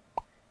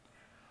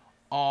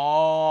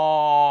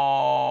 Oh.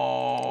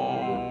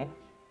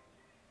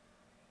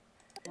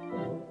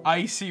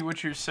 I see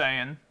what you're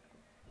saying.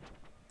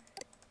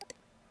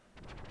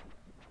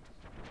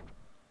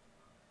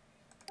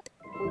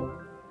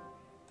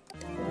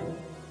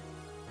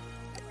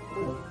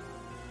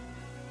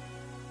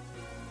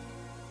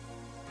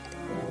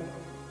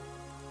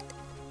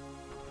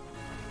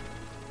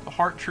 The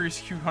heart tree's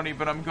cute, honey,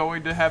 but I'm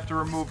going to have to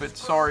remove it.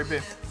 Sorry,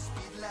 babe.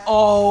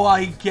 Oh,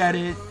 I get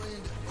it.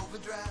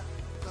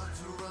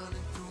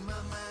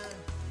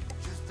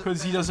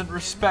 Because he doesn't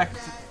respect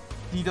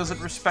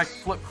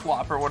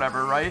flip-flop or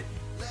whatever, right?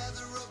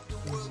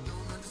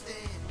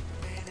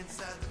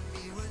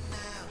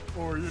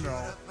 Or, you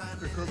know,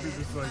 it could be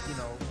just like, you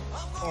know,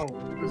 oh,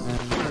 this is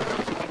shit.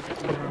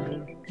 You know what I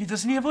mean? He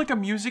doesn't he have like a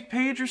music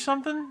page or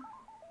something?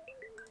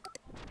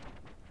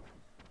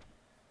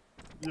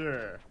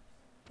 Yeah.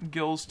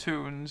 Gil's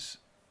Tunes,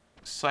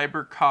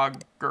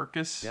 Cybercog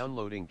Gurkus.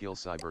 Downloading Gil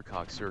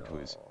Cybercock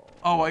Circus.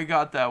 Oh, I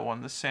got that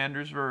one. The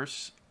Sanders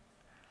verse.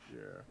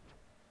 Yeah.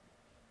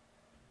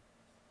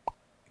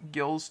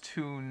 Gil's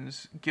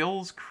Tunes.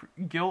 Gil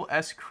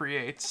S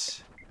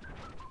creates.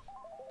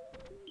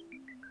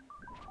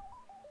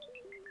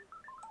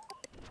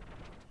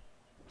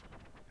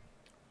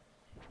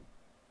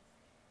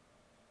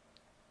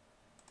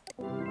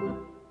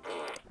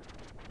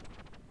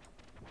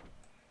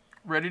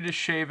 Ready to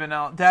shave and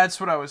out. That's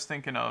what I was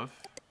thinking of.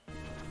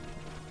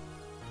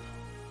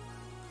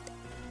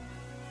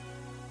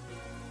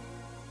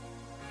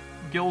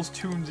 Gil's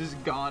Tunes is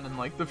gone in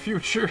like the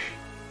future.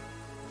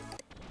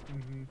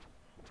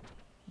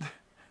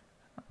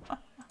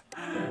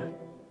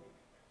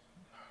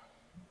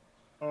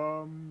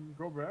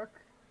 Go back.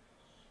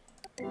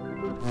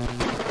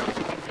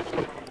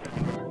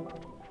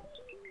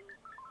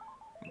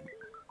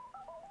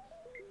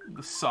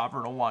 The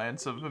Sovereign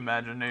Alliance of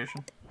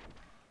Imagination.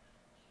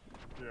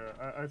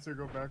 Yeah, I'd say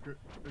go back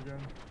again.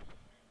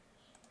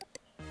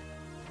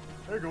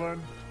 Hey,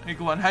 Glenn. Hey,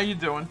 Glenn, how you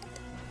doing?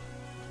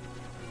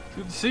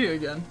 Good to see you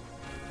again.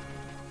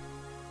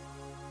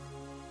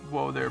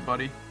 Whoa there,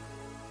 buddy.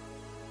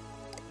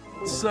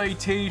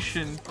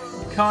 Citation.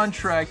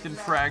 Contract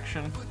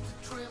infraction.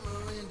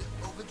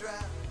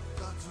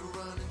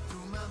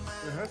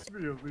 It has has to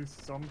be at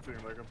least something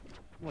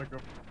like a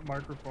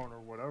microphone or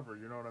whatever.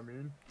 You know what I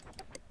mean?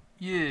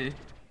 Yeah.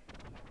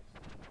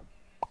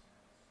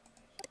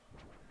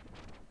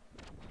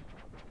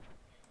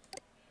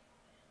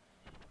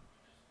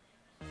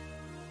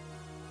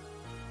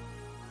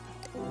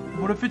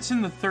 What if it's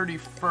in the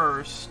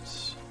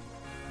 31st?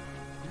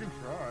 You can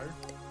try.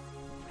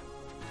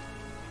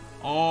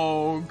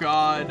 Oh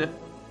god.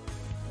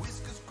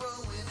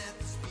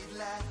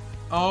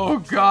 Oh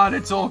god,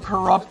 it's all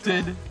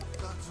corrupted. Yeah.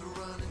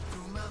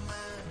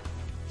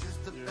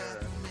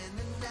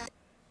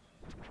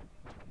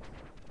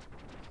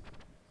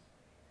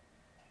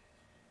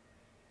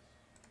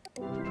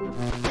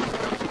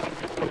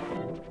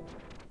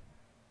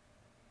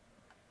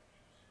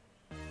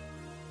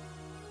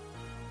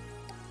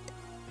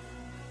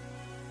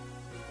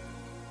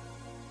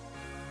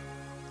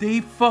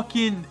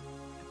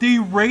 They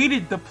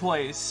raided the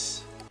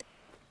place.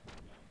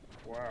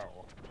 Wow.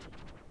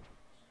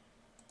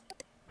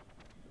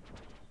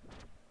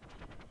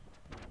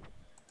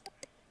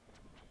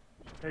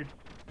 Hey,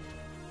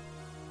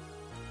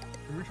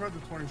 can we try the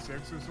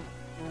 26 or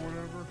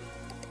whatever?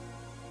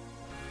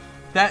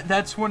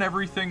 That's when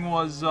everything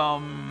was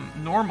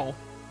normal.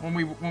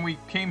 When we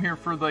came here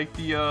for like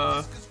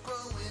the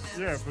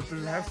Yeah, but there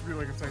has to be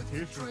like a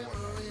citation and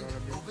whatnot. You know what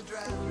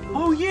I mean?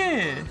 Oh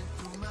yeah.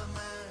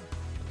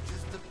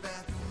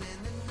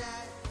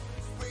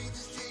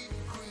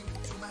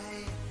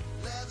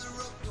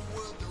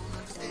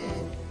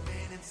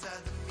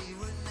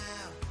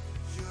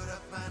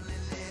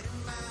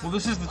 Well,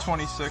 this is the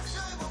 26th.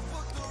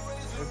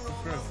 That's the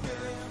best, man.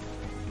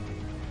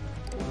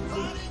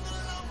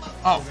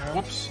 Oh,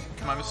 whoops.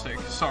 My mistake.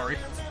 Sorry.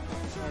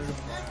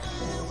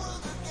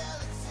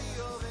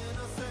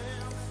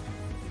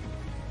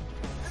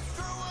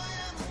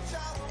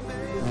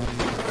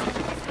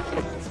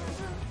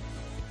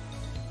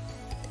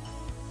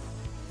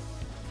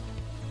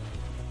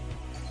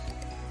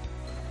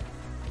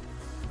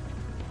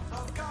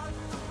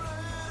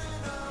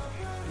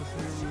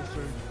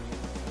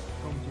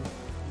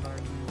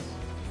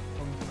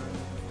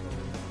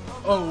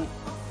 Oh,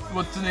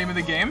 what's the name of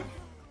the game?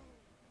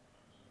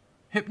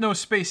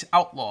 Hypnospace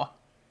Outlaw.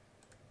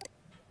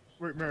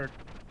 Wait, Marek,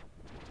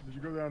 did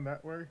you go down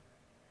that way?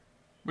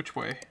 Which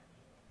way?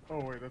 Oh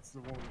wait, that's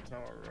the one with the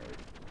tower, right?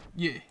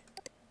 Yeah.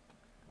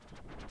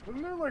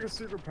 Isn't there like a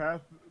secret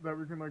path that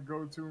we can like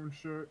go to and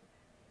shit?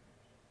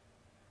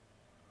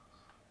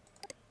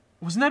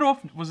 Wasn't that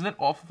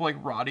off of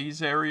like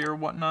Roddy's area or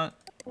whatnot?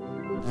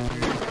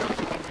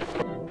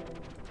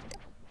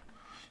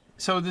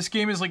 So this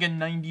game is like a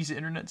 90s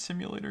internet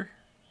simulator.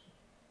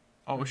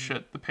 Oh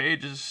shit, the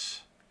page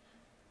is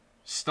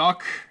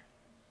stuck.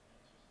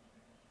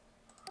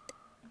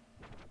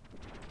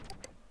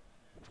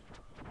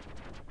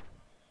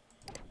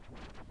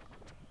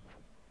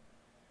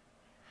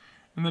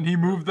 And then he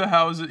moved the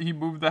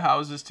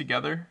houses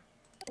together.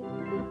 I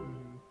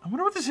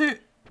wonder what this is.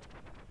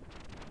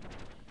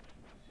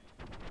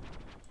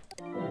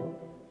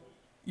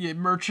 Yeah,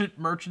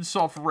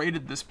 Marek1shtar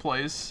raided this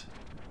place.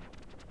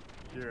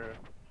 Yeah.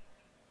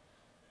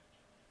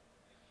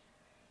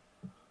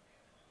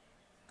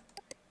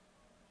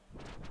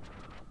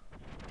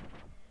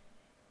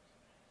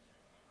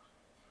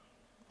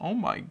 Oh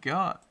my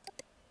god.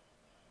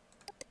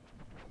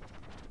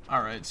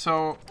 Alright,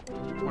 so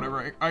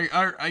whatever.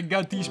 I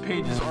got these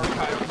pages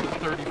archived from the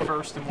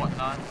 31st and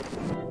whatnot.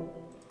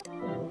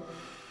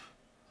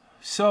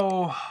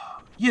 So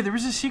yeah, there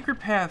was a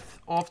secret path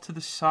off to the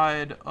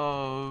side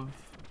of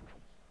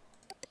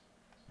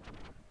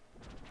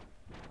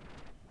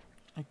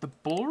like the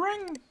bull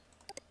ring?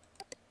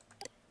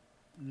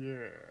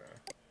 Yeah.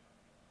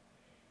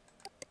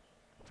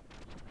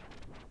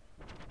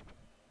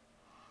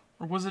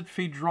 Or was it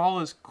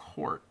Phaedrala's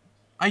court?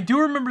 I do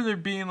remember there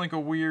being like a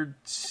weird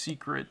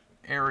secret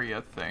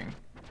area thing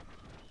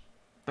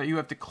that you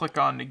have to click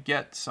on to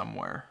get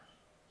somewhere.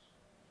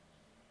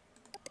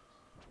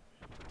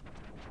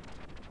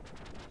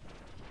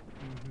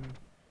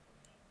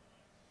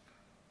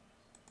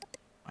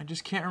 I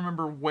just can't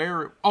remember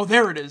where it... Oh,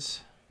 there it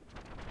is.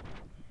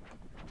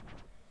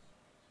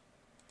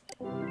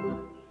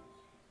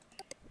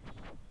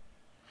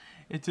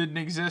 It didn't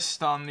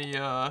exist on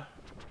the,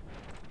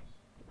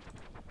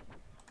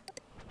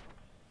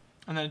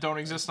 and then it don't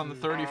exist on the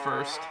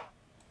 31st.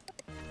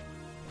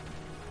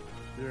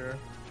 Yeah.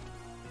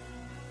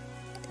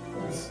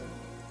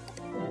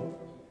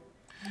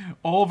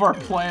 All of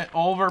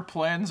our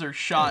plans are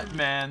shot,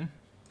 man.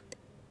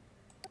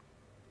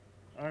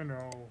 I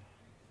know.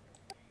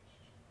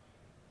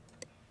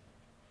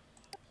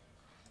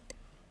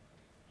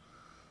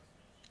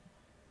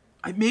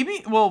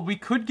 Well, we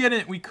could get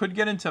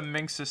into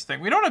Minx's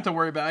thing. We don't have to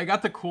worry about it. I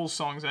got the cool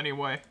songs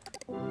anyway.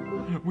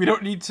 We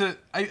don't need to...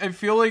 I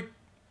feel like...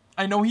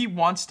 I know he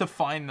wants to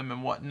find them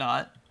and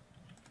whatnot.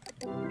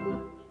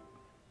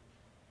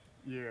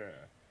 Yeah.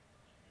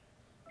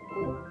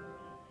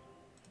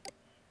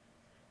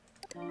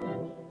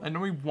 I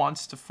know he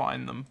wants to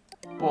find them,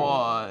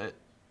 but...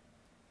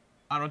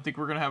 I don't think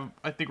we're gonna have.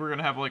 I think we're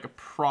gonna have like a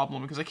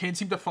problem because I can't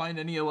seem to find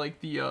any of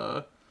like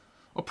the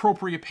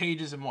appropriate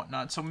pages and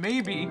whatnot. So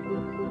maybe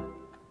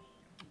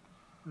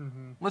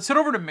let's head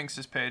over to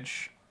Minx's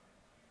page.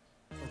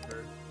 Okay.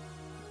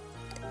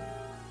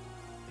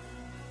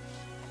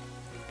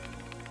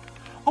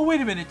 Oh wait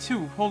a minute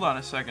too. Hold on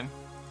a second.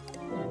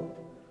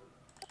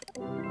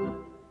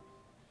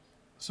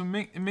 So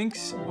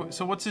Minx.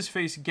 So what's his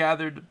face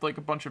gathered like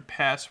a bunch of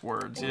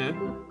passwords. Yeah.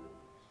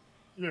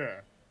 Yeah.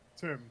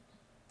 Tim.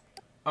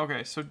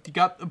 Okay, so you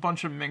got a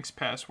bunch of Minx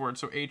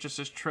passwords. So HS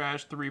is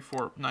trash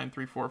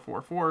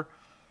 34934444.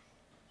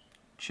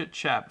 Chit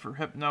chat for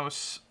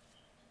Hypnos.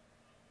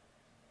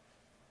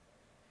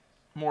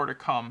 More to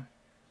come.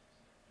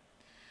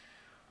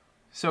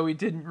 So he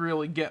didn't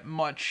really get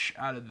much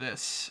out of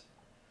this.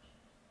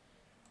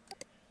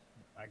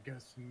 I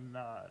guess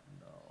not.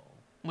 No.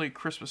 Late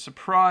Christmas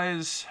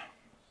surprise.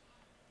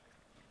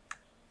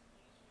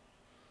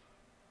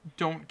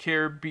 Don't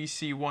care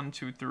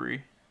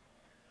BC123.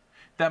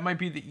 That might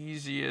be the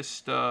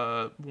easiest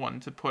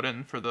one to put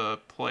in for the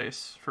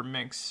place for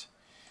Minx.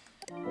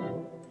 Yeah.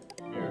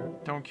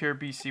 Don't care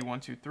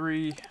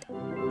BC123.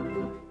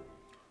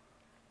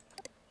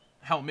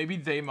 Hell, maybe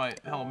they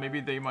might. Hell, maybe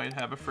they might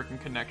have a freaking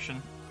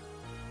connection.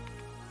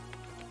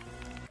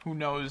 Who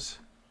knows?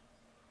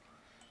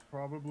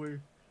 Probably.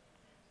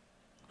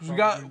 We Probably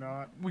got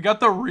not. we got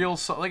the real.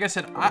 Like I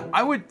said,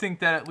 I would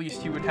think that at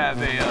least he would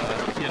have a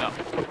you know.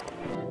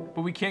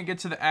 But we can't get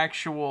to the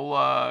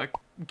actual.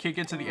 We can't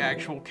get to the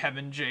actual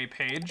Kevin J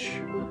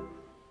page,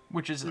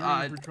 which is Even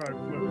odd. if we tried flip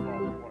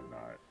flop and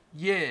whatnot.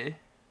 Yeah.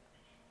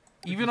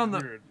 Even on the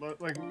Weird.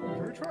 Like,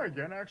 can we try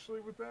again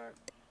actually with that?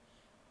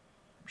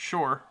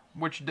 sure.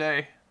 Which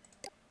day?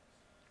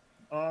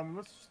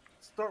 Let's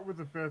start with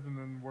the 5th and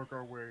then work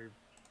our way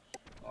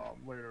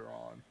later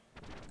on.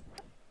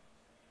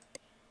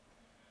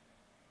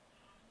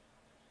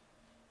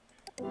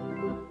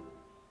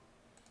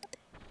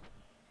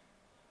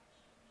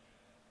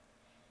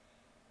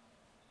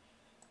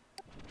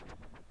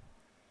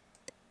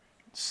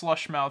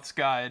 Slushmouth's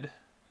guide.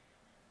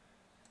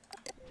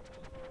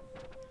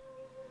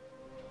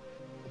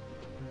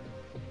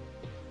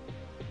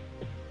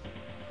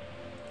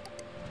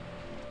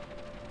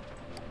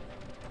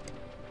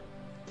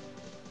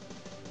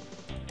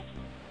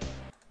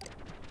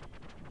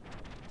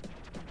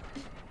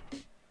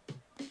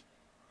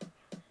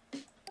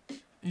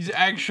 He's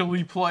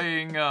actually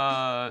playing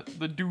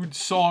the dude's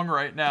song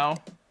right now.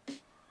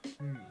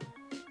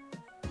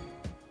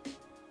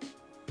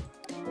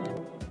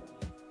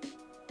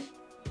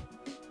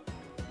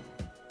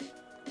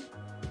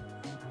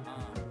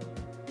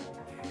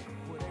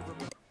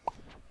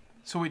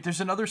 So wait,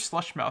 there's another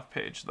Slushmouth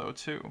page though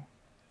too.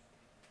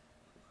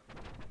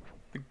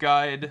 The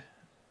guide.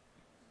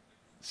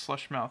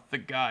 Slushmouth, the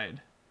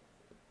guide.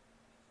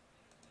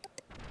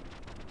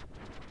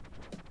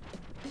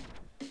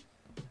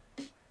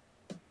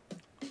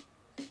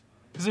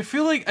 Because I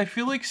feel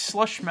like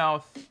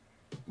Slushmouth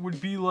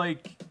would be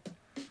like,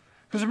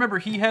 because remember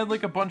he had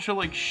like a bunch of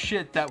like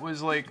shit that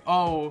was like,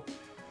 oh,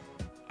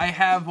 I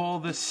have all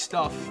this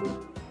stuff.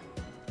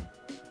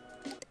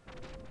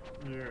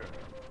 Yeah.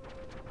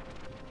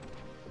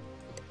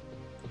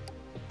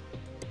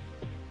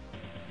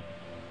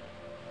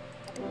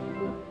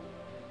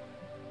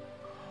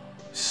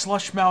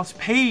 Slushmouth's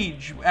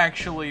page,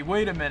 actually.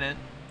 Wait a minute.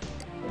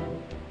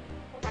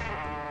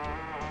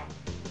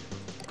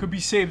 Could be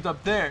saved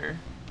up there.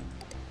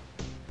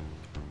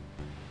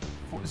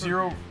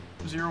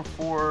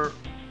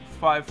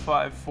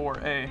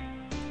 04554A.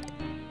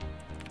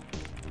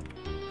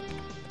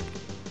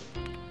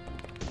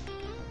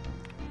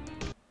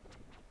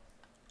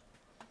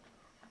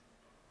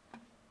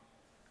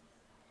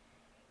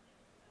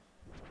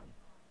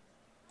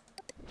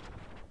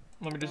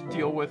 Let me just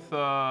deal with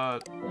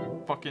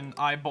fucking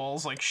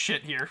eyeballs like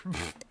shit here.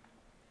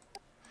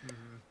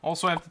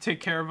 Also, I have to take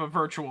care of a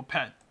virtual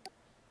pet.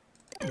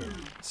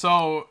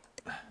 So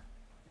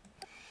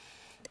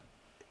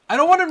I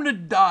don't want him to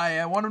die.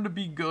 I want him to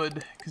be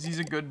good because he's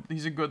a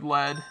good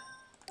lad.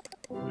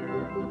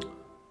 Yeah.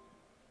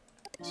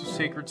 So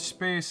Sacred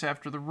Space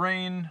after the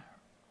rain,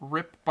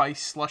 Rip by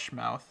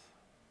Slushmouth.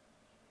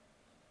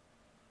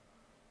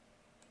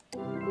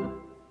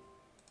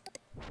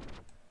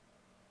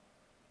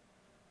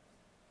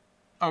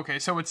 Okay,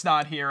 so it's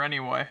not here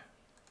anyway.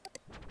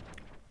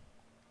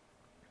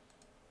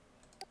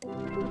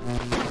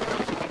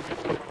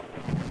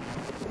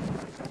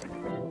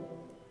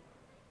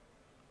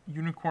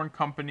 Unicorn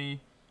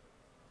Company.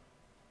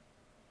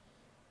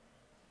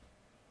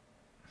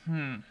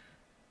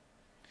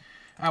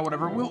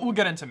 Whatever. We'll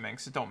get into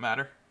Minx. It don't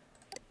matter.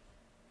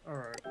 All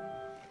right.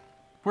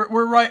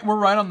 We're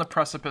right on the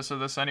precipice of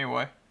this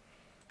anyway.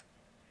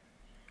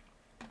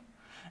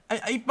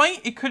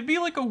 It could be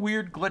like a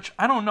weird glitch.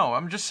 I don't know.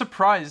 I'm just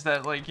surprised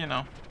that, like, you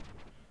know.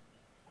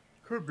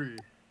 Could be.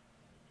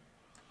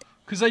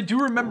 Cause I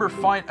do remember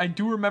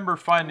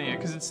finding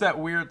it, cause it's that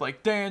weird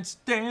like dance,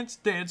 dance,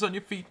 dance on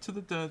your feet to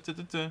the da da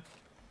da da.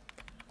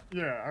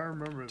 Yeah, I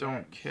remember that.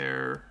 Don't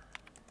care.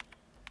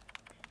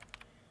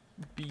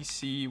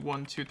 BC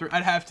 1, 2, 3.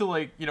 I'd have to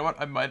like, you know what?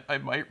 I might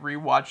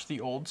rewatch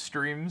the old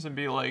streams and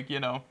be like, you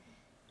know,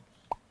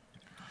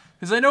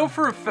 because I know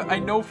for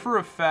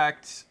a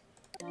fact.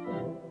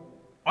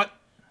 What?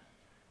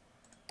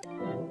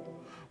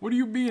 What do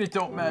you mean it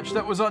don't match?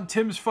 That was on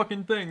Tim's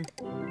fucking thing.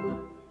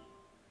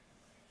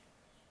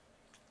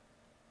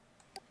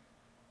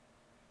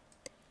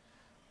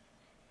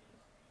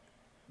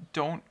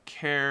 Don't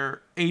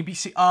care.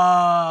 ABC. Oh,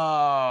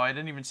 I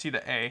didn't even see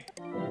the A.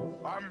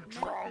 I'm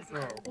drunk. Oh.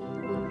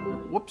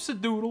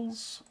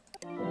 Whoops-a-doodles.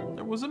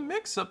 There was a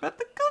mix-up at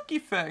the cookie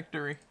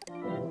factory.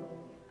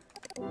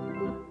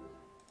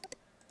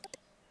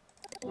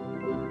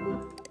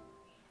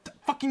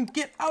 Fucking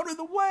get out of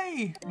the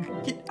way!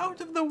 Get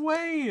out of the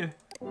way!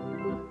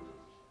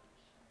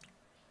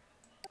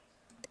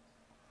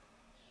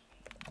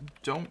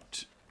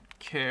 Don't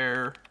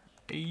care.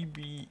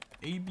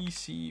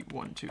 ABC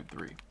 1, 2,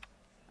 3.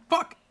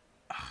 Fuck!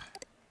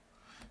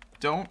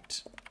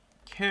 Don't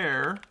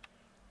care.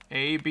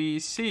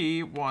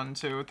 ABC 1,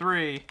 2,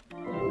 3.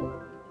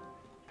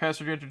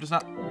 Password you entered does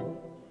not.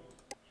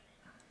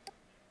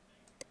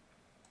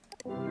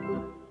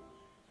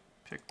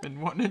 Pikmin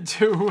 1 and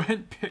 2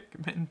 and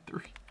Pikmin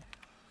 3.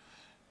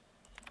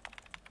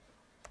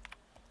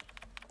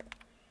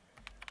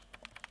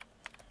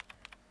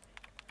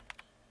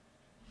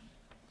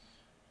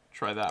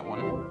 Try that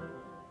one.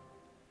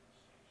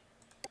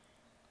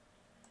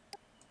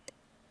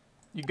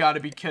 You gotta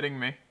be kidding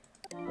me.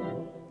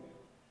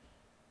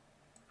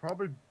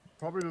 Probably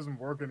doesn't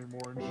work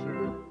anymore and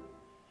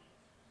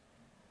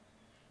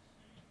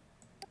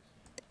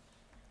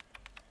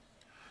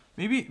shit.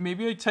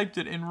 Maybe I typed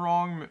it in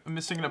wrong,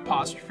 missing an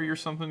apostrophe or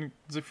something.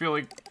 Because I feel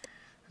like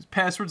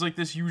passwords like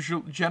this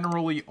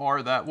generally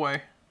are that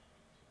way.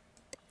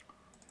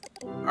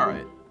 All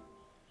right.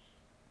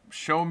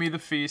 Show me the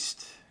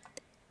feast.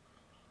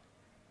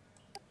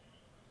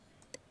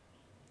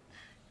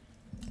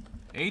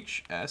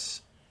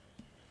 HS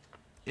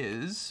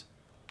is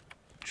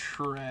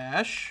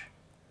trash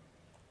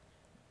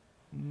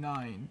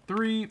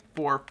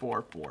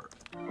 93444.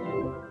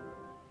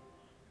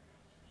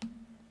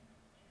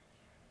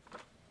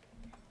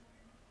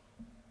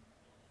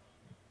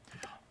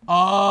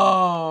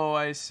 Oh,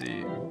 I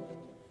see.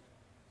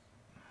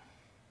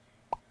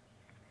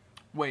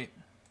 Wait.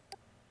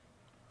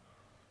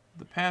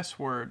 The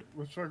password.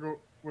 Let's try going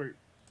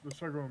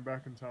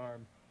back in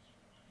time.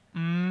 See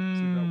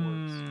if that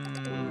works.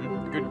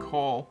 Good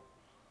call.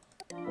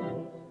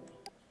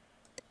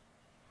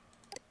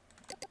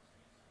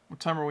 What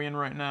time are we in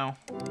right now?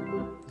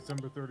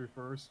 December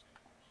 31st.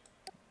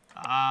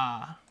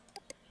 Ah.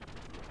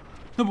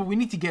 No, but we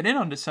need to get in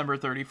on December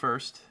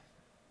 31st.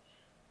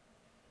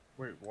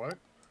 Wait, what?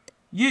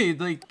 Yeah,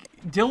 like,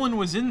 Dylan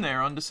was in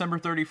there on December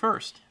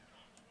 31st.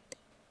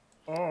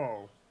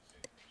 Oh.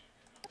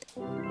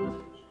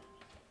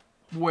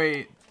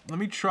 Wait, let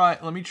me try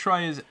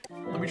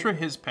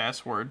his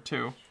password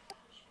too.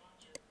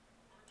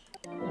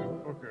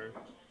 Okay.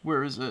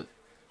 Where is it?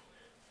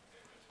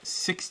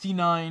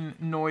 69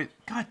 noise.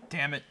 God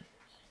damn it.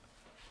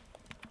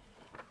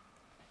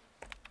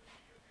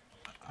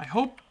 I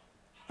hope.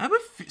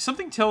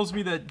 Something tells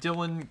me that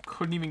Dylan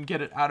couldn't even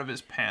get it out of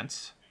his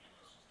pants.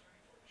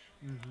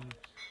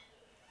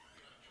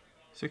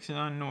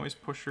 69 noise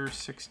pusher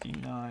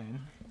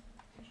 69.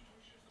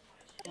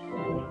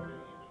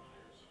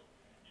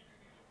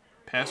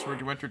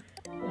 Password you entered.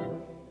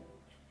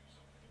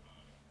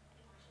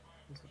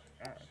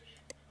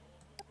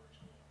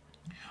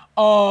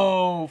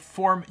 Oh,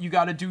 you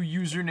gotta do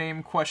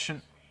username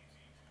question.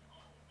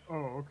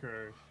 Oh,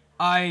 okay.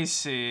 I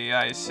see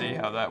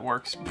how that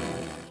works.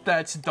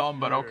 That's dumb,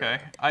 but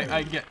okay.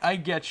 I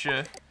get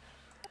you.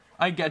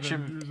 I get you.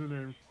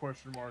 Username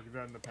question mark,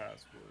 then the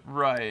password.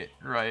 Right.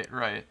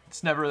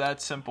 It's never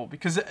that simple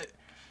because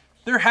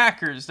they're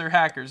hackers.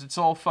 It's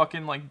all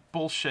fucking like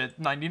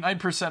bullshit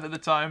 99% of the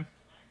time.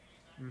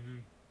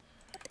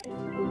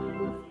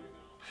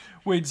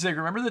 Wait, Zig,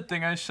 remember the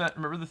thing I sent?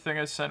 Remember the thing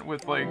I sent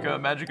with like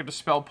Magic of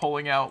Dispel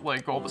pulling out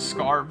like all the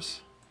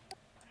scarves?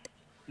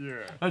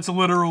 Yeah. That's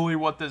literally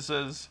what this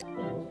is.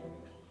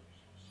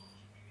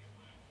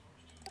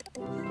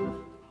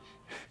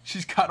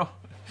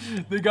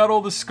 They got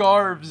all the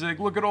scarves, Zig.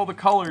 Look at all the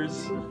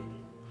colors.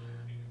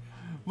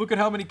 Look at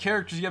how many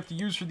characters you have to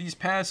use for these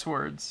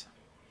passwords.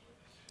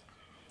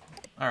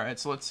 Alright,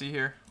 so let's see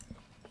here.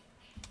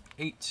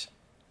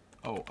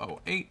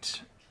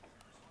 8008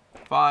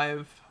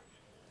 5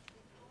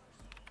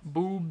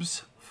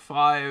 boobs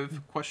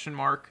 5 question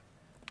mark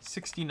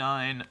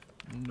 69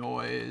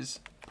 noise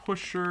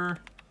pusher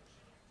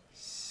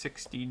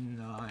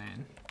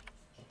 69.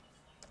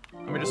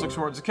 Let me just look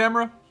towards the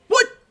camera.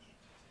 What?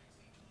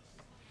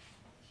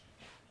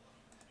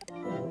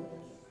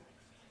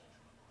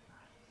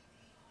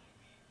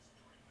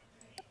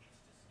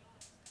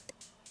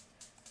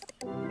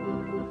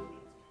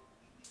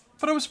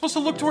 But I was supposed to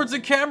look towards the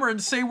camera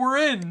and say we're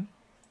in.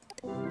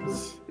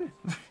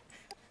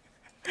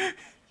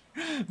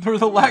 Or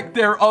the lack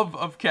thereof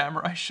of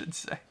camera, I should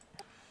say.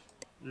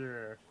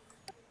 Yeah.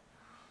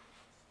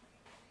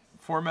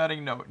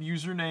 Formatting note.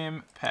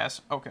 Username,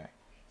 okay.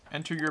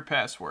 Enter your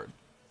password.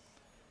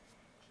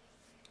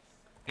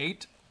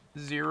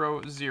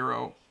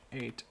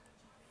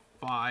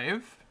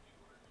 80085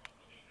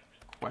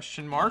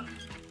 question mark.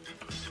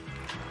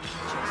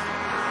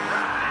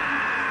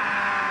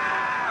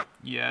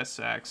 Yes,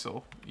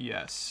 Axel.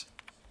 Yes.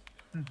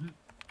 Mhm.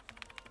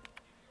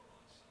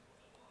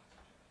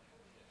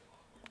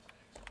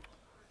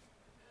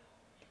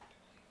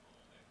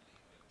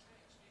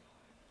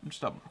 I'm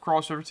just double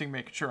cross-referencing,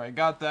 making sure I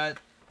got that.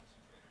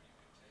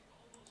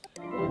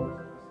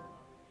 The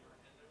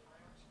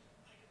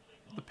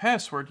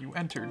password you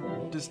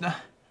entered does not...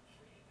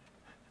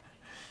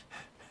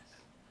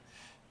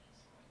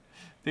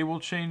 They will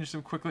change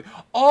them quickly.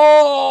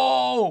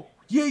 Oh!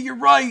 Yeah, you're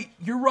right.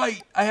 You're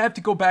right. I have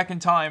to go back in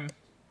time.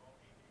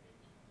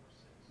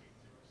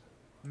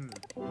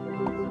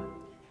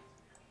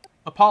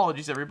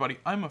 Apologies, everybody.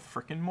 I'm a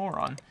freaking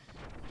moron.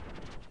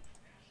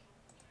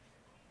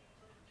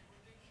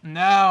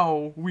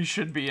 Now we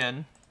should be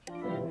in.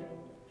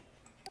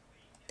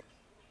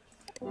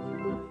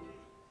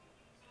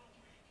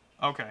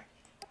 Okay.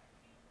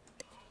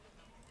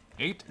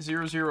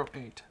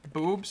 8008.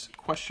 Boobs,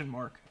 question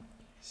mark.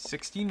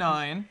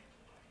 69.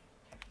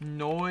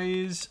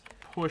 Noise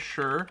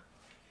pusher.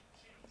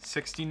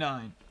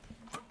 69.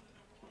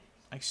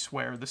 I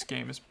swear this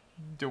game is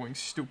doing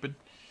stupid.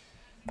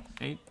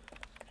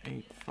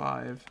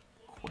 885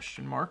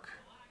 question mark.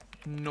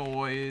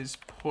 Noise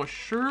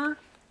pusher.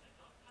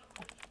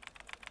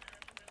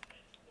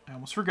 I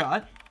almost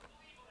forgot.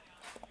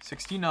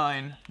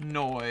 69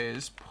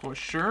 noise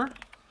pusher.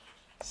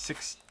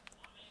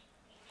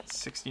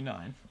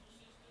 69.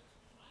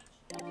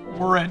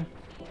 We're in.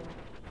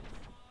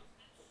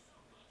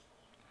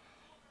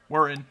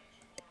 We're in.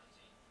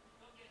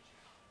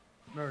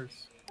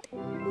 Nice.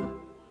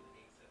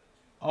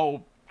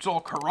 Oh, it's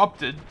all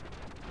corrupted.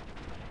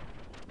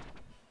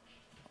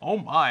 Oh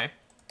my.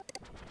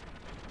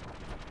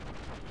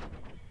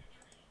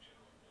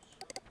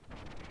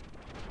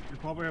 You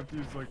probably have to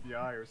use like the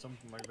eye or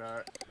something like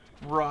that.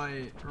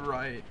 Right.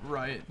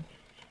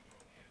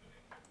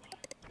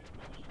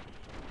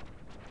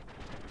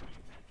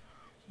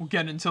 We'll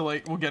get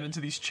into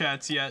these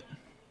chats yet.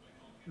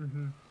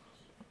 Mm-hmm.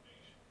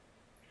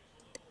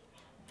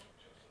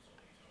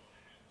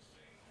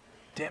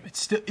 Damn,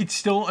 it's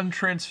still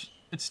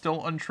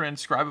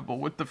untranscribable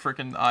with the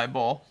frickin'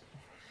 eyeball.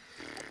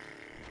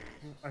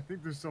 I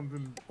think there's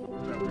something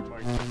that we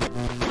might do.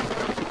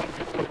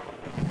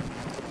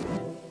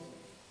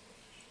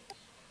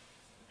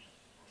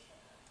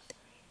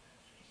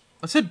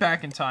 Let's head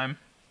back in time.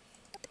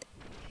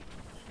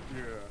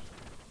 Yeah.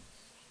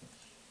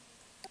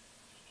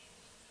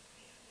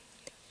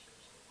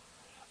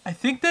 I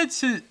think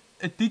that's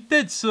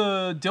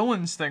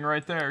Dylan's thing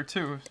right there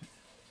too.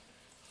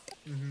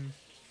 Mm-hmm.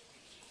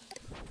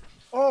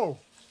 Oh!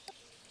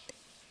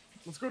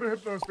 Let's go to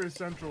Hypnospace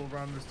Central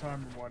around this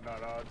time and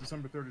whatnot,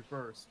 December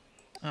 31st.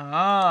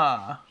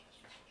 Ah.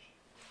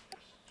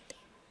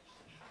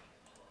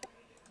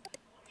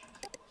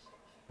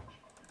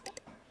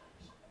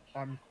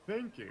 I'm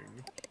thinking...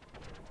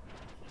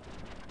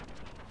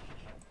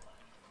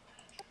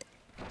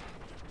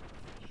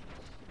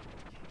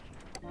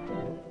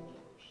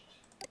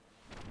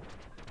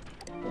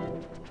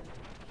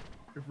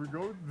 if we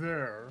go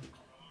there...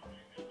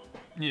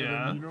 Yeah. And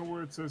then you know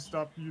where it says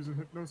stop using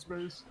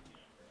Hypnospace?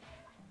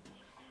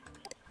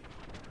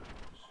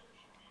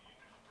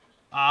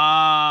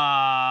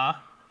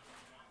 Ah.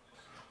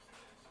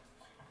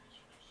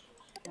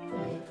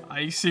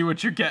 I see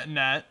what you're getting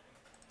at.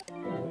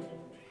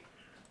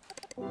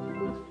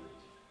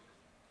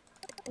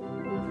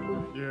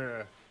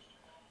 Yeah.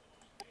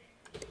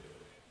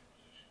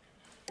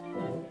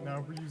 Now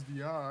if we use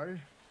the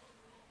eye...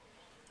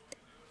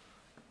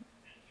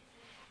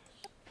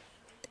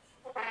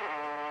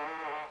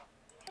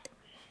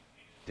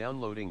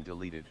 Downloading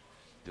deleted.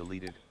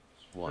 Deleted.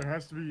 1. It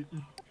has to be...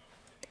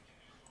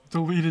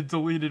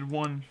 Deleted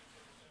 1.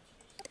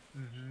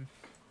 Mm-hmm.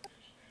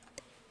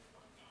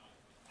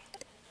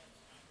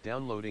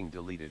 Downloading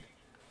deleted.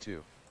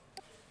 2.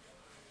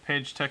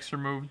 Page text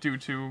removed due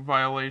to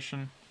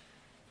violation.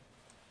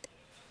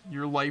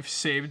 Your life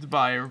saved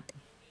by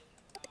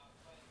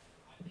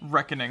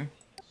reckoning.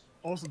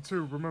 Also,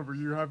 too, remember,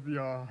 you have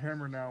the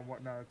hammer now and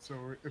whatnot,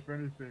 so if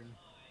anything...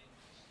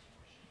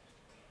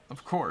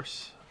 Of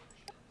course.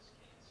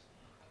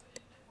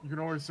 You can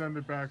always send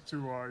it back to,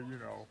 you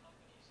know,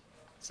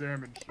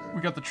 Sam and shit. We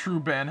got the true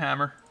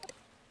banhammer.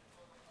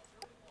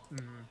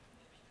 Mm-hmm.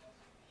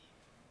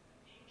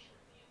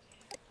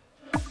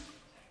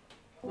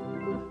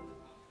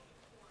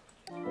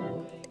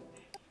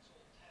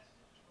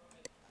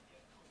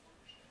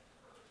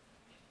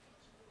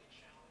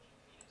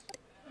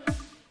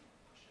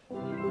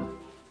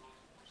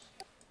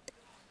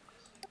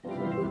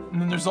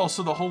 And then there's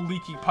also the whole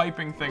leaky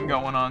piping thing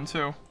going on,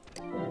 too.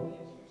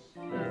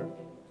 Yeah.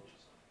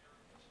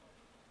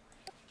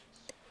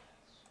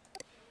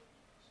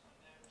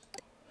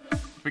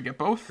 We get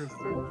both? Because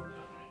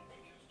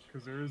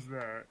there is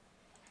that.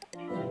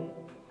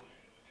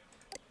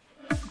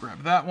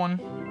 grab that one.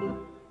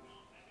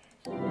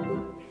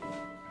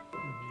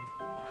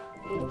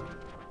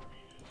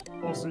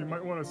 Also, you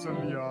might want to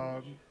send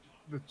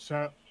the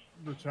chat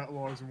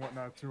logs and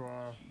whatnot to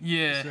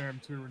Yeah.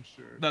 Sam too and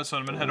shit. That's what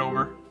I'm gonna head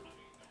over.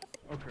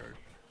 Okay.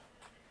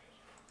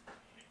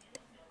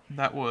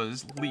 That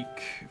was Leak,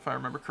 if I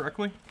remember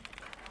correctly.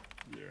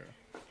 Yeah.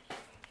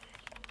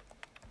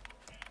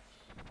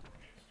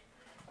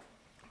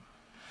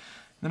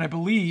 Then I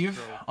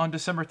believe on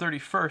December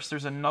 31st,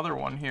 there's another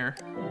one here.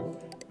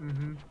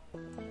 Mm-hmm.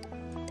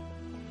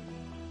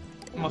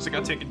 Unless it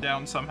got taken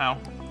down somehow.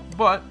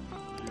 But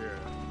Yeah.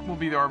 we'll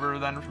be the arbiter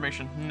of that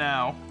information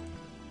now.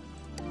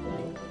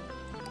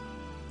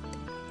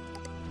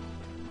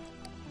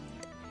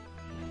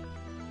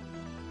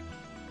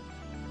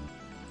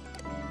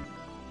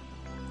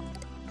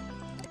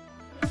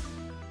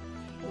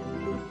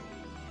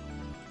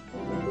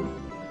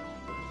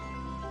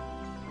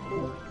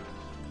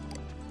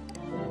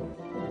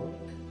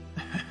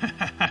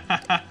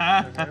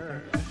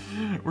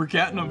 We're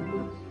getting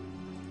them.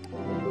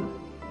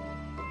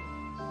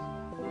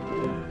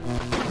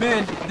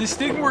 Man, this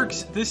thing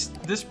works.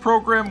 This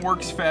program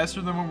works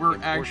faster than when we're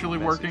actually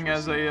working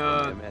as a.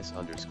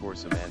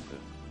 MS_Samantha.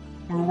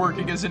 We were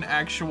working as an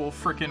actual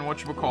frickin'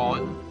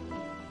 whatchamacallit,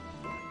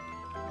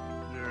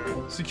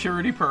 Yeah.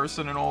 security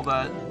person and all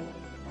that.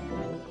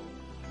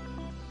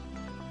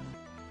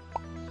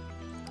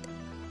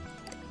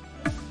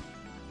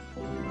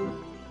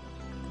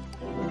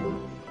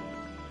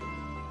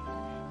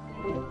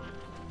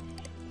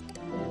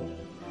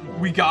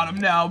 We got him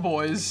now,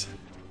 boys.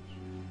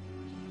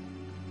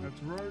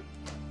 That's right.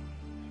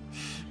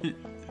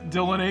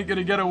 Dylan ain't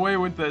gonna get away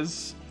with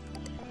this.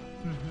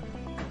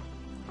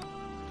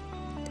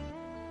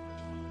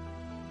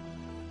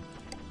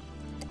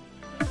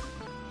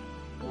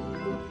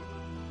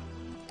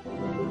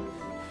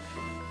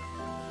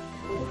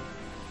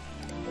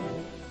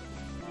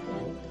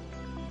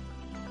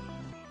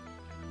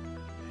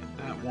 Hit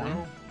that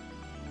one.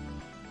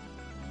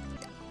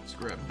 Let's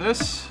grab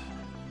this.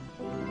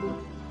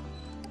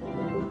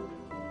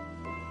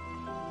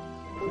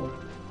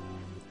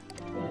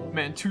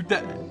 Man,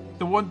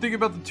 the one thing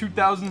about the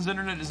 2000s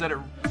internet is that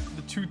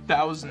the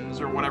 2000s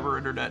or whatever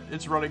internet,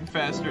 it's running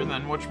faster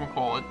than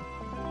whatchamacallit.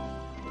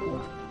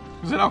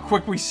 Look at how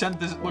quick we sent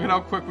this. Look at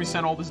how quick we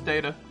sent all this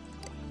data.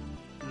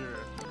 Yeah.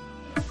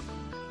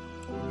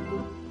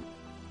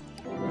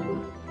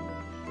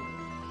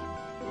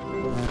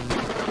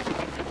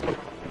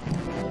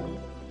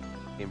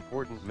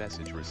 Important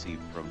message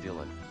received from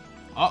Dylan.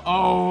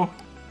 Uh-oh.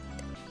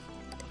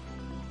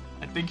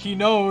 I think he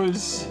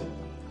knows.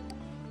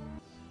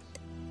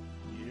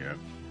 Yep.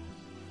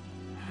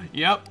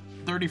 Yep.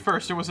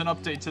 31st, there was an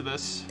update to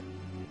this.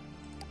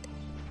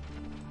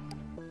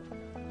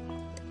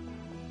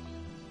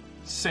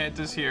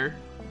 Santa's here.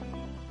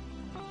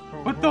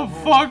 What the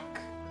fuck?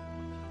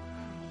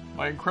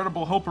 My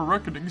incredible helper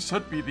reckoning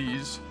sent me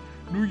these.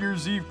 New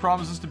Year's Eve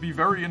promises to be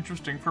very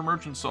interesting for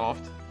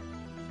Merchantsoft.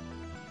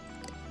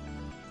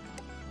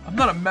 I'm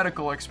not a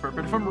medical expert,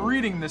 but if I'm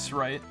reading this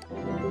right...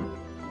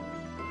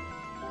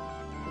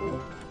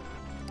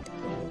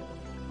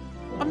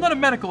 I'm not a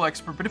medical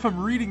expert, but if I'm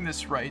reading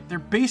this right, they're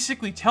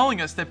basically telling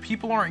us that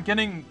people aren't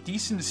getting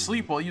decent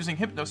sleep while using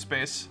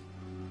Hypnospace.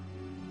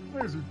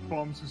 Lazy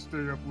bums who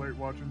stay up late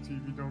watching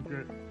TV don't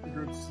get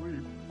good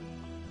sleep.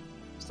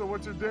 So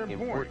what's your damn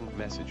point? Important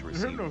message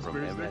received from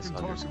Hypnospace, they can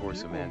talk to people and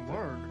MS_Samantha.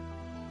 learn,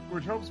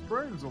 which helps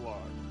brains a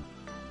lot.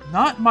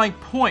 Not my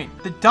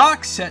point. The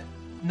doc said...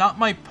 Not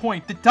my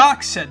point. The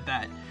doc said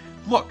that.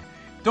 Look,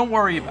 don't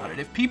worry about it.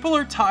 If people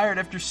are tired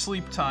after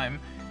sleep time,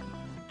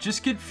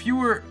 just get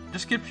fewer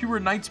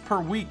nights per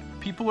week.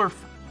 People are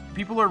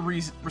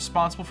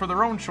responsible for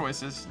their own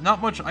choices.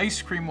 Not much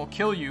ice cream will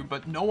kill you,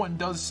 but no one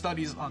does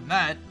studies on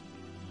that.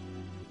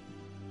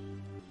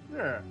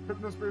 Yeah,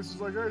 Hypnospace is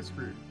like ice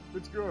cream.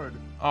 It's good.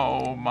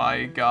 Oh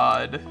my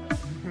god.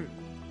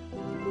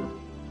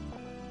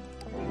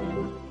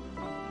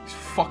 These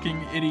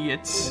fucking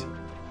idiots.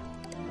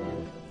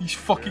 These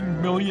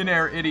fucking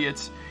millionaire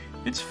idiots.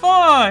 It's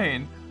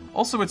fine.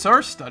 Also, it's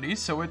our study,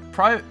 so it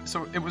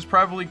was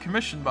privately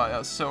commissioned by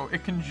us, so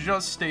it can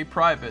just stay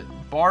private.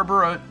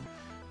 Barbara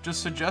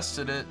just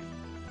suggested it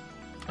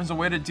as a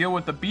way to deal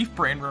with the beef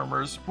brain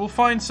rumors. We'll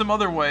find some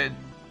other way.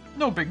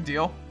 No big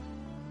deal.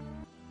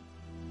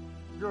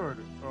 Good.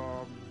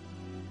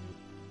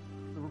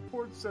 The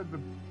report said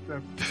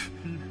that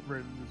beef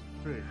brain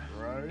is fake,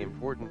 right?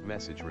 Important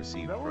message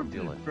received That from would be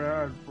Dylan.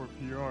 bad for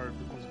PR if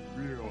it was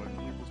real and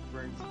people's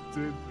brains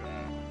did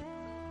that.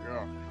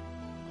 Yeah.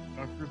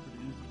 Not good for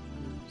the easy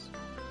news.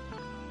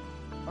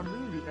 I'm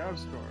reading the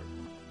abstract.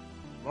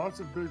 Lots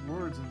of big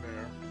words in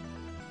there.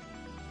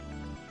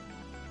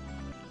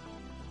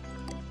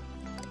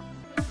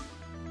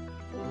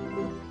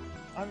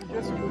 I'm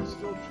guessing we're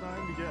still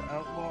trying to get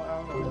Outlaw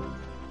out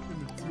in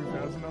the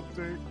 2000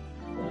 update.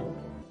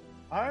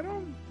 I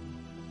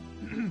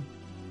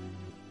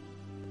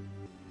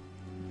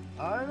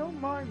don't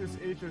mind this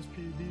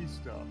HSPD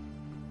stuff.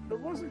 It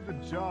wasn't the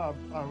job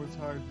I was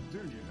hired to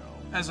do, you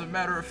know. As a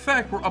matter of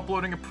fact, we're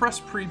uploading a press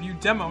preview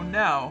demo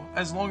now.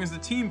 As long as the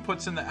team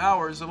puts in the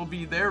hours, it'll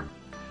be there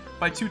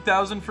by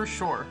 2000 for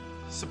sure.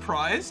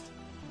 Surprised?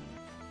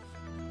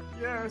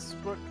 Yes,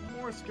 but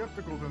more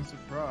skeptical than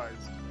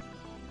surprised.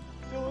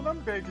 Dylan, I'm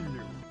begging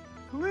you.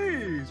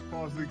 Please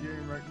pause the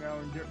game right now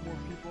and get more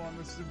people on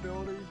this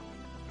ability.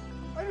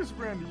 I just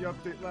ran the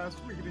update last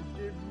week and it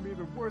gave me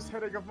the worst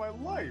headache of my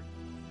life.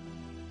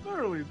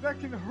 Literally, that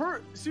can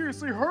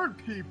seriously hurt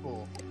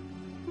people.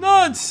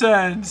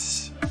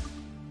 Nonsense!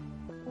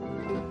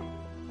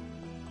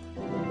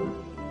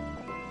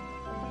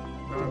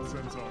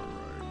 Nonsense, alright.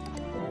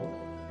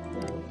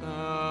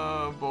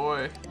 Oh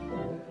boy.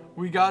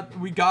 We got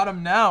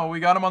him now. We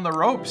got him on the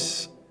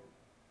ropes.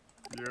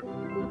 Yep.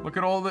 Look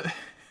at all the...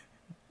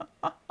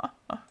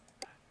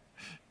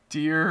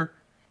 Dear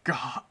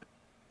God.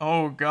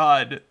 Oh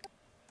God.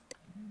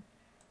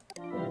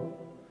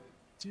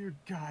 Dear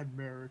God,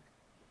 Marek.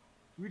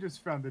 We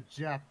just found the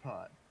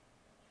jackpot.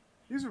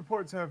 These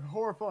reports have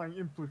horrifying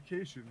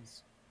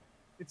implications.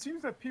 It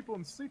seems that people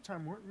in sleep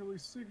time weren't really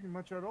sleeping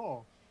much at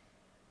all.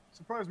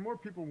 Surprised more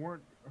people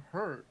weren't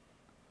hurt.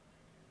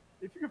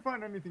 If you can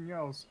find anything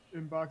else,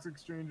 inbox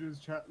exchanges,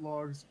 chat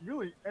logs,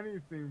 really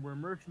anything where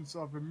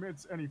Marek1shtar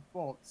admits any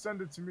fault,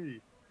 send it to me.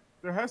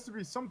 There has to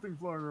be something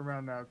floating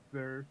around out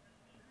there.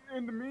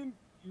 In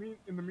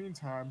the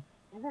meantime,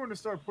 I'm going to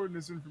start putting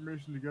this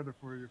information together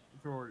for the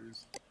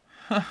authorities.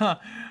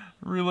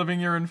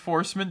 Reliving your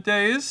enforcement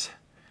days?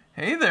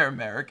 Hey there,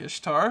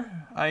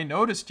 Marek1shtar. I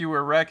noticed you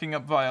were racking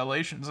up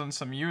violations on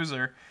some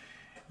user.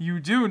 You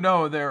do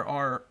know there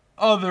are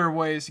other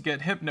ways to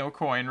get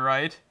HypnoCoin,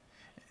 right?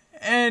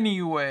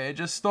 Anyway, I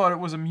just thought it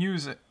was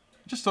amusing.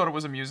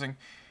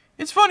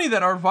 It's funny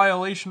that our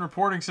violation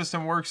reporting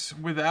system works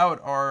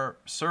without our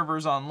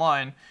servers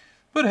online.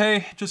 But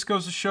hey, it just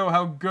goes to show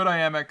how good I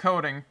am at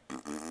coding.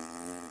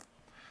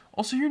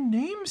 Also, your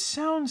name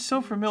sounds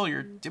so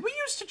familiar. Did we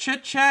used to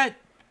chit-chat?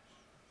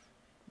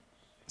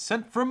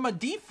 Sent from my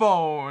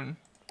D-phone.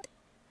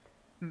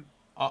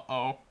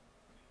 Uh-oh.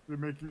 They're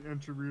making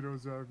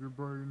enchiladas out of your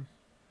brain.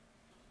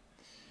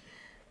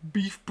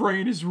 Beef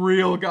brain is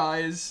real,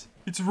 guys.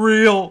 It's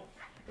real.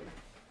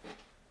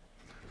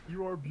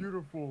 You are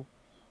beautiful.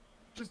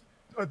 Just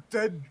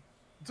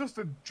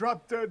a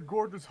drop-dead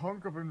gorgeous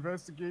hunk of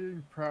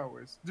investigating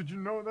prowess. Did you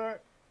know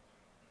that?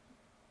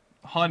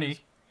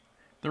 Honey,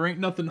 there ain't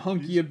nothing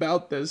hunky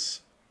about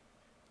this.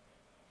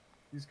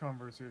 These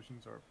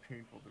conversations are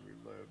painful to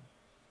relive.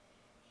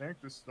 Thank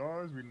the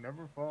stars we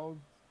never followed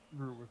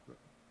through with it.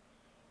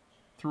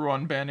 Through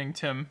on banning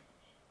Tim.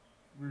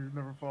 We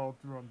never followed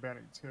through on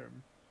banning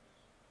Tim.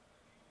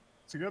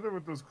 Together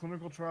with those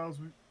clinical trials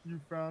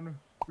you found,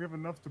 we have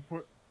enough to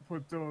put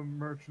Dylan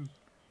Merchant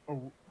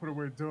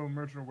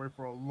away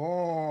for a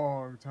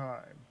long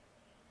time.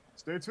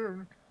 Stay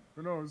tuned.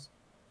 Who knows?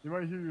 You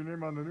might hear your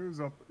name on the news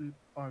up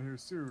on here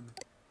soon.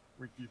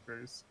 Winky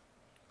face.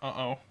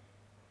 Uh-oh.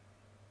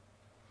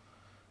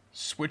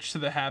 Switch to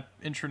the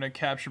intranet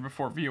capture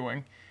before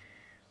viewing.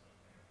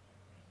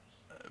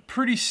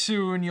 Pretty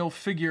soon you'll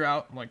figure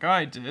out, like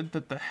I did,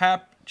 that the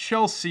Hap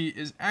Chelsea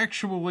is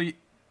actually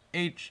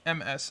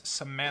HMS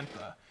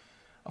Samantha,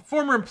 a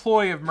former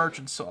employee of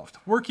Merchantsoft.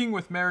 Working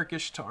with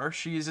Marek1shtar,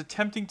 she is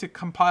attempting to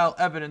compile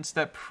evidence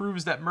that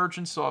proves that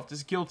Merchantsoft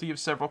is guilty of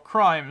several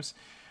crimes,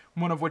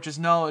 one of which is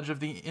knowledge of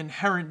the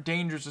inherent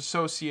dangers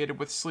associated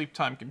with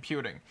sleep-time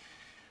computing.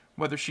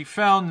 Whether she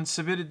found and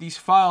submitted these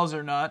files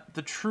or not,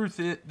 the truth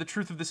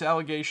of this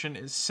allegation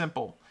is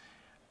simple.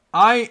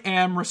 I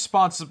am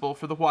responsible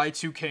for the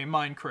Y2K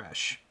mine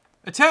crash.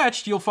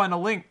 Attached, you'll find a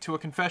link to a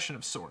confession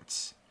of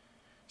sorts.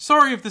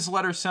 Sorry if this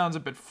letter sounds a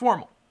bit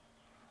formal.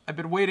 I've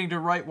been waiting to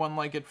write one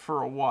like it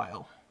for a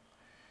while.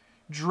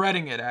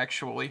 Dreading it,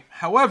 actually.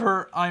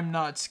 However, I'm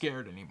not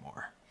scared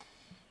anymore.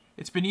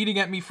 It's been eating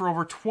at me for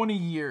over 20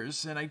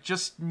 years, and I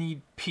just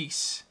need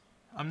peace.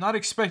 I'm not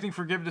expecting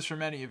forgiveness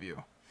from any of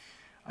you.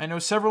 I know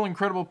several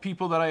incredible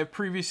people that I have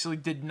previously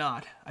did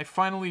not. I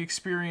finally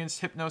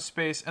experienced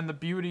Hypnospace and the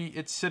beauty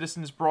its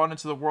citizens brought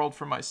into the world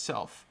for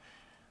myself.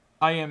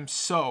 I am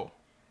so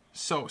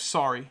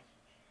sorry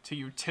to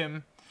you,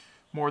 Tim,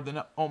 more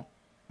than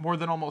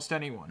almost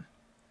anyone.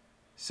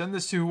 Send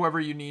this to whoever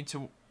you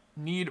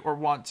need or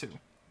want to.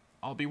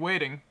 I'll be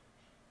waiting.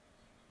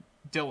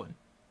 Dylan.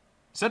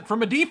 Sent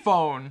from a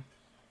D-phone.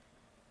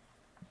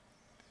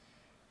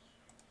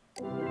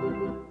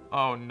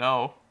 Oh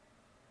no.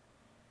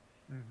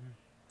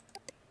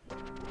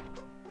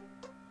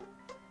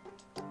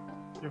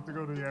 You have to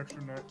go to the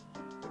extranet.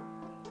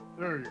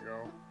 There you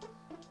go.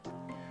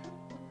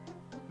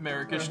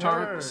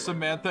 Marek1shtar, Hey.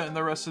 Samantha, and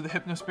the rest of the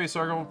Hypnospace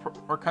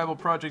Archival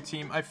Project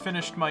team, I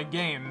finished my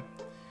game.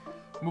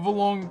 Move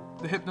along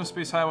the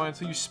Hypnospace highway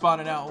until you spot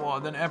an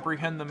outlaw, then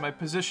apprehend them by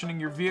positioning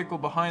your vehicle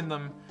behind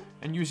them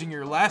and using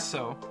your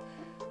lasso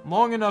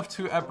long enough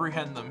to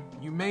apprehend them.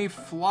 You may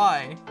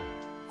fly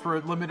for a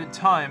limited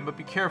time, but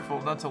be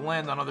careful not to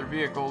land on other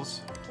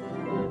vehicles.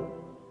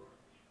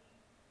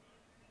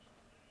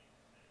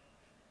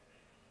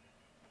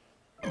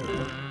 Yep.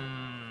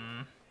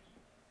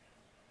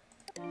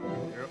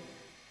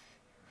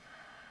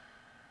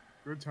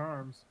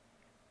 times.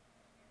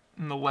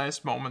 In the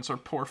last moments, our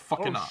poor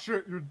fucking Oh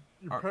shit, your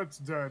pet's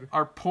dead.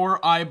 our poor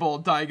eyeball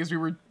died because we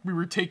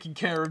were taking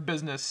care of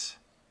business.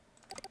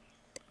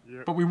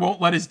 Yep. But we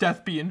won't let his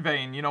death be in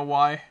vain. You know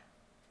why?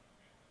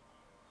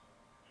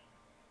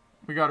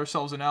 We got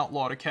ourselves an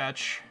outlaw to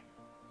catch.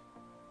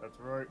 That's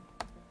right.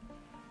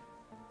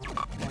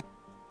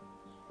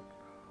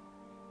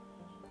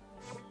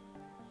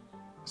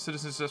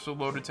 Citizen successful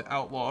loaded to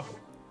outlaw.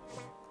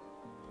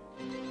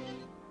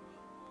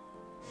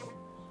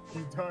 He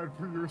died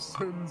for your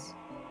sins.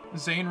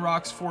 Zane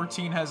Rocks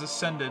 14 has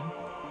ascended.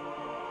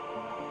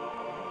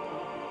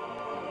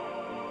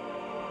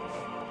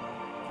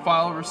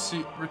 File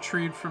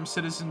retrieved from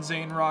Citizen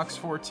Zane Rocks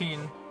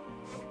 14.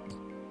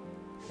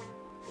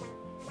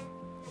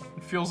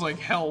 It feels like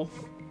hell.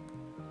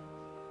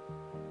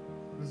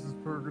 This is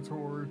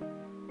purgatory.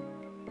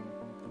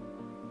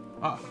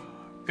 Ah,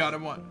 got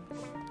him one.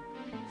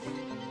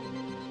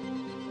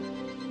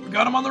 We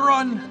got him on the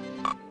run!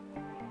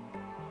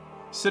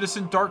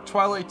 Citizen Dark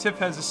Twilight Tiff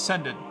has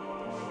ascended.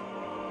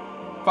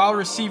 File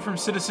received from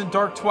Citizen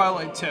Dark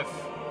Twilight Tiff.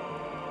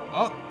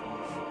 Oh,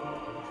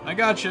 I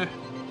gotcha.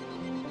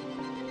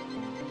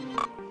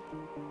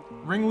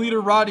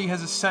 Ringleader Roddy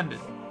has ascended.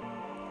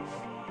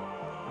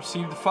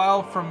 Received the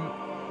file from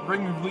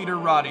Ringleader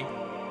Roddy.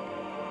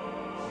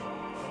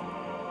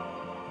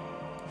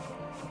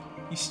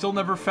 He still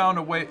never found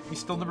a way. He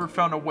still never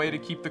found a way to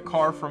keep the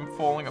car from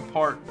falling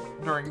apart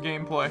during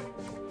gameplay.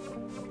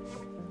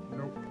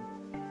 Nope.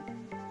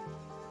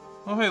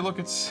 Oh hey, look,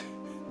 it's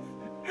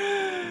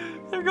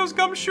there goes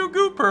Gumshoe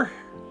Gooper.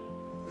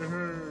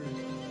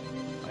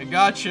 Hey. I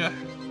gotcha.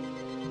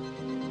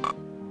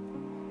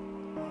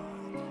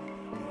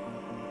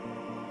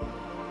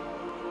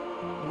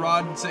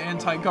 Rod's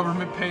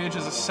anti-government page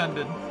has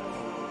ascended.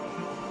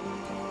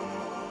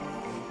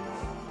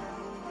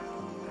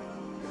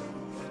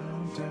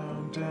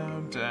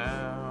 Down,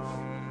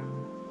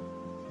 down.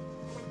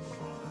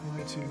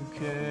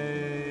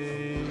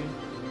 Y2K.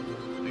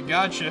 I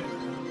gotcha.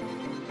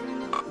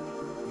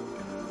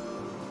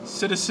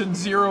 Citizen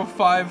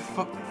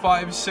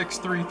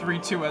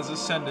 05563332 has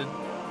ascended.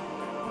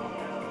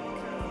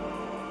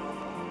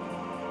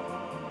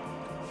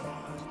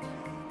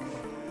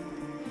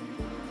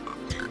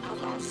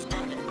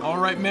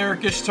 Alright,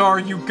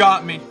 Marek1shtar, you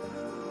got me.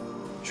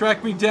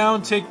 Track me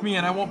down, take me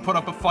in, I won't put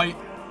up a fight.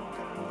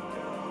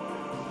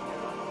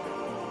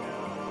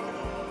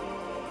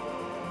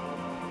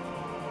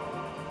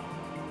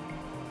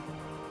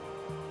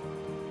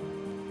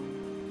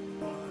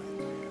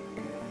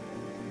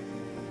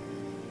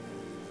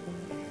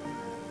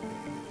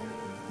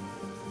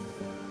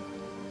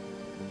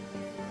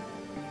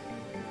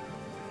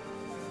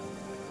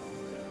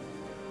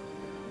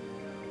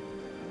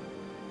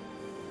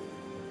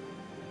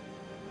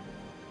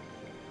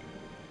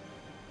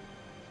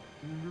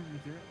 Can you move your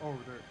thing? Oh,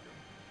 there you go.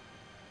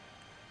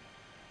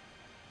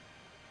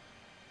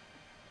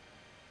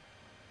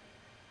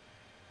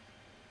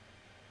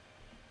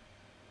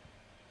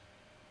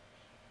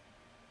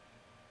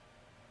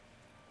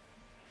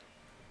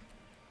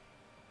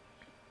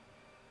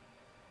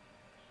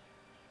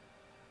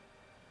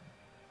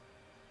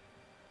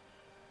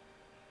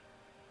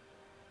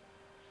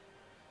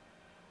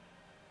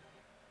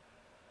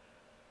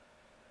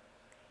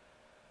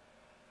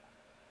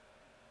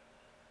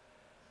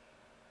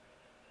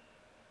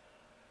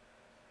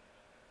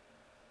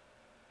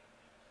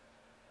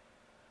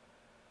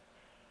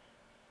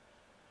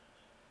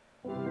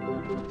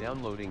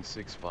 Downloading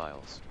 6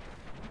 files.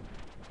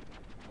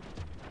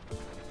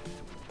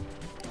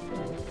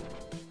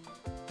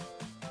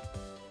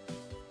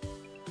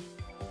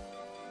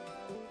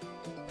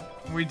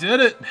 We did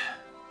it!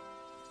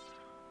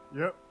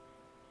 Yep.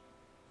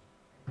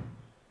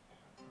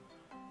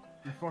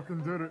 We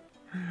fucking did it.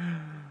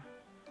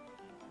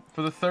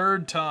 For the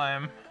third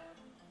time.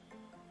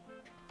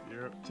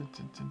 Yep.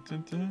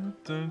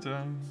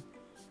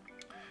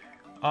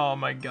 Oh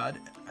my god.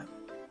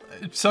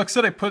 It sucks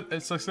that I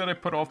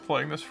put off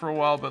playing this for a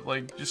while, but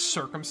like just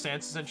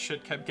circumstances and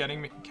shit kept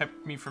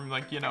me from,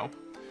 like, you know,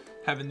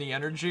 having the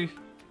energy.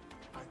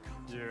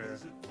 Yeah.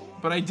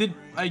 But I did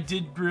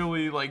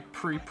really like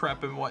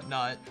pre-prep and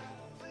whatnot.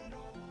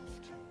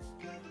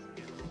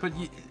 But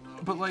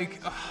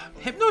like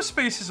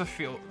Hypnospace is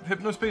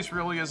Hypnospace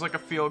really is like a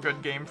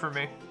feel-good game for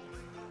me.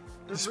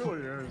 It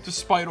really is.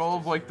 Despite all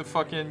of like the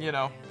fucking, you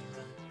know,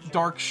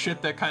 dark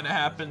shit that kind of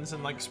happens,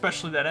 and like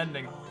especially that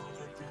ending.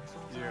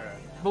 Yeah.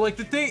 But like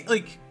the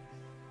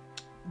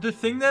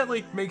thing that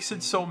like makes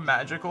it so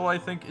magical, I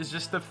think, is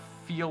just the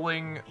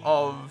feeling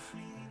of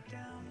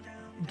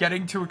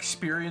getting to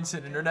experience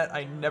an internet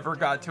I never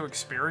got to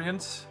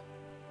experience.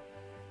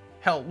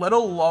 Hell, let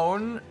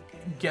alone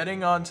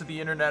getting onto the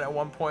internet at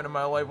one point in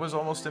my life was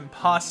almost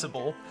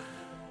impossible.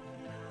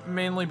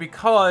 Mainly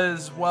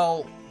because,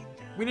 well,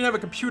 we didn't have a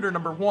computer,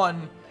 number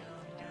one,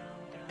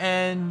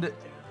 and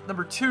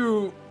number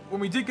two,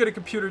 when we did get a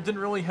computer, it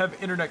didn't really have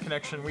internet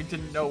connection. We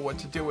didn't know what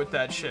to do with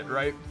that shit,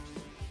 right?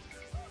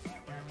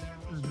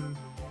 Mm-hmm.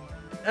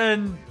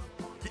 And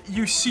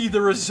you see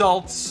the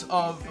results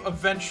of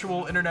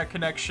eventual internet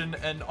connection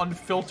and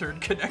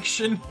unfiltered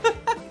connection.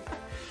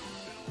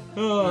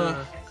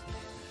 Oh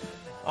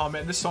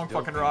man, this song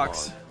fucking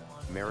rocks.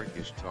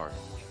 Marek1shtar.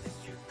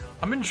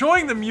 I'm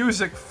enjoying the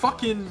music,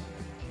 fucking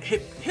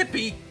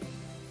hippie.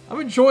 I'm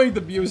enjoying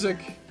the music.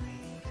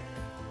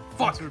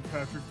 Fuck.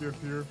 Patrick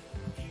gift here.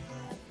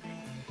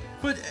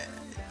 But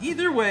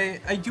either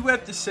way, I do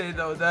have to say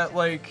though that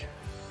like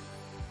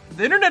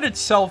the internet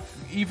itself,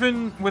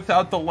 even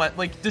without the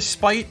like,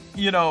 despite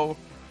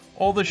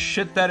all the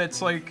shit that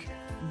it's like,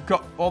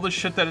 all the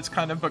shit that it's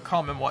kind of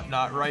become and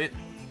whatnot, right?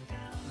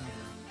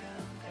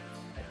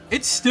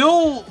 It's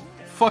still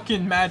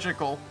fucking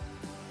magical.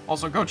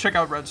 Also, go check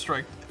out Red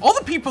Strike. All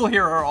the people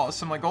here are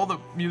awesome, like all the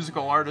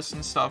musical artists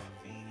and stuff.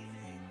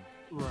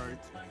 Right.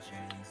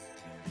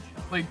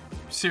 Like,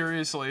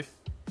 seriously.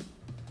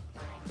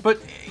 But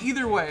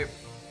either way,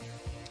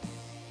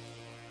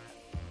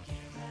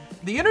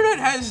 the internet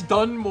has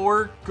done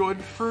more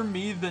good for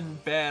me than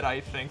bad,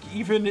 I think.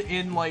 Even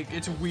in, like,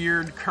 its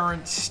weird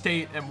current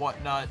state and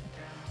whatnot.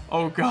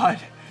 Oh god,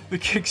 the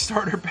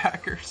Kickstarter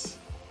backers.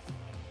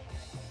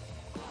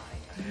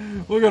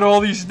 Look at all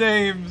these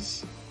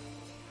names.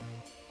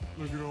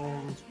 Look at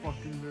all those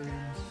fucking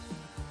names.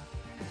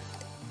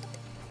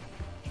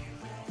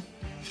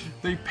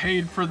 They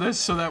paid for this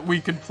so that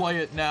we could play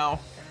it now.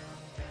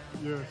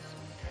 Yes.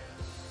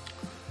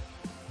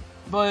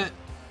 But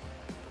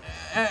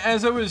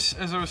as I was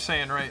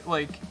saying, right,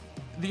 like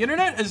the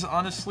internet has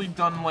honestly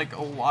done like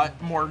a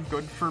lot more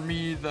good for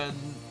me than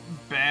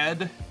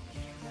bad.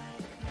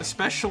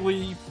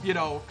 Especially,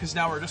 because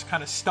now we're just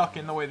kind of stuck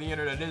in the way the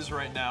internet is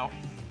right now.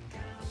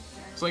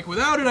 It's like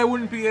without it I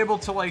wouldn't be able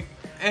to like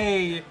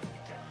A,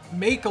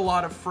 make a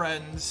lot of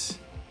friends,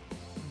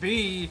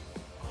 B,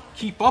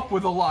 keep up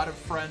with a lot of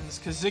friends,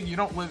 because Zig, you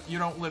don't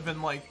live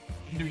in like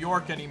New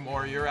York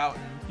anymore. You're out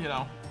in,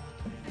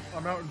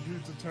 I'm out in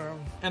Pizza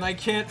Town. And I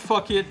can't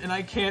fucking,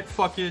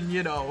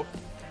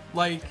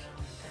 like,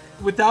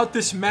 without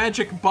this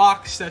magic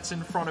box that's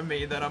in front of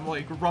me that I'm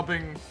like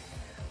rubbing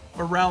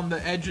around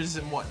the edges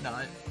and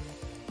whatnot.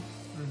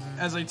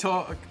 As I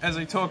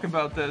talk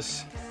about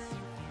this,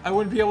 I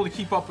wouldn't be able to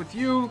keep up with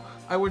you.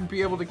 I wouldn't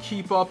be able to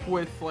keep up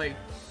with like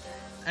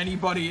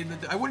anybody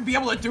I wouldn't be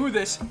able to do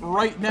this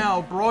right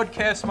now,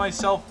 broadcast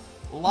myself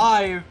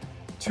live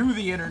to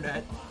the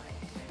internet,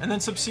 and then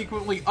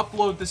subsequently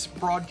upload this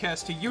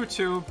broadcast to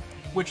YouTube,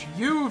 which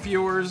you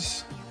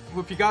viewers,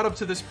 if you got up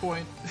to this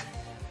point,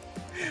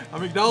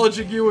 I'm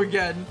acknowledging you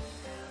again.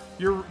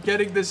 You're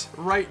getting this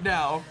right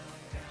now.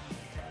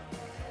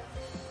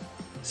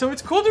 So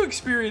it's cool to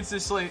experience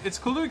this, like,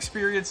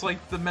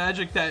 the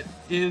magic that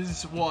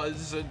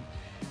was, and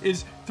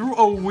is through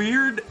a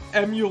weird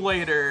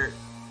emulator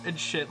and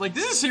shit. Like,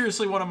 this is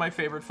seriously one of my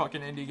favorite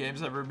fucking indie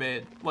games ever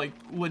made. Like,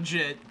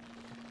 legit.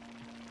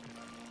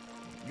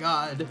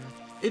 God.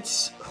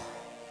 It's...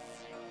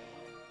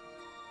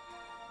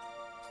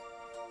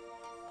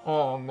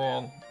 Oh,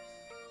 man.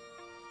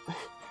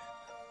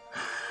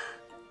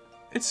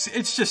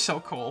 It's just so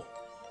cool.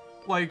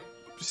 Like,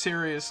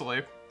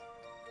 seriously.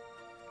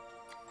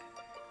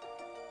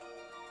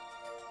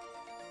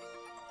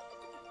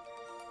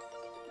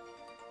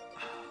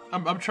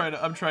 I'm trying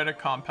to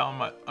compound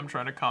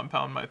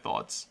my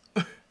thoughts.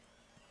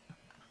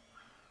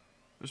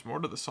 There's more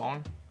to the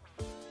song.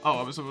 Oh,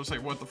 I was supposed to say,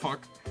 what the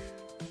fuck?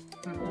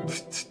 I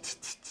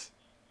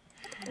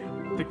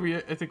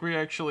think we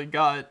actually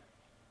got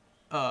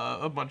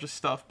a bunch of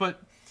stuff,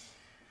 but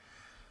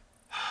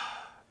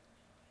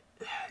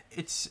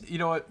it's, you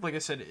know what, like I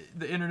said,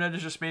 the internet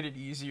has just made it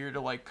easier to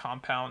like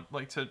compound,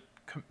 like to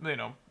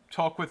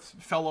talk with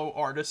fellow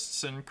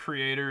artists and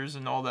creators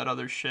and all that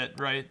other shit,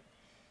 right?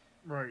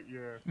 Right,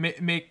 yeah.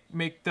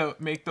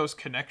 Make those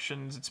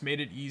connections. It's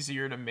made it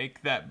easier to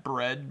make that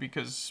bread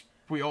because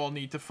we all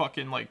need to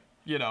fucking like,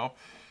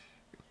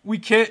 we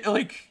can't,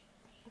 like,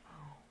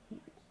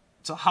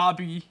 it's a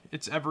hobby,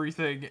 it's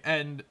everything,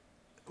 and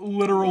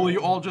literally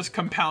all just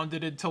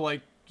compounded into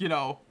like,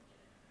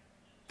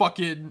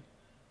 fucking,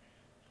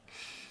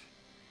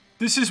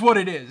 this is what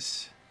it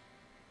is.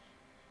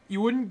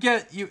 You wouldn't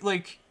get,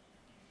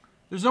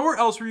 there's nowhere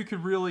else where you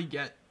could really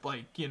get,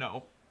 like,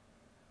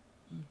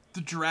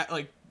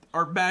 like,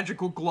 our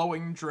magical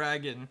glowing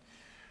dragon,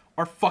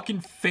 our fucking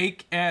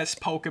fake ass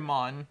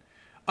Pokemon,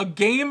 a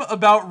game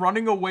about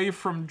running away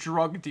from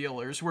drug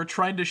dealers who are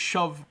trying to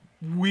shove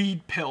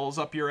weed pills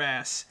up your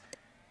ass.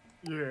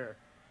 Yeah.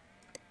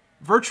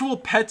 Virtual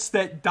pets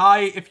that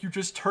die if you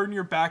just turn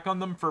your back on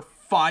them for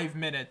 5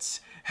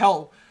 minutes.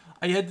 Hell,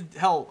 I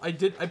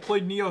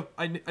played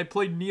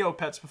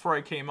Neopets before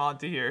I came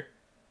onto here.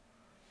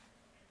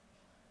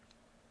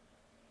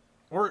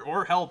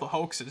 Or hell, the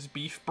hoaxes,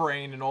 Beef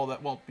Brain and all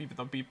that. Well, even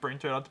though Beef Brain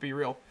turned out to be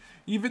real.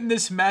 Even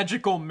this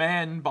magical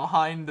man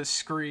behind the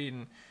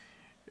screen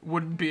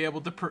wouldn't be able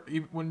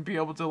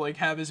to like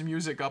have his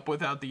music up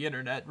without the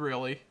internet,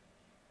 really.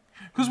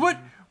 Because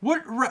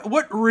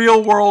what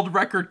real world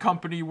record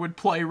company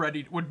would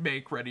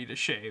make Ready to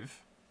Shave?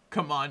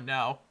 Come on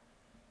now.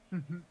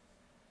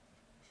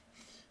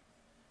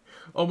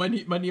 Oh, my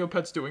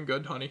Neopet's doing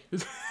good, honey.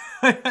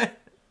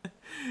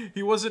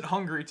 He wasn't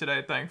hungry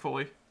today,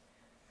 thankfully.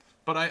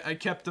 But I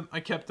kept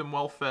him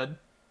well fed.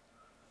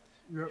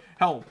 Yep.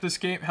 Hell, this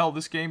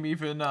game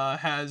even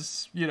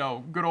has, you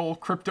know, good old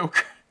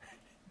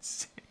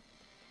cryptocurrency.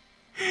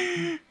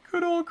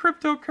 Good old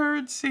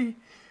cryptocurrency.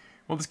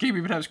 Well, this game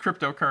even has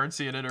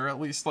cryptocurrency in it, or at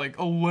least, like,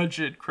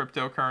 alleged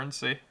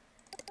cryptocurrency.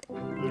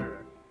 Yeah.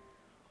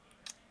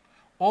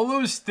 All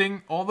those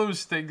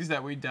things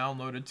that we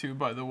downloaded to,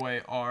 by the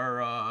way,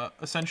 are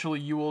essentially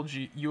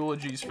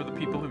eulogies for the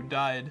people who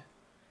died.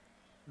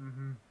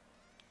 Mm-hmm.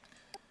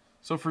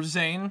 So for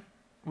Zane,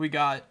 we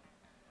got,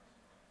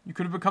 you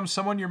could have become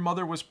someone your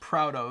mother was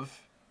proud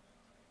of.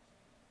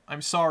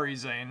 I'm sorry,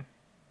 Zane.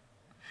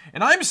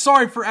 And I'm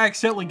sorry for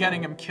accidentally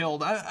getting him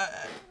killed.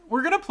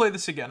 We're gonna play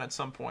this again at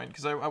some point,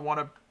 because I want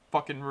to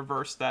fucking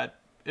reverse that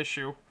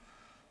issue.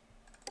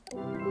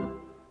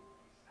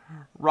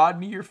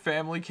 Rodney, your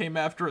family came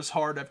after us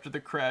hard after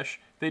the crash.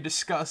 They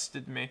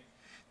disgusted me.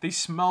 They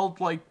smelled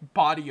like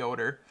body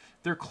odor.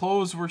 Their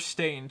clothes were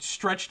stained,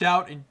 stretched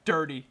out, and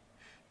dirty.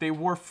 They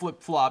wore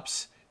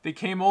flip-flops. They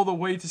came all the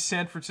way to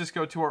San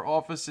Francisco to our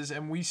offices,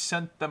 and we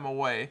sent them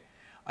away.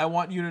 I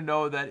want you to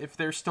know that if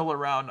they're still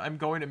around, I'm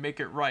going to make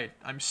it right.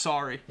 I'm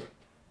sorry.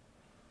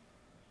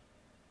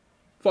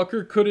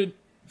 Fucker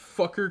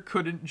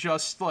couldn't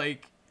just,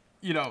 like,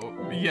 you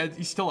know,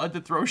 he still had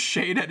to throw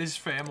shade at his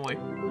family.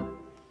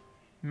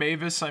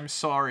 Mavis, I'm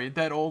sorry.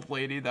 That old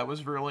lady that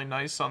was really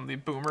nice on the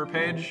Boomer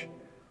page.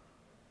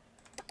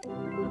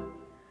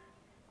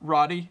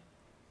 Roddy,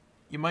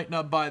 you might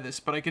not buy this,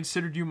 but I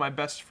considered you my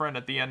best friend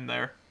at the end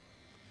there.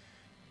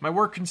 My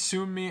work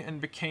consumed me and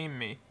became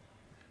me.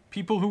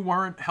 People who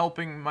weren't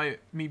helping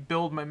me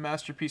build my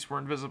masterpiece were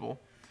invisible.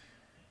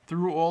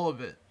 Through all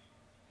of it,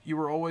 you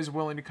were always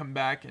willing to come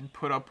back and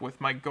put up with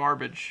my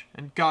garbage,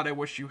 and God, I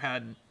wish you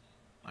hadn't.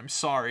 I'm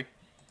sorry.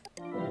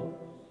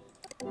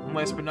 And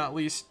last but not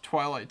least,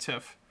 Twilight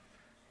Tiff.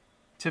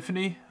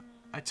 Tiffany,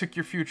 I took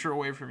your future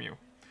away from you.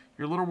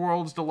 Your little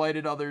worlds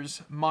delighted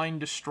others, mine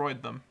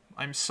destroyed them.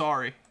 I'm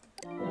sorry.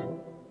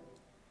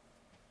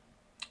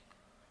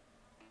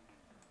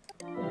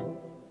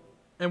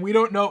 And we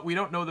don't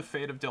know the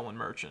fate of Dylan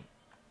Merchant.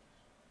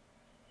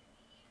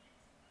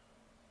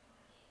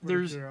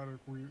 There's yeah,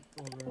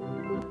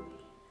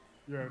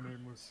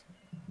 nameless.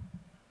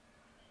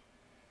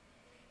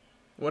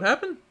 What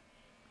happened?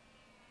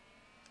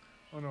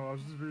 Oh no, I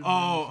was just reading.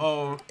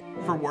 Oh,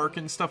 for work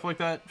and stuff like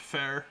that?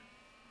 Fair.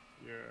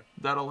 Yeah.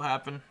 That'll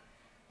happen.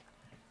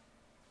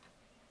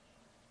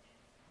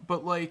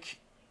 But, like,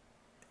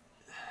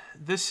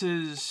 this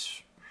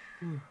is...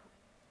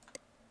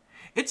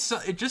 it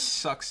just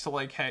sucks to,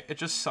 like, it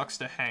just sucks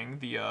to hang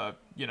the,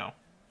 you know,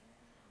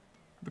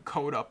 the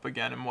code up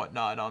again and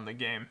whatnot on the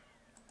game.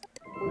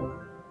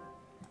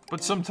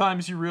 But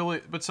sometimes you really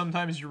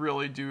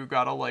do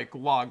gotta, like,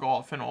 log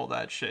off and all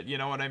that shit, you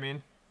know what I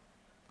mean?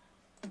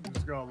 You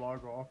just gotta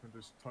log off and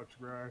just touch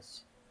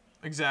grass.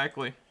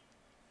 Exactly.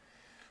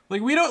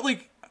 Like, we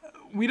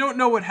don't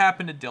know what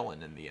happened to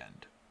Dylan in the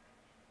end.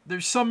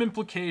 There's some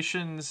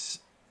implications,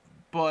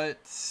 but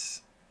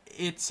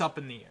it's up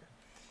in the air.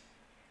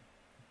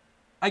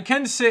 I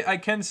can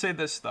say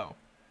this, though.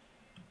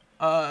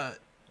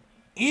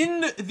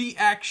 In the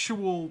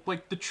actual,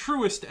 like, the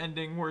truest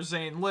ending where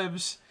Zane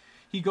lives,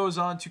 he goes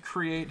on to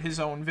create his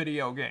own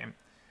video game.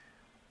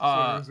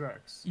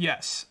 X.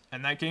 Yes,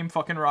 and that game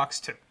fucking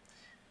rocks, too.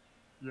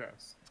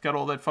 Yes. It's got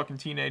all that fucking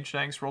teenage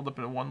angst rolled up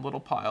in one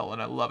little pile,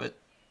 and I love it.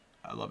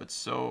 I love it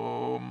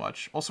so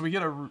much. Also, we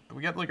get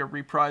like a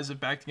reprise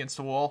of Backed Against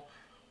the Wall.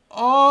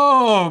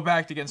 Oh,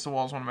 Backed Against the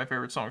Wall is one of my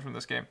favorite songs from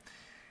this game.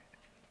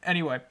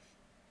 Anyway,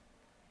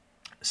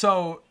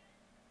 so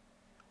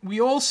we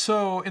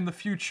also, in the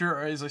future,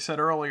 as I said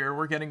earlier,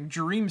 we're getting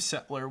Dream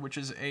Settler, which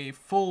is a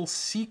full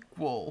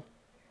sequel.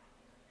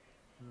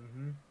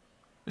 Mm-hmm.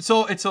 It's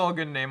all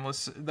good,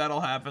 Nameless.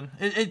 That'll happen.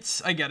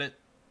 I get it.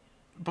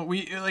 But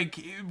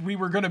we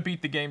were gonna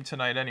beat the game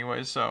tonight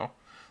anyway, so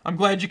I'm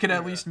glad you could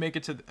at least make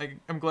it to.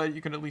 I'm glad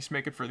you can at least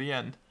make it for the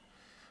end.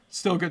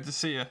 Still good to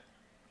see you.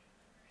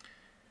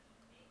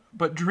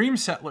 But Dream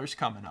Settler's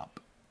coming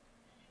up,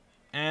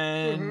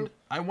 and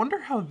I wonder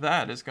how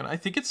that is gonna. I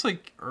think it's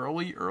like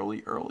early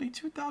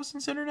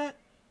 2000s internet.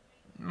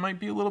 Might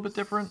be a little bit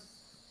different.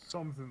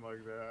 Something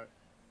like that.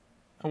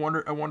 I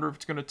wonder if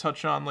it's gonna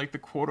touch on like the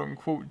quote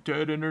unquote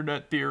dead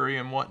internet theory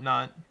and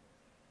whatnot.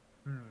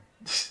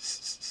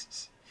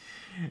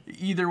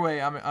 Either way,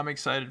 I'm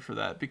excited for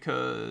that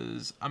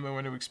because I'm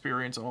going to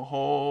experience a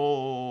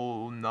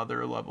whole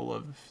nother level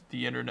of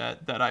the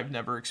internet that I've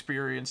never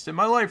experienced in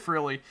my life,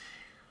 really.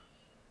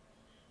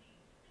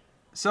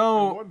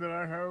 So, and one that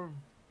I have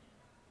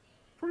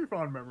pretty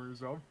fond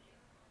memories of.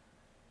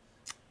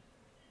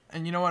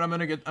 And you know what? I'm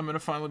gonna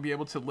finally be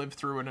able to live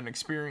through it and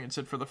experience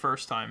it for the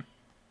first time.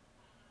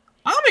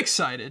 I'm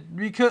excited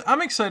because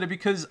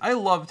I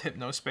loved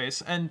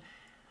Hypnospace and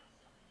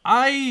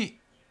I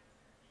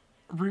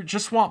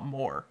just want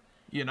more,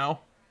 you know?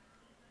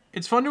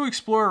 It's fun to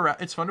explore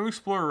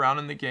around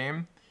in the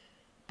game,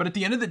 But at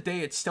the end of the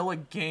day, it's still a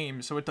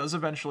game, so it does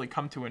eventually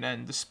come to an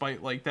end,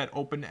 despite, like, that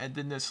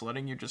open-endedness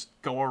letting you just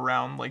go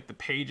around, like, the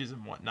pages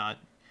and whatnot.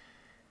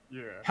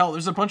 Yeah. Hell,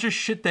 there's a bunch of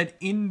shit that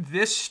in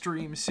this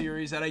stream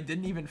series that I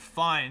didn't even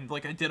find,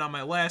 like I did on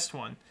my last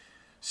one.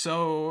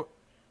 So,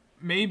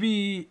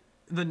 maybe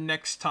the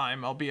next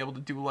time I'll be able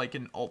to do, like,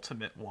 an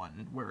ultimate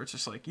one, where it's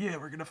just like, yeah,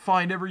 we're gonna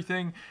find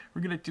everything,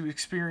 we're gonna do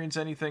experience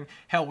anything.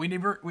 Hell, we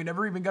never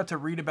even got to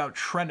read about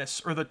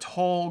Trennis, or the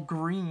Tall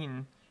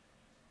Green.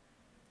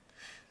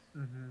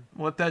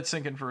 Let that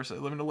sink in for a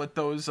second. I'm gonna let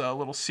those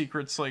little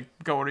secrets, like,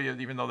 go to you,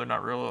 even though they're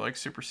not really, like,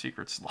 super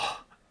secrets.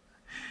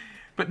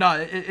 But no,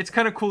 it's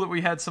kind of cool that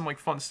we had some, like,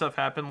 fun stuff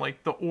happen.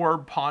 Like, the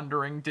orb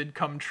pondering did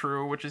come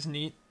true, which is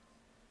neat.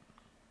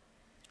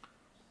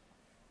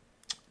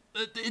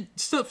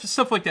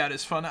 Stuff like that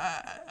is fun.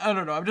 I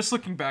don't know. I'm just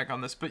looking back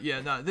on this, but yeah,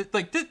 no,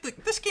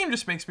 this game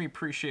just makes me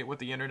appreciate what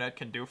the internet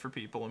can do for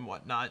people and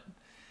whatnot.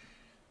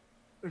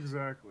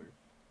 Exactly.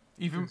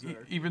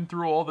 Even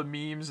through all the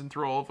memes and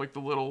through all of, like, the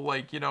little,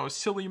 like, you know,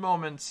 silly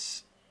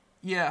moments.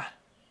 Yeah,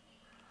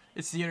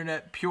 it's the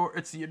internet pure.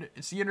 It's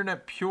the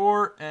internet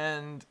pure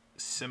and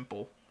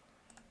simple.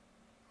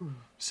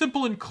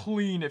 Simple and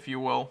clean, if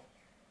you will.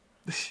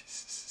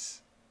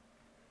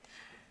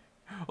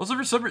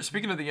 Also,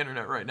 speaking of the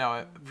internet right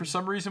now, for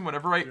some reason,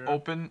 whenever I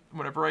open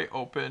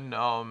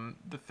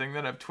the thing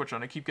that I have Twitch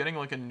on, I keep getting,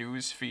 like, a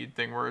news feed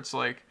thing where it's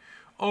like,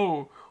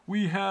 oh,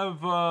 we have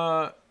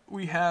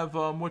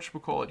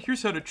whatchamacallit,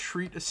 here's how to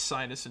treat a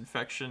sinus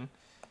infection.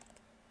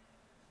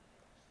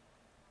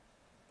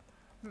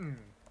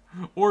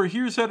 Or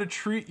here's how to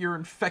treat your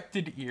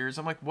infected ears.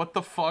 I'm like, what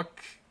the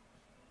fuck?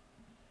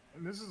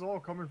 And this is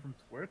all coming from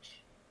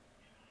Twitch?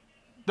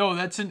 No,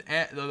 that's an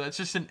ad. No, that's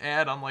just an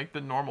ad on, like,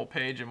 the normal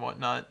page and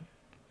whatnot.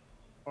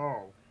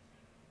 Oh.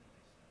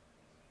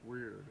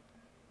 Weird.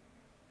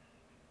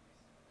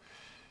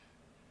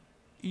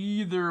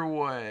 Either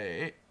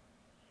way,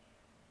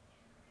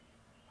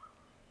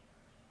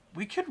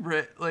 we could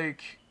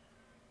like,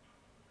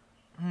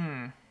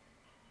 You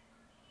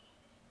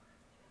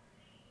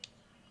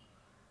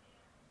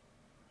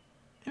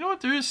know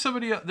what? There is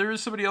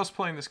somebody else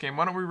playing this game.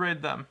 Why don't we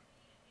raid them?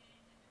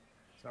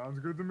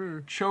 Sounds good to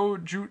me.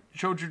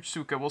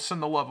 Chojutsuka. We'll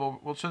send the love over.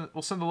 We'll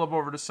send the love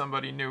over to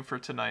somebody new for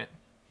tonight.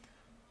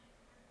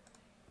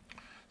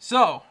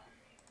 So,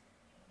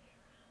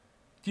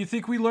 do you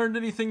think we learned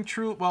anything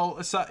true? Well,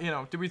 aside,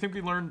 do we think we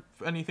learned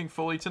anything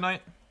fully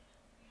tonight?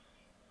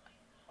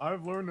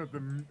 I've learned that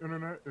the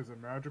internet is a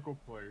magical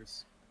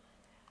place.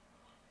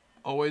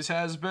 Always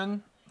has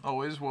been.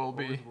 Always will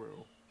be. Always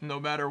will. No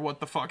matter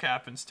what the fuck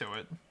happens to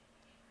it.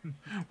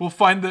 We'll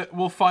find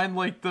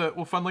like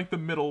the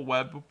middle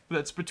web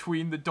that's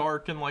between the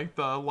dark and, like,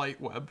 the light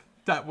web.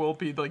 That will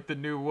be, like, the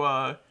new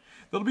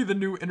that'll be the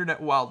new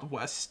internet Wild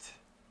West.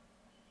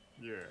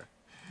 Yeah.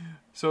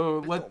 So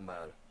It don't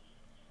matter.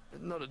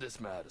 None of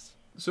this matters.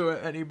 So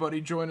anybody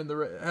joining the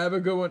raid, have a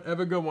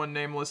good one,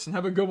 Nameless, and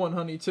have a good one,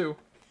 Honey, too.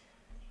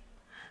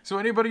 So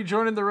anybody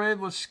joining the raid,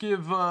 let's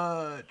give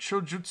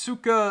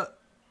Chojutsuka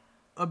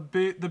the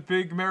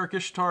big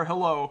Marek1shtar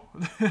hello.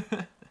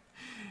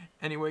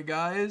 Anyway,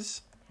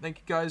 guys, thank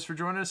you guys for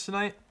joining us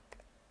tonight.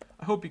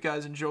 I hope you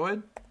guys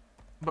enjoyed.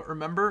 But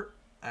remember,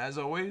 as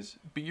always,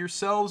 be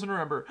yourselves, and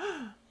remember,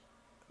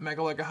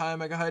 mega like a high,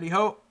 mega hidey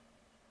ho,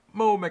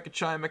 mo meka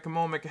chai, meka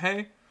mo, meka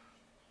hey,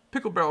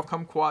 pickle barrel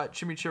kumquat,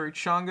 chimichurri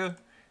changa.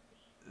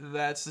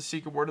 That's the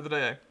secret word of the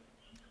day.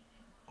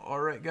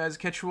 Alright, guys,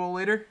 catch you all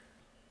later.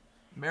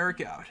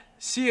 Marek out.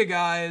 See ya,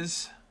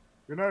 guys.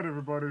 Good night,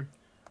 everybody.